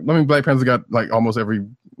in here. I mean, Black Panther got like almost every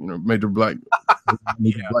major black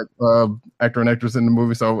actor and actress in the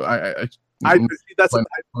movie. So I think that's a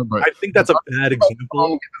bad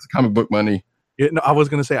example. It's comic book money. Yeah, no, I was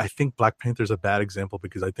going to say, I think Black Panther is a bad example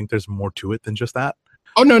because I think there's more to it than just that.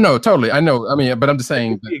 Oh, no, totally. I know. I mean, but I'm just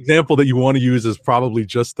saying. The example that you want to use is probably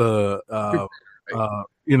just the, like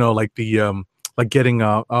getting,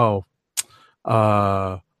 Benicio.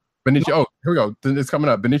 Oh, here we go. It's coming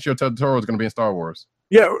up. Benicio del Toro is going to be in Star Wars.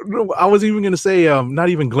 Yeah, I was even going to say not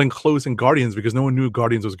even Glenn Close in Guardians because no one knew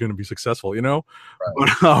Guardians was going to be successful, Right.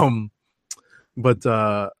 But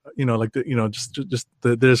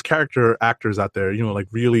there's character actors out there, like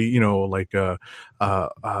really,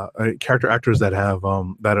 character actors that have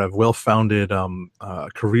well-founded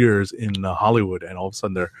careers in Hollywood, and all of a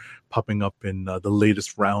sudden they're popping up in the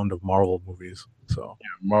latest round of Marvel movies. So yeah,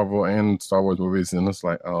 Marvel and Star Wars movies, and it's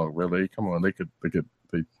like, oh, really? Come on, they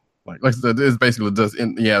it's basically just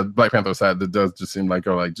Black Panther side that does just seem like,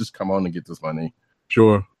 just come on and get this money.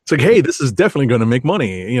 Sure. It's like, hey, this is definitely going to make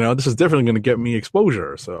money. This is definitely going to get me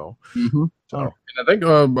exposure. So, and I think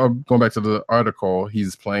going back to the article,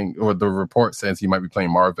 he's playing, or the report says he might be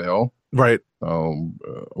playing Marvel. Right.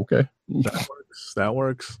 Okay. That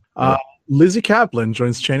works. Yeah. Lizzie Kaplan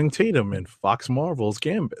joins Channing Tatum in Fox Marvel's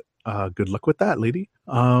Gambit. Good luck with that, lady.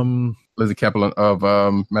 Lizzie Kaplan of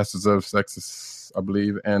Masters of Sex, I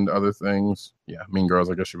believe, and other things. Yeah, Mean Girls,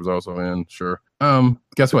 I guess she was also in. Sure.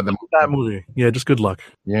 Guess what? That movie. Yeah, just good luck.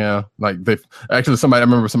 Yeah, like they actually I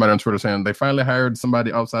remember somebody on Twitter saying they finally hired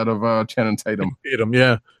somebody outside of Channing Tatum.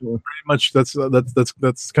 Yeah, pretty much. That's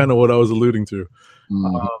kind of what I was alluding to.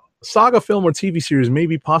 Saga film or TV series may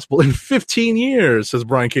be possible in 15 years, says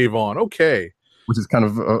Brian K. Vaughan. Okay. Which is kind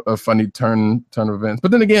of a funny turn of events.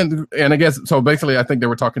 But then again, and I guess, so basically I think they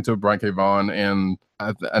were talking to Brian K. Vaughan, and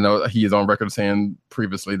I know he is on record saying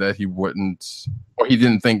previously that he wouldn't, or he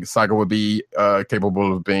didn't think Saga would be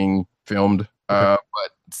capable of being filmed. But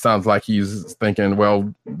sounds like he's thinking,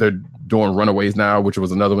 well, they're doing Runaways now, which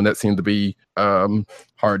was another one that seemed to be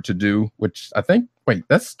hard to do, which I think, wait,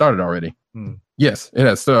 that's started already. Yes, it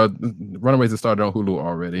has. Runaways has started on Hulu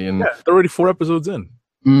already. And they're already 4 episodes in.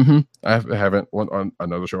 I haven't on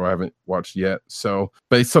another show I haven't watched yet. So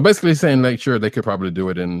basically saying like, sure, they could probably do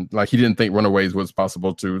it. And like, he didn't think Runaways was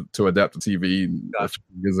possible to adapt to TV a few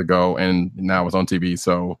years ago, and now it's on TV.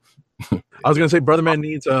 So I was gonna say, Brother Man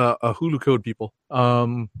needs a Hulu code, people.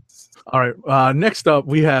 All right. Next up,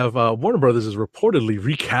 we have Warner Brothers is reportedly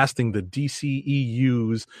recasting the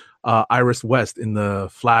DCEU's Iris West in the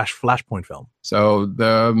Flashpoint film. So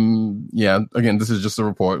again, this is just a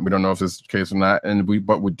report. We don't know if this is the case or not,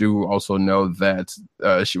 but we do also know that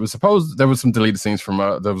she was supposed there was some deleted scenes from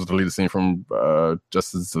there was a deleted scene from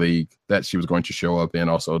Justice League that she was going to show up in,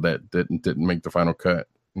 also that didn't make the final cut,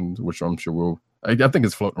 which I'm sure will. I think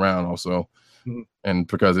it's floating around also, and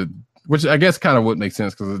because which I guess kind of would make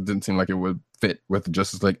sense because it didn't seem like it would fit with the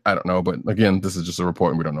Justice League. I don't know, but again, this is just a report,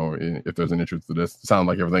 and we don't know if there's any truth to this. It sounds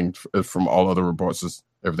like everything from all other reports,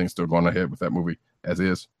 everything's still going ahead with that movie as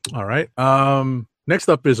is. All right. Next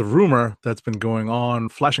up is a rumor that's been going on,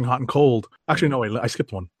 flashing hot and cold. Actually, no, wait, I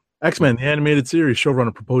skipped one. X-Men, the animated series,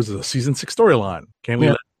 showrunner proposes a season 6 storyline. Can we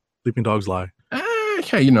let Sleeping Dogs lie?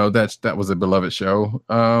 Hey, that was a beloved show.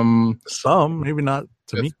 Some, maybe not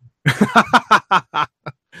to me.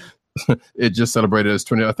 It just celebrated its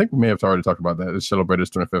 20th. I think we may have already talked about that. It celebrated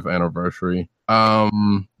its 25th anniversary.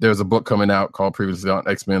 There's a book coming out called Previously on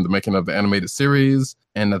X-Men: The Making of the Animated Series,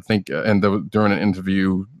 and I think during an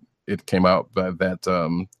interview, it came out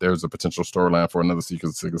that there's a potential storyline for another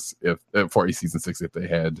season 6 for a season 6 if they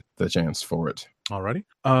had the chance for it. Alrighty.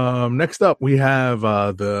 Next up, we have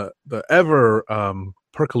the ever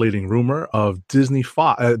percolating rumor of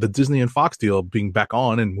the Disney and Fox deal being back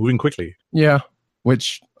on and moving quickly. Yeah,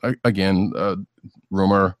 which again,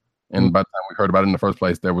 rumor, and by the time we heard about it in the first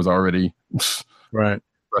place, there was already right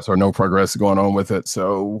progress or no progress going on with it,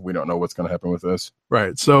 so we don't know what's going to happen with this.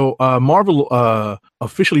 Right. So Marvel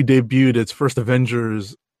officially debuted its first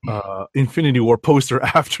Avengers Infinity War poster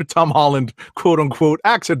after Tom Holland, quote unquote,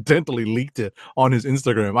 accidentally leaked it on his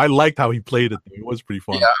Instagram. I liked how he played it. It was pretty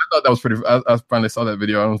fun. Yeah, I thought that was pretty. I finally saw that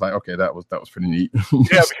video and I was like, okay, that was pretty neat.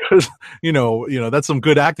 Yeah, because you know that's some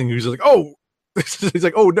good acting. He's just like, oh, he's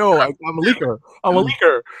like, oh no, I'm a leaker. I'm a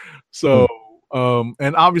leaker. So.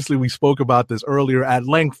 And obviously we spoke about this earlier at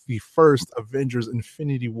length. The first Avengers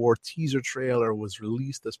Infinity War teaser trailer was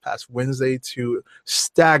released this past Wednesday to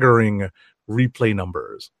staggering replay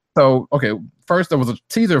numbers. So, okay, first there was a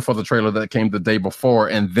teaser for the trailer that came the day before,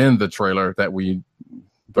 and then the trailer that we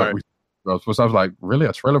so I was like, really,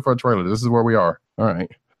 a trailer for a trailer? This is where we are. All right.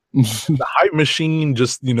 The hype machine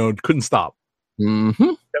just, couldn't stop.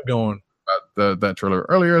 Mm-hmm. Kept going. That trailer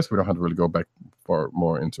earlier, so we don't have to really go back far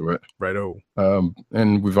more into it. Righto.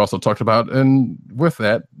 And we've also talked about, and with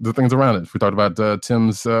that, the things around it. We talked about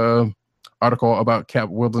Tim's article about Cap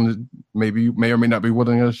wielding, may or may not be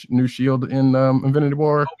wielding a new shield in Infinity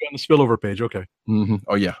War. Okay, on the spillover page, okay. Mm-hmm.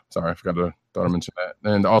 Oh yeah, sorry, I thought I mentioned that.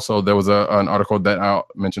 And also there was an article that I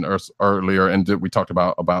mentioned earlier, and we talked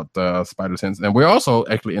about spider sense. And we're also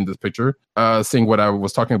actually in this picture seeing what I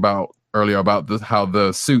was talking about earlier about how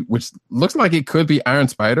the suit, which looks like it could be Iron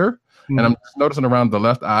Spider, and I'm just noticing around the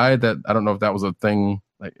left eye that I don't know if that was a thing,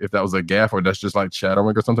 like if that was a gaff or that's just like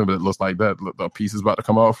shadowing or something, but it looks like that the piece is about to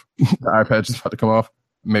come off. The eye patch is about to come off.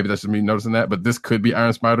 Maybe that's just me noticing that, but this could be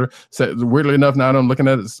Iron Spider. So weirdly enough, now that I'm looking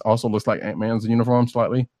at it, it also looks like Ant-Man's uniform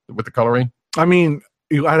slightly with the coloring. I mean,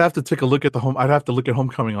 I'd have to take a look at I'd have to look at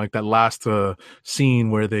Homecoming, like that last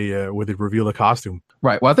scene where they reveal the costume.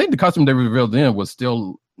 Right. Well, I think the costume they revealed then was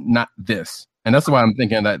still not this, and that's why I'm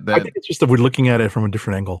thinking that I think it's just that we're looking at it from a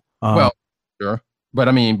different angle. Well, sure, but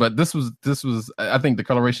I mean, but this was. I think the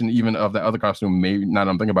coloration even of the other costume, maybe now that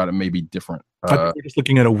I'm thinking about it, may be different. I think we're just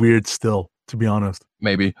looking at a weird still, to be honest.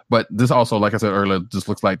 Maybe, but this also, like I said earlier, just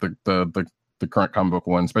looks like the current comic book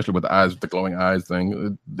one, especially with the eyes, with the glowing eyes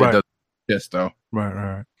thing. It does, yes, though.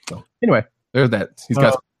 Right. So anyway, there's that. He's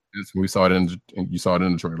got. We saw it and you saw it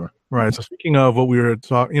in the trailer. Right. So speaking of what we were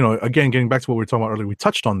talking, again, getting back to what we were talking about earlier, we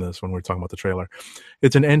touched on this when we were talking about the trailer.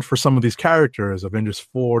 It's an end for some of these characters. Avengers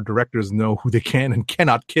 4 directors know who they can and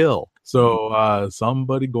cannot kill. So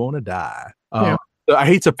somebody gonna die. I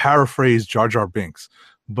hate to paraphrase Jar Jar Binks,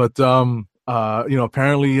 but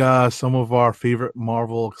apparently some of our favorite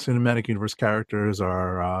Marvel Cinematic Universe characters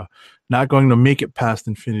are not going to make it past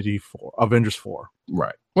Avengers 4.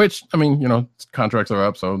 Right. Which, I mean, contracts are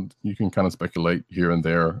up, so you can kind of speculate here and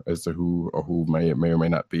there as to who may or may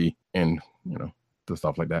not be in, the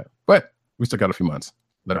stuff like that. But we still got a few months.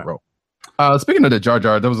 Let it roll. Speaking of the Jar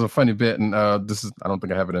Jar, there was a funny bit, and this is I don't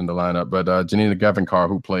think I have it in the lineup, but Janina Gavankar,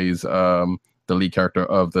 who plays the lead character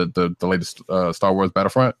of the latest Star Wars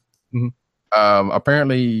Battlefront,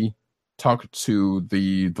 apparently talked to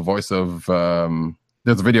the voice of.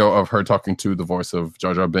 There's a video of her talking to the voice of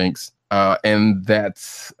Jar Jar Binks, and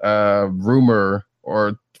that's rumor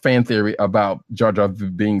or fan theory about Jar Jar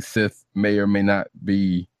being Sith may or may not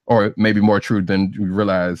be. Or maybe more true than we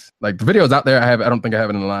realize. Like the video's out there. I don't think I have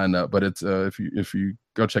it in the lineup, but it's if you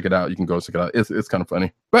go check it out, you can go check it out. It's kind of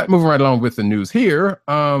funny. But moving right along with the news here,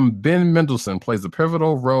 Ben Mendelsohn plays a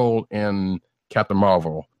pivotal role in Captain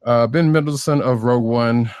Marvel. Ben Mendelsohn of Rogue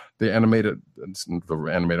One, the animated. I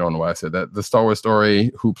don't know why I said that. The Star Wars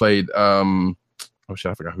story, who played I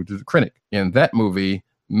forgot who did the Krennic in that movie,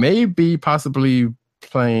 may be possibly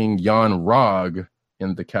playing Jan Rog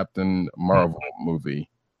in the Captain Marvel movie.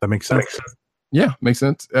 That makes sense. Yeah, makes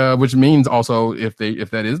sense. Which means also if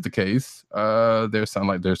that is the case, they sound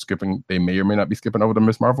like they're skipping. They may or may not be skipping over the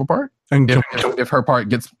Miss Marvel part. And if her part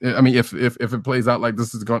gets, I mean, if it plays out like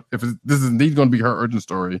this is indeed going to be her origin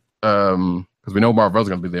story, because we know Marvel's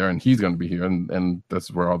going to be there and he's going to be here, and that's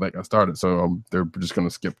where all that got started. So they're just going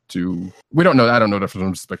to skip to. We don't know. I don't know that.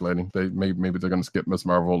 I'm speculating. Maybe they're going to skip Miss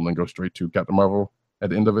Marvel and go straight to Captain Marvel at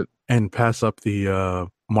the end of it, and pass up the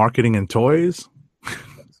marketing and toys.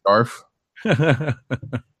 Scarf.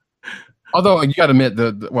 Although you got to admit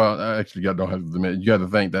actually, you don't have to admit. You got to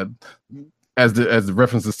think that as the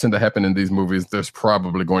references tend to happen in these movies, there's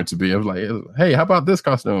probably going to be like, hey, how about this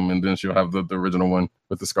costume? And then she'll have the original one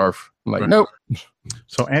with the scarf. I'm like, nope.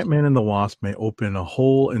 So Ant-Man and the Wasp may open a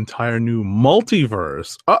whole entire new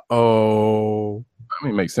multiverse. Uh-oh. I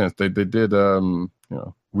mean, it makes sense. They did.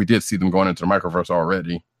 We did see them going into the microverse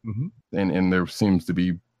already, and there seems to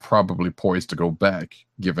be probably poised to go back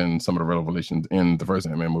given some of the revelations in the first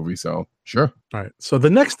Ant-Man movie. So sure. All right. So the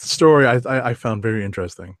next story I found very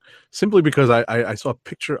interesting simply because I saw a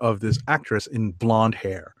picture of this actress in blonde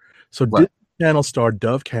hair. So Disney Channel star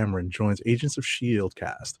Dove Cameron joins Agents of S.H.I.E.L.D.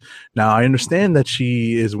 cast. Now I understand that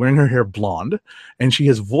she is wearing her hair blonde and she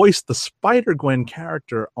has voiced the Spider-Gwen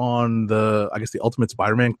character on the Ultimate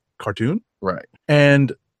Spider-Man cartoon. Right.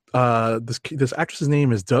 And this actress's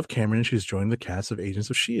name is Dove Cameron, and she's joined the cast of Agents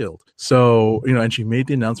of S.H.I.E.L.D. So, and she made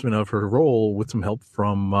the announcement of her role with some help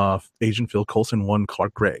from Agent Phil Coulson, one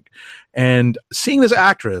Clark Gregg. And seeing this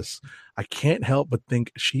actress, I can't help but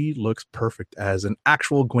think she looks perfect as an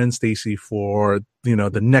actual Gwen Stacy for,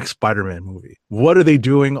 the next Spider-Man movie. What are they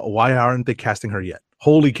doing? Why aren't they casting her yet?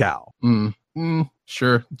 Holy cow.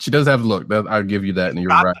 Sure. She does have a look. I'll give you that, and you're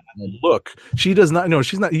right. Look, she does not. No,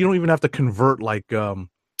 she's not. You don't even have to convert like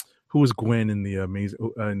who was Gwen in the amazing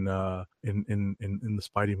in the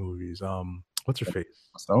Spidey movies? What's her face?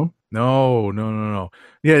 Stone? No.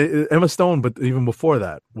 Yeah, Emma Stone, but even before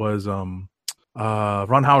that was Ron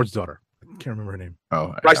Howard's daughter. I can't remember her name.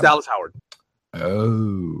 Oh, Bryce Dallas Howard.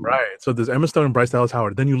 Oh, right. So there's Emma Stone and Bryce Dallas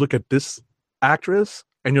Howard. Then you look at this actress,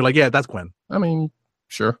 and you're like, yeah, that's Gwen. I mean,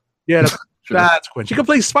 sure. Yeah, that's Gwen. She could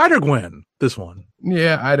play Spider-Gwen. This one.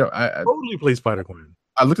 Yeah, I totally play Spider-Gwen.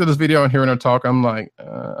 I looked at this video and hearing her talk, I'm like,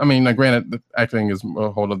 granted, the acting is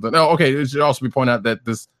a whole other. No, okay. It should also be pointed out that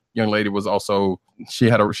this young lady was also she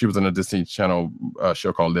was in a Disney Channel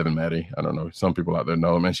show called Liv and Maddie. I don't know, some people out there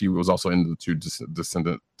know them, and she was also in the two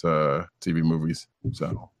Descendant TV movies.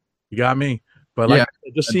 So you got me. But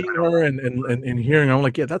just seeing her and hearing her, I'm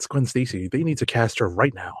like, yeah, that's Gwen Stacy. They need to cast her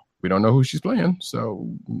right now. We don't know who she's playing, so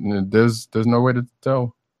there's no way to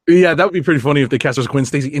tell. Yeah, that would be pretty funny if they cast her as Gwen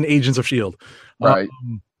Stacy in Agents of S.H.I.E.L.D. Right.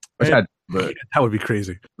 But that would be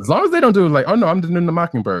crazy. As long as they don't do like, oh no, I'm doing the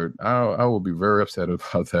Mockingbird. I will be very upset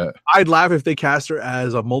about that. I'd laugh if they cast her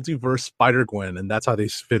as a multiverse Spider-Gwen and that's how they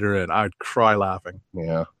fit her in. I'd cry laughing.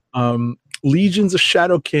 Yeah. Legions of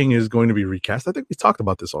Shadow King is going to be recast. I think we talked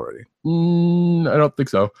about this already. I don't think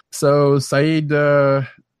so. So Saeed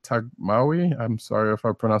Tagmawi, I'm sorry if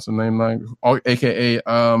I pronounce the name like, aka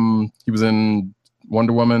he was in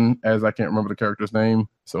Wonder Woman as I can't remember the character's name.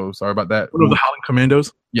 So sorry about that. One of the Howling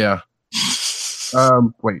Commandos? Yeah.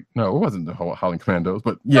 Wait, no, it wasn't the whole Howling Commandos,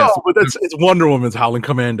 but yes. No, but it's Wonder Woman's Howling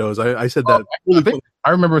Commandos. I said that. I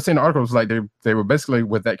remember seeing the articles like they were basically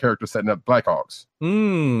with that character setting up Blackhawks.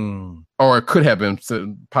 Or it could have been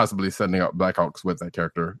possibly setting up Blackhawks with that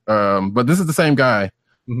character. But this is the same guy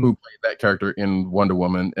who played that character in Wonder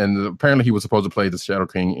Woman, and apparently he was supposed to play the Shadow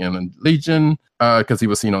King in Legion because he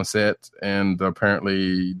was seen on set, and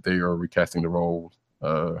apparently they are recasting the role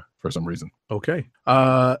for some reason. Okay.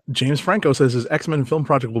 James Franco says his X-Men film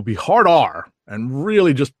project will be hard R, and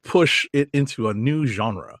really just push it into a new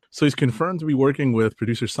genre. So he's confirmed to be working with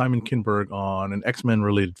producer Simon Kinberg on an X-Men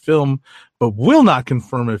related film, but will not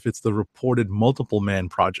confirm if it's the reported Multiple Man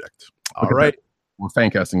project. All right. We're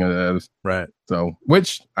fan casting it as. Right. So,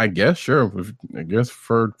 which I guess, sure. I guess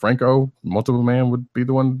for Franco, Multiple Man would be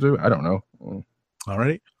the one to do. I don't know. All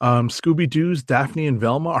right. Scooby-Doo's Daphne and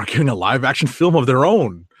Velma are getting a live action film of their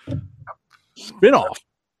own. Spin-off.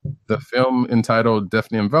 The film entitled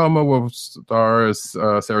Daphne and Velma will star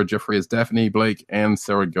Sarah Jeffrey as Daphne Blake and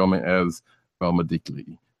Sarah Gilman as Velma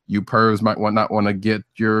Deakley. You pervs might not want to get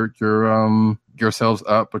yourselves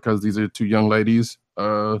up because these are two young ladies.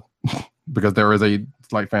 Because there is a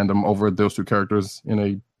slight fandom over those two characters in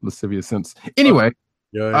a lascivious sense. Anyway,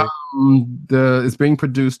 it's being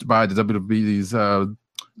produced by the WWE's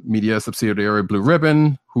media subsidiary Blue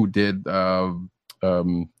Ribbon, who did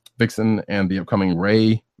Vixen and the upcoming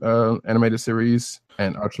Ray animated series,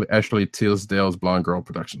 and Ashley Tisdale's Blonde Girl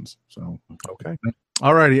Productions. So okay.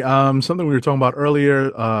 Alrighty. Something we were talking about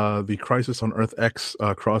earlier, the Crisis on Earth X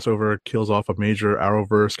crossover kills off a major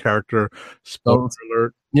Arrowverse character. Spoiler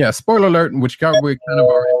alert. Yeah, spoiler alert, which we kind of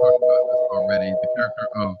already talked about this already. The character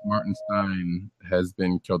of Martin Stein has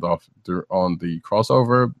been killed off on the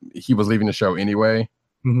crossover. He was leaving the show anyway,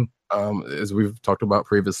 as we've talked about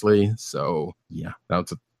previously. So yeah,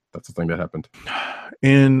 that's the thing that happened.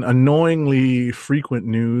 In annoyingly frequent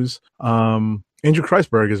news, Andrew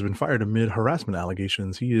Kreisberg has been fired amid harassment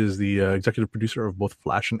allegations. He is the executive producer of both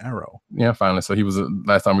Flash and Arrow. Yeah, finally. So he was,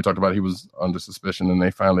 last time we talked about it, he was under suspicion, and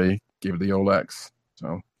they finally gave it the old X.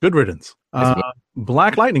 So good riddance.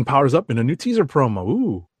 Black Lightning powers up in a new teaser promo.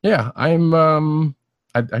 Ooh. Yeah, I don't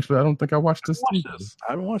think I watched this. I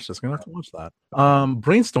haven't watched this. I'm gonna have to watch that.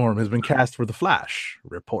 Brainstorm has been cast for the Flash.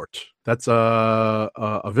 Report. That's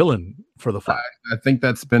a villain for the Flash. I think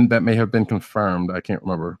that may have been confirmed. I can't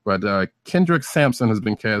remember, but Kendrick Sampson has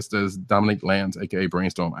been cast as Dominic Lance, aka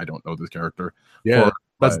Brainstorm. I don't know this character. Yeah,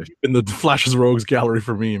 that's in the Flash's Rogues gallery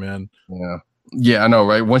for me, man. Yeah, I know,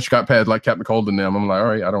 right? Once you got past like Captain Cold and them, I'm like, all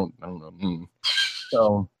right, I don't know.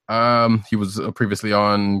 So, he was previously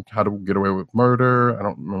on How to Get Away with Murder. I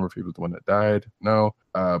don't remember if he was the one that died. No,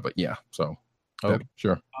 but yeah. So,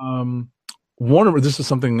 sure. Warner. This is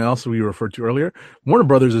something else we referred to earlier. Warner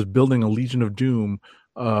Brothers is building a Legion of Doom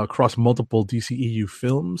across multiple DCEU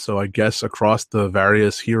films. So I guess across the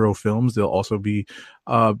various hero films, they'll also be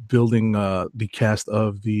building the cast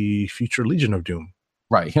of the future Legion of Doom.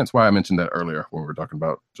 Right. Hence why I mentioned that earlier when we were talking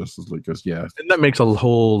about Justice League. Because and that makes a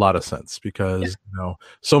whole lot of sense because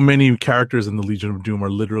so many characters in the Legion of Doom are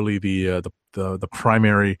literally the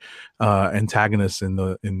primary antagonists in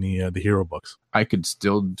the hero books. I could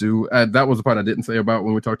still do that was the part I didn't say about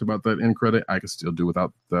when we talked about that end credit. I could still do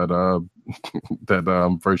without that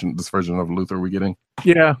this version of Luthor we're getting.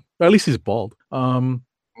 Yeah, at least he's bald.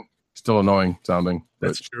 Still annoying sounding.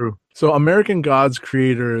 That's true. So American Gods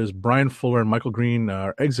creators Brian Fuller and Michael Green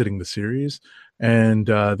are exiting the series, and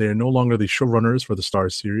they are no longer the showrunners for the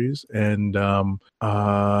Starz series. And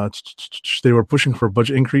they were pushing for a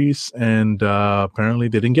budget increase, and apparently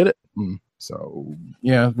they didn't get it. So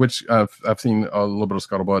yeah, which I've seen a little bit of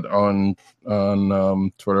scuttlebutt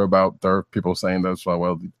on Twitter about their people saying that's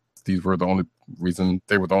these were the only reasons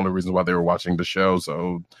why they were watching the show,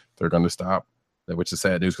 so they're going to stop. Which is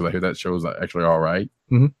sad news because I hear that show is actually all right.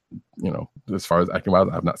 As far as acting wise,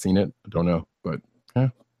 I've not seen it. I don't know, but yeah,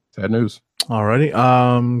 sad news. Alrighty.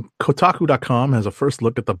 Kotaku.com has a first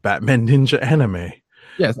look at the Batman Ninja anime.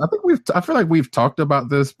 Yes, I feel like we've talked about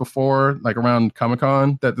this before, like around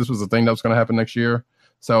Comic-Con, that this was a thing that was going to happen next year.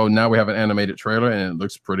 So now we have an animated trailer and it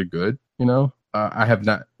looks pretty good. I have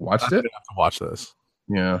not watched it. I have to watch this.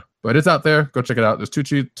 Yeah, but it's out there. Go check it out. There's two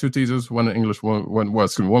teasers, one in English, one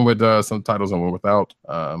with subtitles and one without.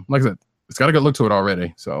 Like I said, it's got a good look to it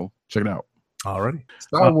already. So check it out. Alrighty.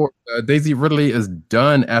 Star Wars. Daisy Ridley is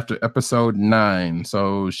done after episode 9.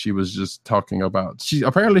 So she was just talking about. She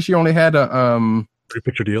only had a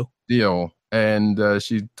 3-picture deal, and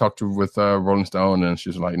she talked with Rolling Stone, and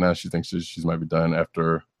she's like, she thinks she might be done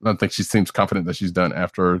after. I don't think she seems confident that she's done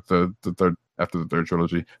after the third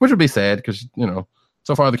trilogy, which would be sad because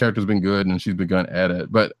so far the character's been good and she's begun at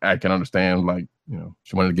it, but I can understand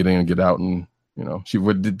she wanted to get in and get out, and she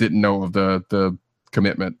didn't know of the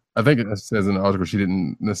commitment. I think it says in the article she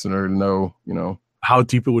didn't necessarily know how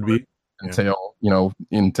deep it would be until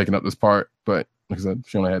in taking up this part, but like I said,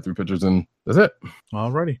 she only had 3 pictures and that's it.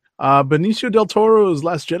 Alrighty. Benicio del Toro's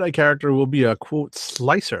Last Jedi character will be a quote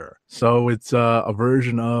slicer, so it's a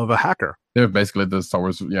version of a hacker. They're basically the Star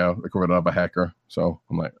Wars equivalent of a hacker. So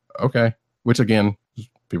I'm like, okay, which again,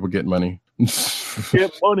 people get money.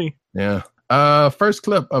 Get money. Yeah. First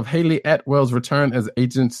clip of Haley Atwell's return as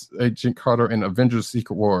Agent Carter in Avengers: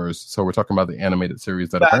 Secret Wars. So we're talking about the animated series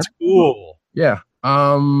That's cool. Yeah.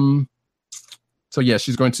 So yeah,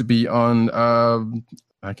 she's going to be on.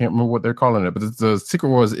 I can't remember what they're calling it, but it's the Secret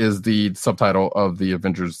Wars is the subtitle of the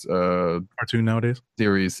Avengers cartoon nowadays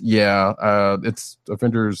series. Yeah, it's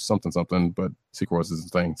Avengers something, but Secret Wars is the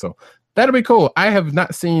thing. So that'll be cool. I have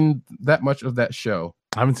not seen that much of that show.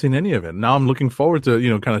 I haven't seen any of it. Now I'm looking forward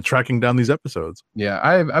to kind of tracking down these episodes. Yeah,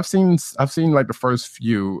 I've seen like the first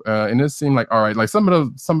few, and it seemed like all right. Like some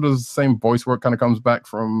of the same voice work kind of comes back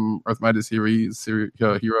from Earth Mightiest Heroes.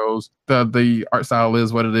 The art style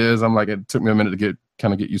is what it is. I'm like, it took me a minute to get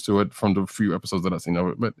used to it from the few episodes that I've seen of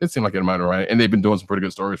it, but it seemed like it might be all right. And they've been doing some pretty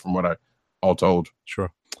good stories from what I all told.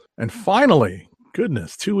 Sure. And finally,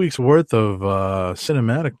 goodness, 2 weeks worth of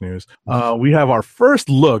cinematic news. We have our first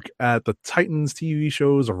look at the Titans TV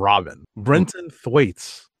show's Robin. Brenton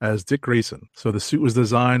Thwaites as Dick Grayson. So the suit was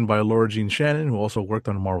designed by Laura Jean Shannon, who also worked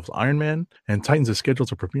on Marvel's Iron Man. And Titans is scheduled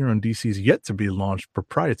to premiere on DC's yet-to-be-launched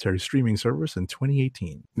proprietary streaming service in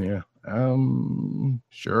 2018. Yeah.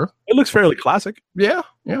 Sure. It looks fairly classic. Yeah.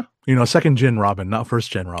 Second-gen Robin, not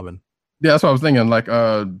first-gen Robin. Yeah, that's what I was thinking. Like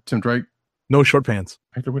Tim Drake. No short pants.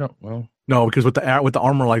 Actually, we don't. Well, no, because with the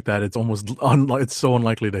armor like that, it's almost it's so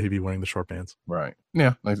unlikely that he'd be wearing the short pants. Right.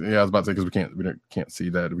 Yeah. I was about to say because we can't see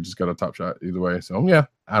that. We just got a top shot either way. So yeah,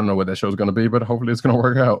 I don't know what that show's going to be, but hopefully it's going to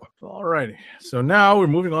work out. All righty. So now we're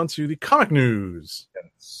moving on to the comic news.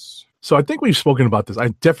 Yes. So I think we've spoken about this. I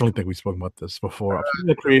definitely think we've spoken about this before.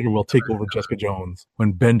 The creator will take over Jessica Jones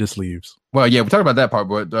when Bendis leaves. Well, yeah, we talked about that part,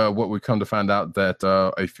 but what we come to find out that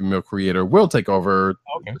a female creator will take over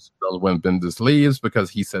when Bendis leaves because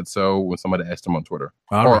he said so when somebody asked him on Twitter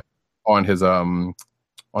on his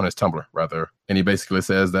Tumblr rather, and he basically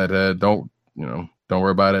says that don't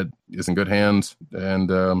worry about it. It's in good hands,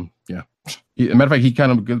 and yeah. As a matter of fact, he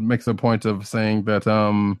kind of makes a point of saying that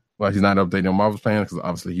well, he's not updating on Marvel's plans because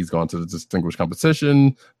obviously he's gone to the distinguished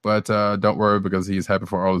competition. But don't worry because he's happy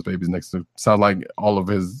for all his babies next to. Sounds like all of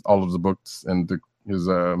the books and his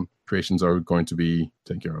creations are going to be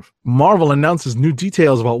taken care of. Marvel announces new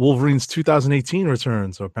details about Wolverine's 2018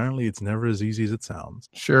 return. So apparently, it's never as easy as it sounds.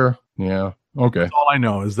 Sure. Yeah. Okay. All I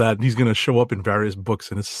know is that he's going to show up in various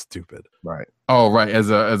books, and it's stupid. Right. Oh, right. As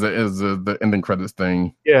the ending credits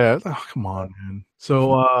thing. Yeah. Oh, come on, man.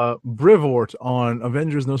 So, Brivort on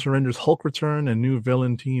Avengers No Surrender's Hulk return and new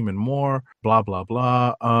villain team and more. Blah blah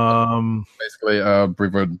blah. Basically,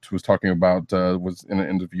 Brivort was talking about was in an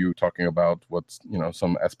interview talking about what's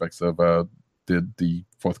some aspects of the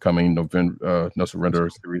forthcoming No Surrender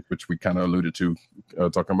series, which we kind of alluded to,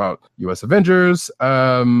 talking about U.S. Avengers.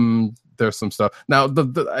 There's some stuff. Now,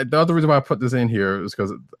 the other reason why I put this in here is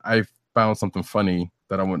because I found something funny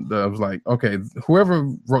that I was like, okay, whoever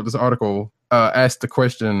wrote this article asked the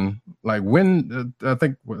question, like, when, I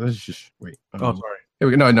think, let's just wait. Oh, sorry. Here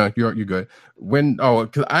we go. No, you're good.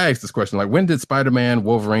 Because I asked this question, like, when did Spider-Man,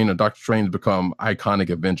 Wolverine, and Doctor Strange become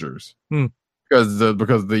iconic Avengers? Because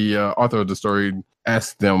the author of the story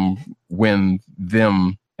asked them when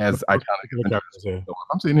them as iconic Avengers. So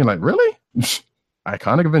I'm sitting here like, really?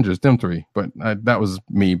 Iconic Avengers, them three. But that was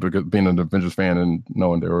me because being an Avengers fan and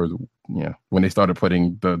knowing there was, when they started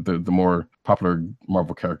putting the more popular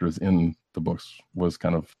Marvel characters in the books was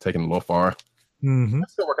kind of taken a little far. Mm-hmm.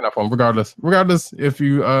 It's still working out for them. Regardless, if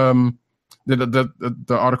you the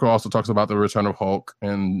article also talks about the return of Hulk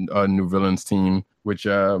and a new villains team, which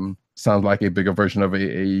sounds like a bigger version of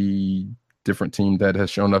a different team that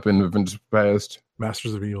has shown up in the Avengers past.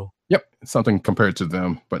 Masters of Evil. Yep, something compared to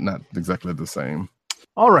them, but not exactly the same.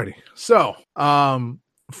 Alrighty, so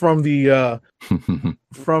from the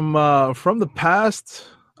from the past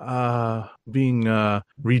being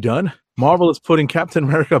redone, Marvel is putting Captain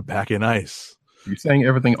America back in ice. You're saying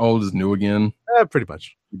everything old is new again? Pretty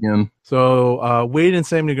much. Again. So Wade and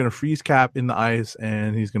Sam are going to freeze Cap in the ice,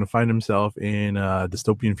 and he's going to find himself in a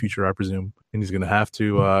dystopian future, I presume. And he's going to have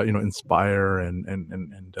to, inspire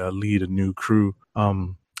and lead a new crew.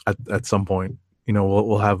 At some point,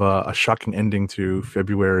 we'll have a shocking ending to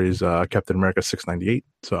February's Captain America 698.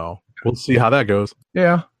 So we'll see how that goes.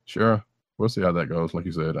 Yeah, sure. We'll see how that goes. Like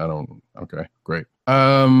you said, okay, great.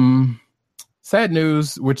 Sad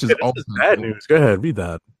news, which is also bad news. Go ahead, read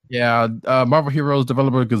that. Yeah, Marvel Heroes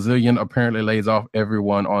developer Gazillion apparently lays off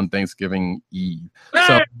everyone on Thanksgiving Eve.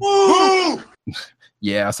 So,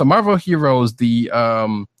 so Marvel Heroes, the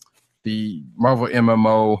Marvel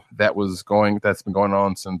MMO that's been going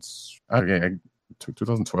on since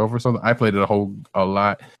 2012 or something. I played it a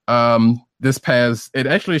lot. It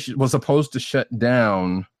actually was supposed to shut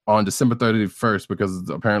down on December 31st because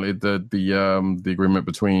apparently the agreement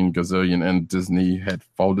between Gazillion and Disney had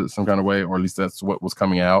folded some kind of way, or at least that's what was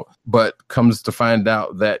coming out. But comes to find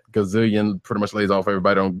out that Gazillion pretty much lays off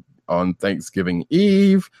everybody on Thanksgiving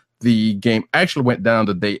Eve. The game actually went down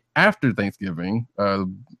the day after Thanksgiving,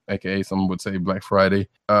 aka some would say Black Friday,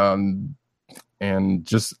 and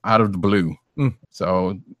just out of the blue.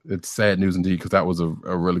 So it's sad news indeed because that was a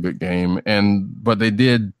really good game. But they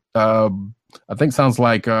did, I think sounds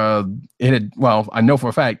like it had, well, I know for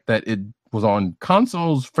a fact that it was on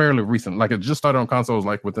consoles fairly recent. Like it just started on consoles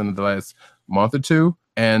like within the last month or two.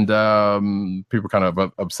 And people kind of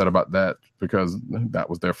upset about that because that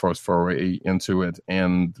was their first foray into it.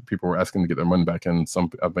 And people were asking to get their money back. And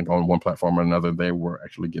I think on one platform or another, they were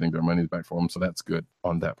actually getting their money back for them. So that's good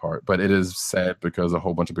on that part. But it is sad because a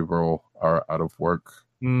whole bunch of people are out of work.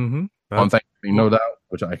 On Thanksgiving, no doubt,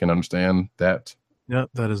 which I can understand that. Yep,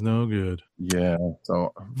 that is no good. Yeah.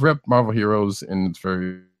 So rep Marvel Heroes in its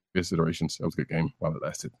various iterations. That was a good game while it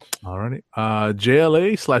lasted. Alrighty.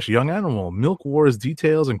 JLA/Young Animal. Milk Wars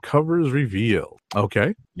details and covers revealed.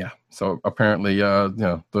 Okay. Yeah. So apparently,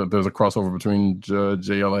 there's a crossover between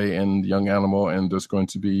JLA and Young Animal, and there's going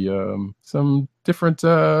to be some different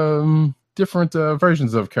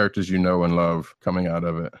versions of characters you know and love coming out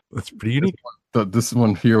of it. That's pretty unique. This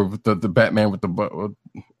one here with the Batman with the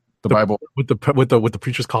Bible with the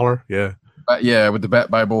preacher's collar. Yeah. With the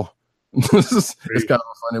Bat Bible. It's kind of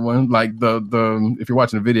a funny one. Like the if you're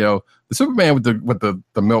watching the video, the Superman with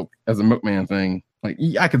the milk as a milkman thing. Like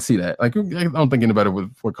I can see that. Like I don't think anybody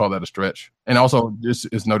would call that a stretch. And also,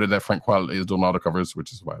 it's noted that Frank Quitely is doing all the covers,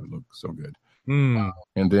 which is why it looks so good. And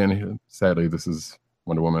then sadly, this is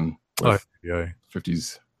Wonder Woman.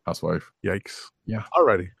 50s housewife. Yikes. Yeah.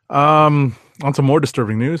 Alrighty. On to more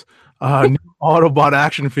disturbing news. New Autobot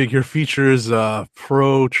action figure features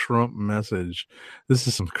pro-Trump message. This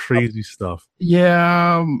is some crazy stuff.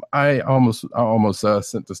 Yeah, I almost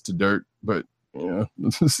sent this to Dirt, but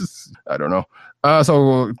this is, I don't know.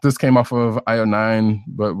 So this came off of IO9,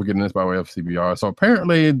 but we're getting this by way of CBR. So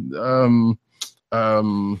apparently,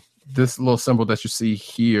 this little symbol that you see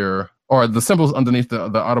here, or the symbols underneath the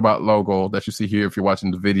Autobot logo that you see here, if you're watching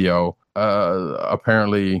the video,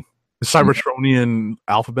 apparently the Cybertronian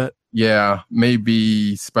alphabet. Yeah,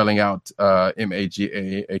 maybe spelling out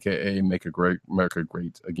MAGA, aka Make America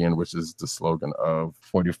Great Again, which is the slogan of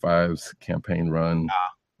 45's campaign run,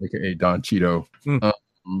 aka Don Cheeto.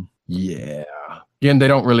 Yeah. Again, they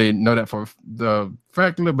don't really know that for the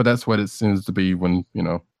fact, but that's what it seems to be when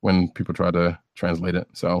people try to translate it.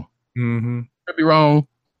 So could be wrong,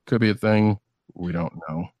 could be a thing. We don't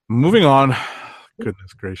know. Moving on.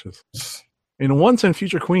 Goodness gracious. In Once and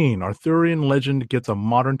Future Queen, Arthurian legend gets a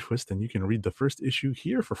modern twist, and you can read the first issue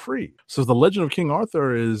here for free. So the Legend of King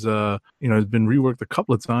Arthur is, has been reworked a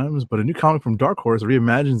couple of times, but a new comic from Dark Horse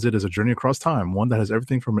reimagines it as a journey across time, one that has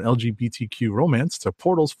everything from an LGBTQ romance to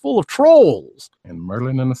portals full of trolls. And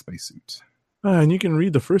Merlin in a spacesuit. And you can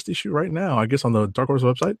read the first issue right now, I guess, on the Dark Horse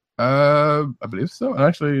website? I believe so.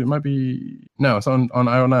 Actually, it might be... No, it's on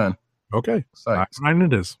IO9. Okay. Site. IO9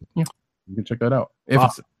 it is. Yeah, you can check that out.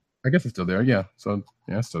 I guess it's still there. Yeah. So,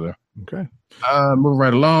 yeah, it's still there. Okay. Moving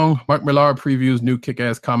right along. Mark Millar previews new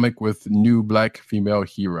kick-ass comic with new black female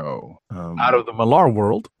hero. Out of the Millar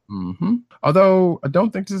world. Although, I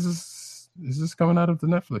don't think this is this coming out of the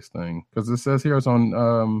Netflix thing? Because it says here it's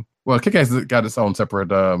on, Kick-Ass has got its own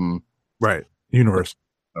separate, right, universe.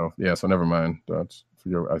 Oh, yeah, so never mind. I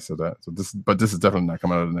said that. So this is definitely not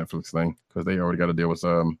coming out of the Netflix thing because they already got a deal with,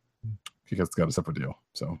 Kick-Ass got a separate deal.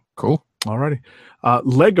 So, cool. Alrighty.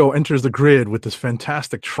 Lego enters the grid with this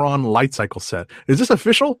fantastic Tron light cycle set. Is this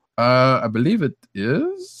official? I believe it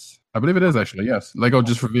is. I believe it is, actually, yes. Lego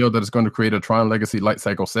just revealed that it's going to create a Tron Legacy light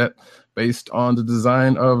cycle set based on the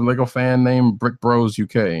design of Lego fan named Brick Bros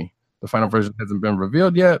UK. The final version hasn't been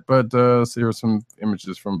revealed yet, but here are some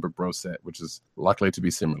images from Brick Bros set, which is likely to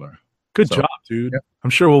be similar. Good job, dude. Yeah. I'm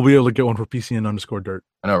sure we'll be able to get one for PCN_Dirt.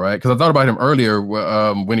 I know, right? Because I thought about him earlier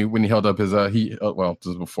when he held up his this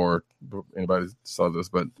is before anybody saw this,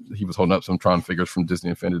 but he was holding up some Tron figures from Disney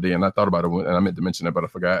Infinity, and I thought about it and I meant to mention it, but I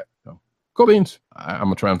forgot. So, cool beans.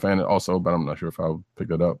 I'm a Tron fan also, but I'm not sure if I'll pick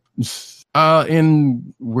that up.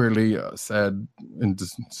 In weirdly sad and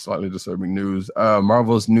slightly disturbing news,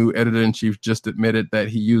 Marvel's new editor-in-chief just admitted that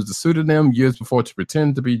he used a pseudonym years before to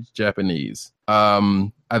pretend to be Japanese.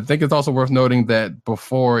 I think it's also worth noting that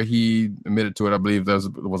before he admitted to it, I believe there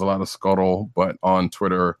was a lot of scuttlebutt on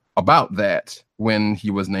Twitter about that when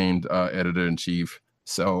he was named editor-in-chief.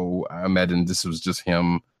 So I imagine this was just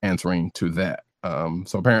him answering to that.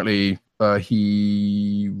 So apparently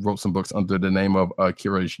He wrote some books under the name of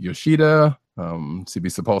Akira Yoshida. C.B.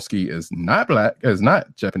 Sapolsky is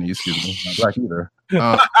not Japanese, excuse me, not black either.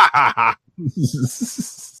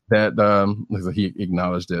 That he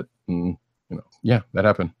acknowledged it, and that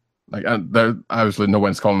happened. Like, obviously, no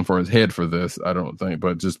one's calling for his head for this, I don't think,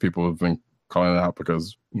 but just people have been calling it out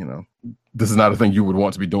because this is not a thing you would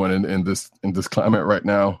want to be doing in this climate right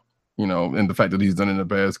now. And the fact that he's done it in the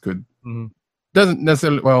past doesn't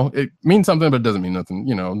necessarily, well, it means something, but it doesn't mean nothing.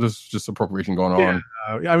 There's just appropriation going on.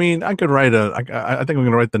 I mean, I could write I think I'm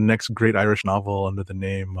going to write the next great Irish novel under the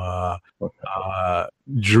name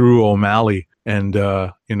Drew O'Malley, and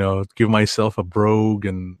give myself a brogue,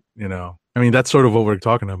 and I mean, that's sort of what we're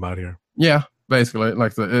talking about here. Yeah. Basically,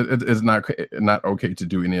 like it's not okay to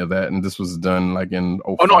do any of that, and this was done like in.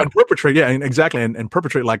 Oh no, and perpetrate, exactly, and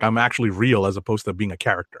perpetrate like I'm actually real as opposed to being a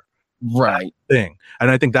character, right? Thing, and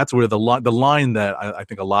I think that's where the line that I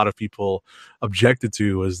think a lot of people objected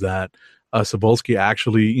to was that Sapolsky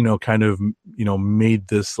actually, kind of, made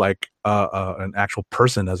this like an actual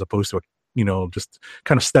person as opposed to just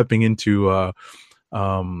kind of stepping into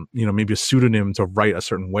maybe a pseudonym to write a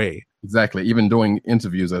certain way. Exactly. Even doing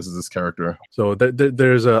interviews as this character. So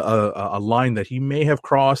there's a line that he may have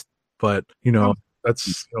crossed, but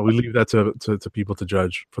that's we leave that to people to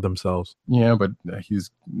judge for themselves. Yeah, but he's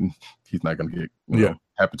not going to get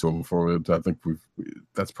happen to him before. I think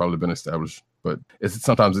that's probably been established. But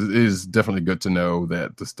sometimes it is definitely good to know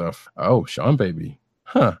that the stuff. Oh, Sean Baby,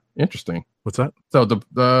 interesting. What's that? So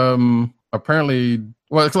the apparently.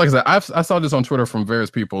 Well, it's like I said, I saw this on Twitter from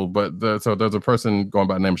various people, but so there's a person going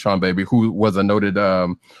by the name of Sean Baby who was a noted, I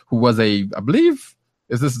believe,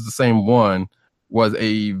 this is the same one, was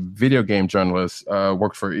a video game journalist,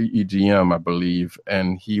 worked for EGM, I believe,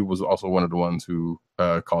 and he was also one of the ones who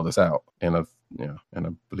called us out. And I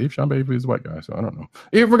believe Sean Baby is a white guy, so I don't know.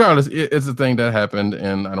 Regardless, it's a thing that happened,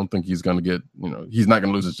 and I don't think he's going to get, he's not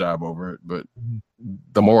going to lose his job over it. But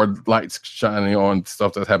the more lights shining on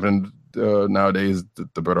stuff that's happening nowadays,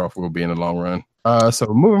 the better off we'll be in the long run. So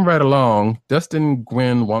moving right along, Dustin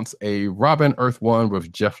Gwynn wants a Robin Earth One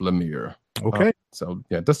with Jeff Lemire. Okay.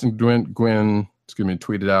 Dustin Gwynn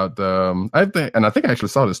tweeted out. I think I actually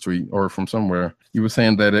saw this tweet or from somewhere. He was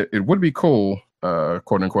saying that it would be cool,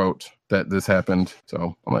 quote unquote, that this happened.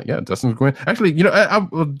 So I'm like, yeah, Dustin Gwynn. Actually,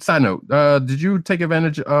 side note, did you take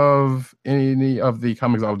advantage of any of the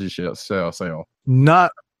Comixology sale?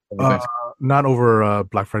 Not over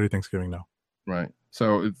Black Friday, Thanksgiving, no. Right.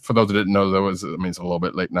 So for those that didn't know, it's a little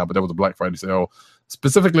bit late now, but there was a Black Friday sale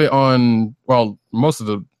specifically on, well, most of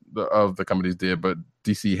the companies did, but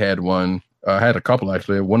DC had one. Had a couple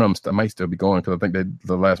actually. One of them might still be going because I think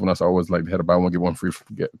the last one I saw was like they had to buy one get one free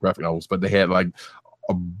graphic novels, but they had like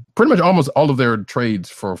pretty much almost all of their trades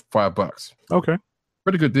for $5. Okay,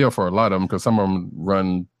 pretty good deal for a lot of them because some of them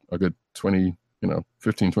run a good 20,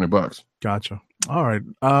 $15-20. Gotcha. All right.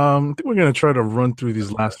 I think we're going to try to run through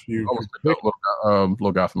these last few.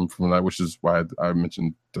 Little Gotham from that, which is why I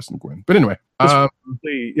mentioned Dustin Gwynn. But anyway. I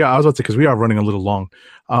was about to say, because we are running a little long.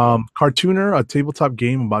 Cartooner, a tabletop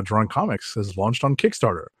game about drawing comics, has launched on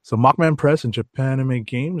Kickstarter. So Mockman Press and Japan Anime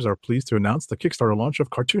Games are pleased to announce the Kickstarter launch of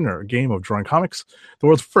Cartooner, a game of drawing comics, the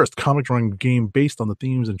world's first comic drawing game based on the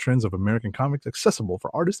themes and trends of American comics, accessible for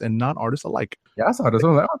artists and non-artists alike. Yeah, I saw this.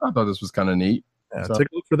 I thought this was kind of neat. Yeah,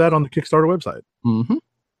 take a look for that on the Kickstarter website. Mm-hmm.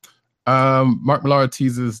 Mark Millar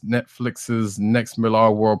teases Netflix's next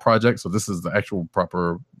Millar World project. So this is the actual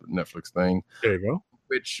proper Netflix thing. There you go.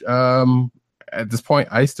 Which at this point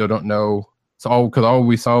I still don't know. So because all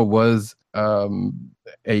we saw was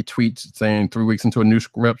a tweet saying 3 weeks into a new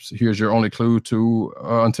script, here's your only clue to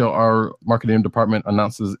until our marketing department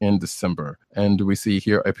announces in December. And we see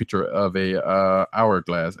here a picture of a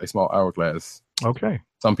small hourglass. Okay.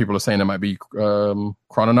 Some people are saying it might be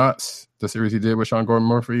Chrononauts, the series he did with Sean Gordon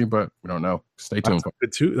Murphy, but we don't know. Stay tuned.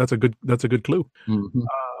 That's a good clue. Mm-hmm.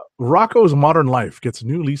 Rocko's Modern Life gets a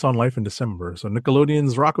new lease on life in December. So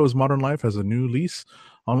Nickelodeon's Rocko's Modern Life has a new lease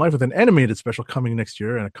on life with an animated special coming next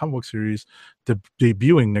year and a comic book series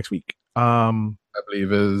debuting next week. I believe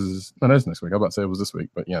that's next week. I was about to say it was this week,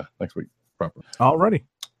 but yeah, next week proper. Alrighty.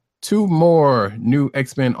 2 more new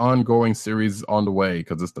X-Men ongoing series on the way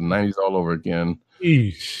because it's the 90s all over again.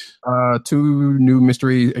 Eesh. 2 new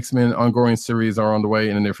Mystery X-Men ongoing series are on the way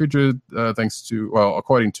in the near future,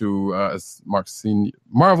 according to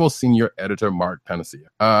Marvel senior editor Mark Panacea.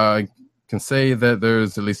 can say that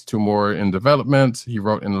there's at least 2 more in development. He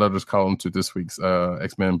wrote in the letters column to this week's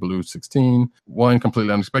X-Men Blue 16. One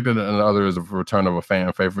completely unexpected, and the other is a return of a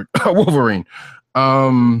fan favorite, Wolverine.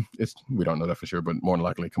 We don't know that for sure, but more than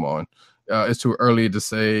likely, come on. It's too early to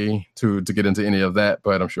say to get into any of that,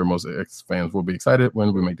 but I'm sure most X fans will be excited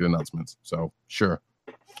when we make the announcements. So sure.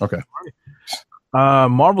 Okay.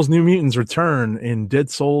 Marvel's New Mutants return in Dead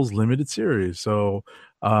Souls limited series. So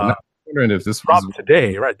I'm wondering if this dropped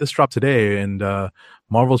today, right? This dropped today, and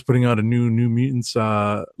Marvel's putting out a New Mutants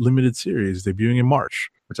limited series debuting in March.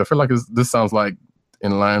 Which I feel like this sounds like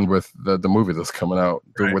in line with the movie that's coming out,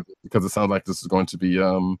 right. Because it sounds like this is going to be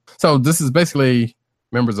so this is basically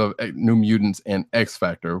members of New Mutants and X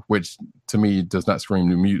Factor, which to me does not scream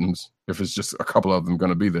New Mutants if it's just a couple of them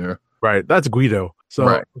going to be there. Right, that's Guido, so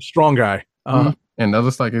right. Strong guy. And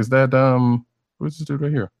others like, is that what's this dude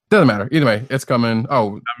right here? Doesn't matter. Either way, it's coming. Oh,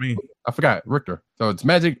 not me. I forgot Richter. So it's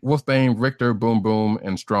Magic, Wolfbane, Richter, Boom Boom,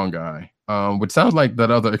 and Strong Guy. Which sounds like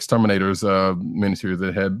that other Exterminators miniseries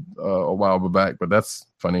that had a while back, but that's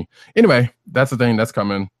funny. Anyway, that's the thing that's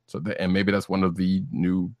coming. So and maybe that's one of the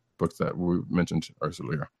new books that we mentioned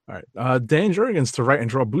earlier. All right. Dan Jurgens to write and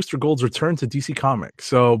draw Booster Gold's return to DC Comics.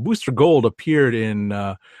 So Booster Gold appeared in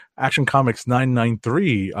Action Comics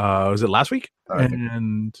 993. Was it last week?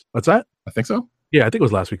 And what's that? I think so. Yeah, I think it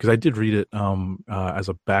was last week because I did read it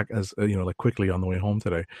like quickly on the way home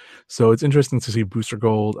today. So it's interesting to see Booster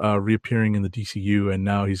Gold reappearing in the DCU, and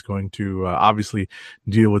now he's going to obviously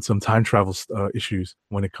deal with some time travel issues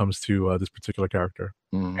when it comes to this particular character.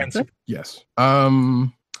 And yes.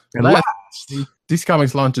 And last, DC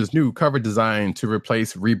Comics launches new cover design to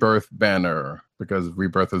replace Rebirth banner because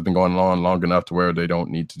Rebirth has been going on long enough to where they don't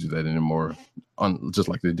need to do that anymore. Just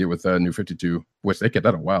like they did with New 52, which they kept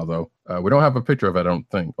that a while though. We don't have a picture of it, I don't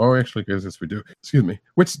think. Or actually, yes, we do. Excuse me.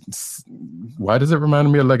 Why does it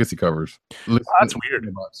remind me of Legacy covers? That's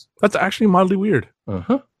weird. That's actually mildly weird.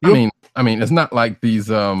 I mean, it's not like these.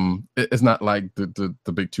 It's not like the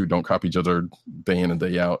big two don't copy each other day in and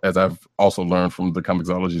day out, as I've also learned from the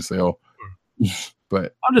Comixology sale.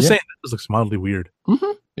 But I'm just saying this looks mildly weird.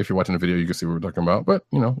 Mm-hmm. If you're watching the video, you can see what we're talking about. But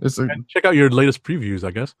check out your latest previews, I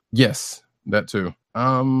guess. Yes, that too.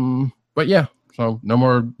 But yeah, so no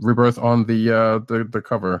more Rebirth on the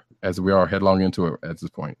cover as we are headlong into it at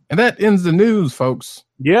this point. And that ends the news, folks.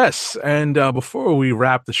 Yes, and before we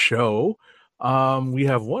wrap the show, we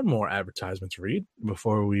have one more advertisement to read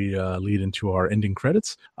before we lead into our ending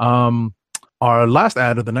credits. Our last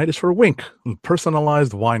ad of the night is for Wink,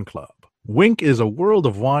 Personalized Wine Club. Wink is a world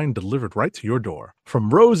of wine delivered right to your door.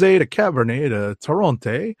 From rosé to Cabernet to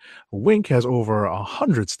Torronte, Wink has over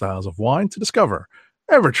 100 styles of wine to discover.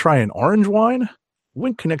 Ever try an orange wine?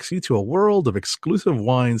 Wink connects you to a world of exclusive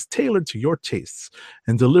wines tailored to your tastes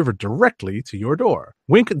and delivered directly to your door.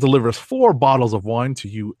 Wink delivers 4 bottles of wine to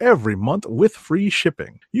you every month with free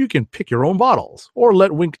shipping. You can pick your own bottles or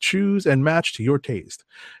let Wink choose and match to your taste.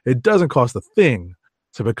 It doesn't cost a thing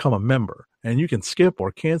to become a member, and you can skip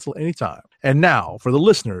or cancel anytime. And now, for the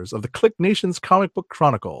listeners of the Click Nation's Comic Book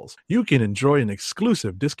Chronicles, you can enjoy an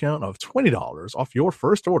exclusive discount of $20 off your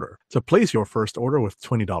first order. To place your first order with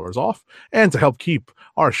 $20 off, and to help keep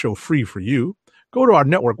our show free for you, go to our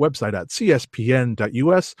network website at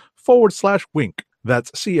cspn.us/wink.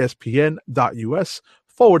 That's cspn.us/WINC.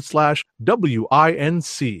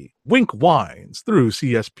 Wink Wines through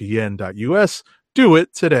cspn.us. Do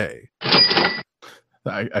it today.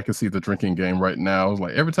 I can see the drinking game right now.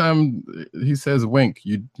 Like every time he says wink,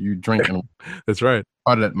 you drink. And that's right.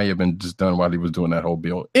 Part of that may have been just done while he was doing that whole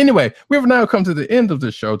bill. Anyway, we have now come to the end of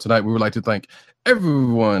the show tonight. We would like to thank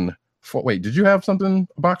everyone for. Wait, did you have something?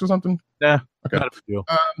 A box or something? Yeah. Okay. In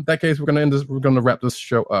that case, we're gonna end this. We're gonna wrap this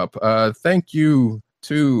show up. Thank you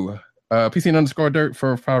to PC_Dirt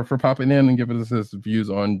for popping in and giving us his views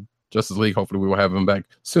on Justice League. Hopefully, we will have him back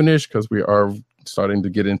soonish because we are starting to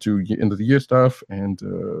get into end of the year stuff, and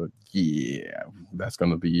that's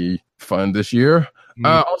gonna be fun this year.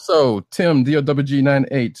 Also, Tim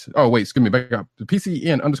DOWG98. Oh wait, excuse me, back up. The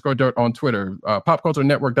PCN_Dirt on Twitter.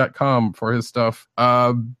 PopCultureNetwork.com for his stuff.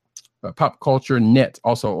 Pop Culture Net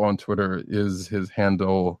also on Twitter is his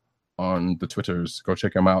handle on the Twitters. Go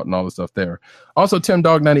check him out and all the stuff there. Also,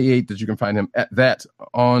 TimDog98, that you can find him at that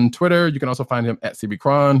on Twitter. You can also find him at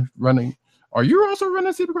CBCron running. Are you also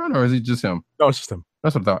running CBCron, or is it just him? No, it's just him.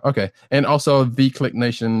 That's what I thought. Okay. And also The Click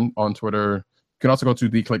Nation on Twitter. You can also go to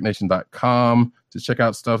theclicknation.com to check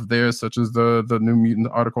out stuff there, such as the New Mutant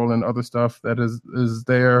article and other stuff that is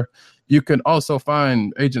there. You can also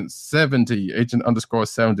find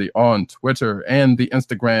Agent_70 on Twitter and the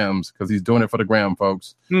Instagrams, because he's doing it for the gram,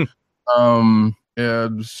 folks.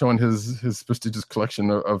 showing his prestigious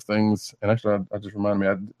collection of things. And actually, I just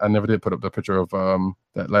reminded me, I never did put up the picture of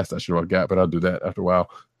that last statue I got, but I'll do that after a while.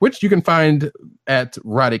 Which you can find at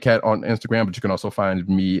RowdyCat on Instagram, but you can also find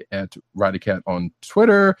me at RowdyCat on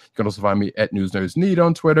Twitter. You can also find me at News Nerds Need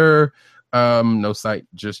on Twitter. No site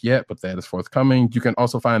just yet, but that is forthcoming. You can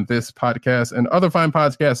also find this podcast and other fine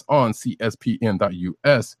podcasts on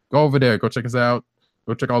cspn.us. Go over there, go check us out.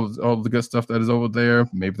 Go check all the good stuff that is over there.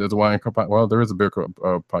 Maybe there's a wine club. Well, there is a beer club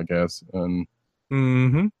podcast, and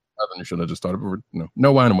I think should have just started. But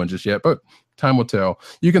no wine one just yet, but time will tell.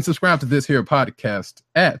 You can subscribe to this here podcast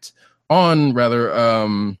on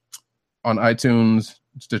iTunes,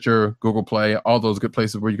 Stitcher, Google Play, all those good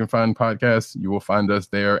places where you can find podcasts. You will find us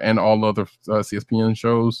there, and all other CSPN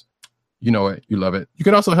shows. You know it, you love it. You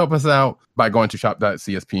can also help us out by going to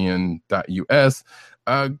shop.cspn.us.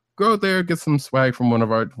 Go there, get some swag from one of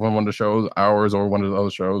the shows, ours or one of the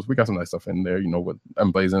other shows. We got some nice stuff in there, with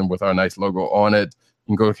emblazoned with our nice logo on it.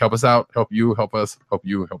 You can go help us out, help you, help us, help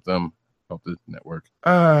you, help them, help the network.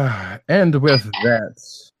 And with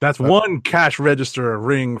that's one cash register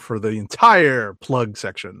ring for the entire plug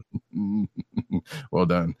section. Well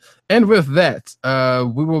done. And with that,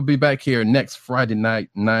 we will be back here next Friday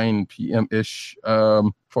night, 9 p.m. ish,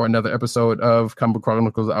 for another episode of Comic Book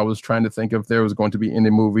Chronicles. I was trying to think if there was going to be any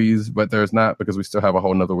movies, but there's not, because we still have a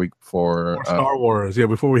whole nother week for Star Wars. Yeah,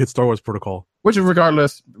 before we hit Star Wars Protocol. Which,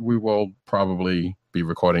 regardless, we will probably be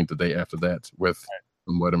recording the day after that with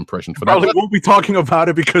somewhat impressions for probably that. Won't be talking about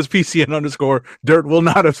it because PCN_Dirt will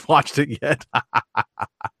not have watched it yet. I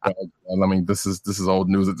mean, this is old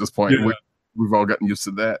news at this point. Yeah. We've all gotten used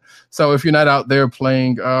to that. So if you're not out there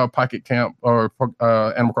playing Pocket Camp or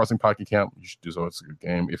Animal Crossing Pocket Camp, you should do so. It's a good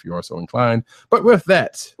game if you are so inclined. But with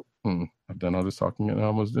that, I've done all this talking and I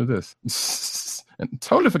almost did this. And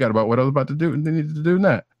totally forgot about what I was about to do and needed to do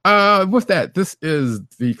that. With that, this is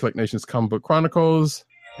the Click Nation's Comic Book Chronicles,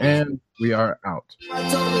 and we are out. I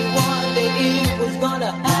told me one day it was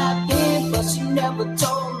gonna happen, but she never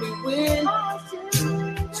told me when.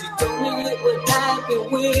 She told me it would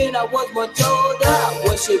happen when I was much older. I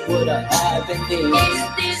wish it would have happened then.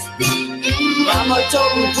 Mama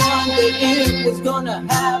told me one day it was gonna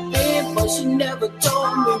happen, but she never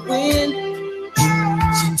told me when.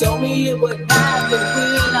 She told me it would happen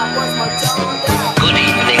when I was much older. Good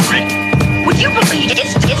evening, Rick. Would you believe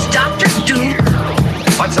it's Dr. Doom?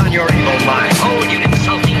 What's on your evil mind? Oh, you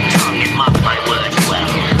insulting tongue and mock my words well.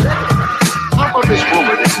 How about this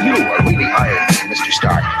rumor that you are really Iron Man, Mr.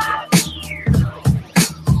 Stark?